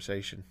wonderful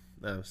conversation.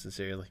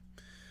 Sincerely.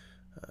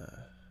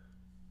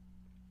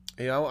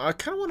 I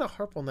kind of want to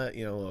harp on that,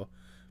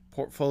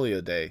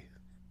 portfolio day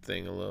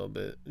thing a little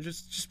bit.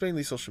 Just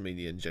mainly social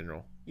media in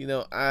general.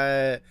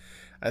 I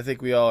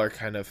think we all are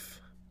kind of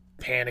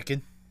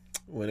panicking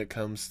when it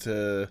comes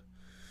to,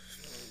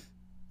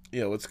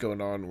 what's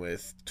going on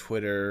with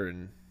Twitter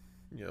and,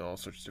 all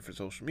sorts of different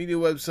social media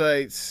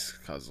websites.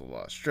 Causes a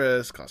lot of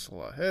stress, causes a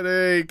lot of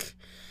headache.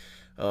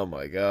 Oh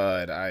my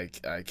God, I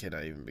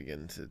cannot even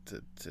begin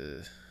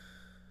to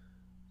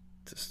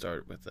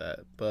start with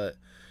that. But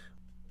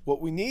what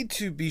we need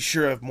to be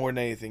sure of more than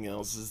anything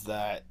else is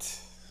that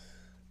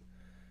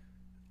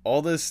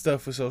all this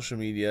stuff with social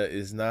media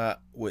is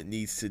not what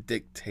needs to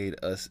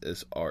dictate us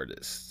as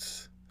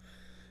artists.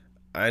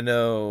 I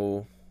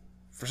know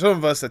for some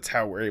of us that's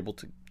how we're able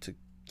to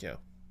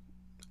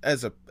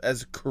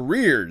as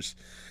careers,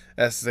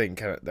 that's the thing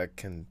that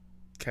can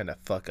kind of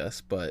fuck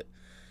us, but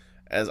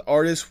as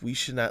artists, we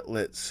should not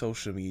let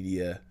social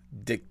media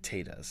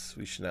dictate us.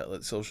 We should not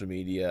let social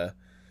media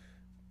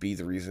be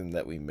the reason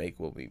that we make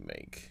what we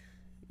make.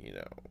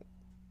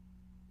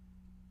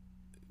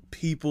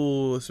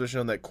 People, especially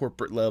on that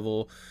corporate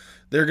level,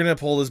 they're going to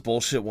pull this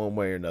bullshit one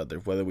way or another,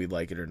 whether we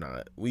like it or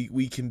not.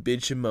 We can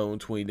bitch and moan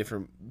 20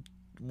 different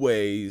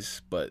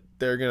ways, but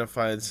they're going to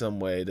find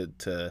some way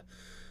to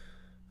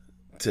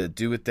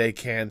do what they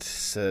can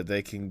so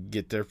they can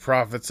get their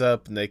profits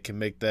up and they can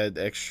make that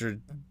extra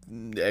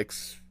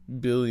X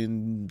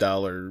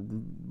billion-dollar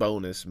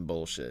bonus and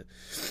bullshit.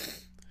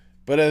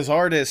 But as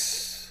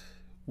artists,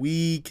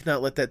 we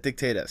cannot let that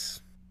dictate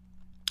us.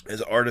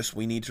 As artists,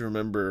 we need to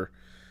remember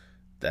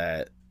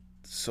that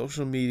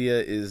social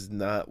media is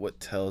not what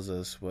tells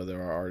us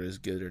whether our art is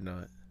good or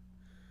not.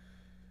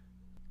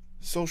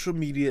 Social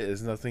media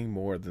is nothing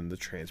more than the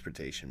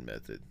transportation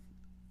method.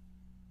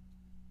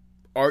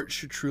 Art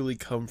should truly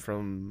come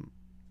from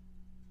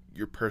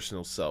your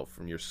personal self,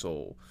 from your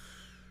soul.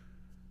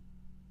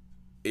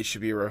 It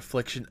should be a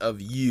reflection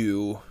of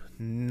you,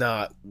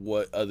 not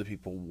what other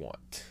people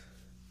want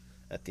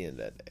at the end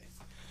of that day.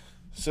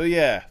 So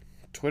yeah,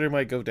 Twitter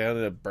might go down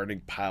in a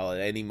burning pile at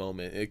any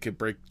moment. It could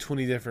break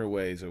 20 different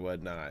ways or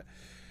whatnot.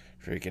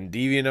 Freaking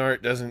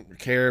DeviantArt doesn't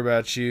care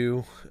about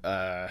you.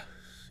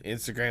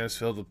 Instagram is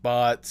filled with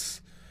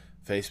bots.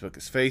 Facebook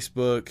is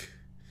Facebook.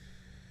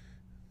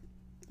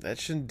 That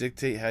shouldn't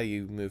dictate how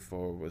you move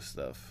forward with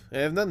stuff.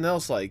 And if nothing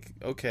else,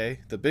 okay,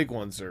 the big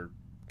ones are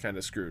kind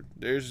of screwed.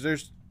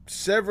 There's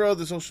several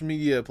other social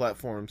media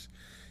platforms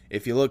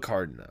if you look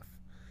hard enough.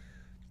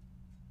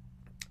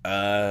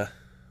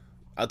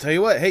 I'll tell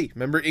you what, hey,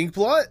 remember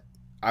Inkblot?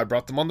 I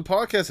brought them on the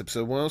podcast,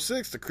 episode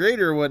 106, the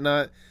creator or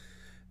whatnot.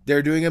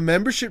 They're doing a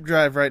membership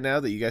drive right now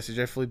that you guys should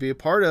definitely be a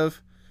part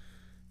of.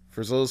 For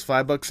as little as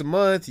 $5 a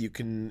month, you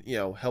can,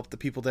 help the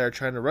people that are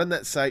trying to run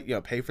that site,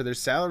 pay for their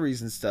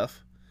salaries and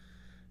stuff.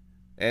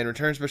 And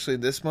return, especially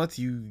this month,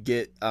 you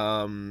get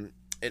an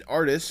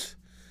artist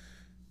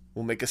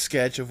will make a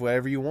sketch of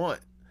whatever you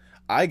want.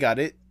 I got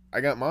it.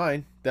 I got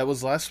mine. That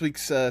was last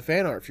week's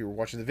fan art if you were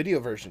watching the video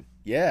version.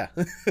 Yeah.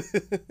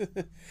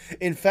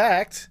 In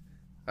fact,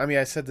 I mean,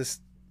 I said this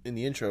in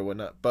the intro and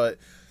whatnot, but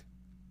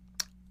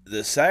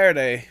this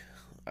Saturday,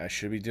 I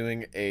should be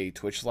doing a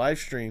Twitch live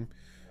stream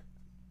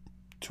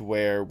to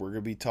where we're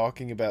going to be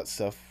talking about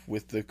stuff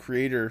with the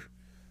creator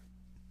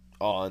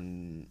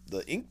on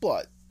the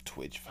Inkblot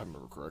Twitch, if I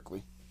remember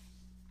correctly.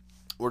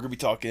 We're going to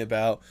be talking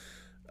about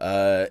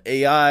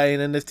AI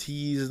and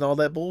NFTs and all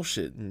that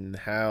bullshit and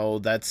how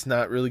that's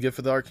not really good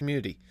for the art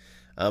community.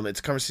 It's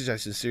a conversation I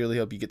sincerely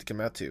hope you get to come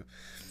out to.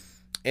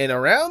 And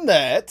around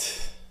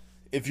that,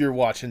 if you're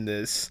watching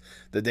this,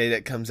 the day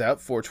that comes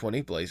out,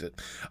 420, blaze it.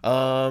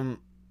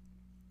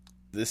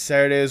 This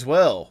Saturday as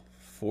well,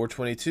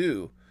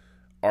 422,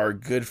 our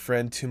good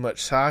friend Too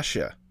Much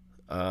Sasha,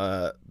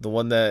 the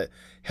one that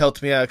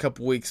helped me out a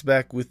couple weeks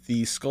back with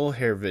the skull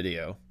hair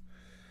video.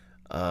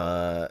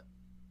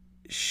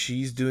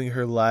 She's doing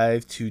her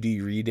live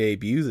 2D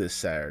re-debut this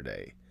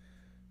Saturday,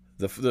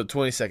 the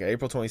 22nd,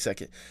 April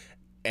 22nd.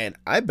 And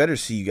I better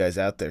see you guys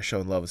out there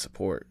showing love and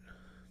support,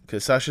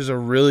 because Sasha's a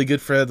really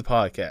good friend of the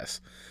podcast.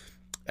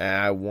 And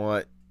I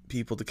want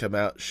people to come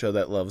out, show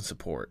that love and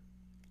support.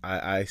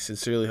 I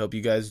sincerely hope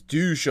you guys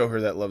do show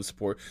her that love and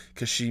support,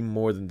 because she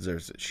more than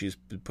deserves it. She's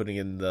been putting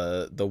in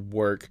the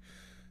work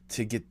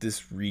to get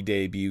this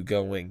re-debut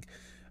going.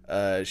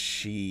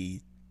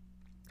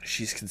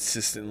 She's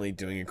consistently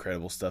doing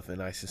incredible stuff,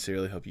 and I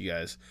sincerely hope you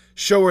guys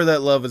show her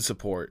that love and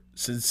support.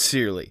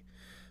 Sincerely.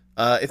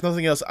 If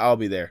nothing else, I'll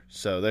be there.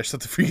 So there's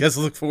something for you guys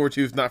to look forward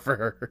to, if not for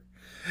her.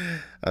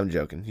 I'm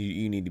joking.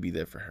 You need to be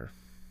there for her.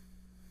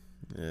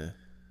 Yeah.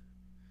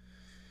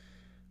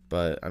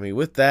 But, I mean,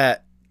 with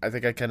that, I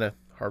think I kind of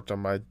harped on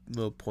my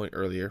little point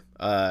earlier.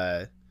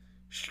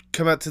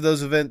 Come out to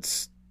those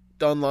events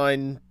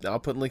online. I'll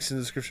put links in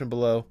the description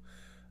below.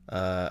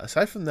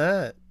 Aside from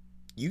that,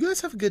 you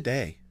guys have a good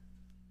day.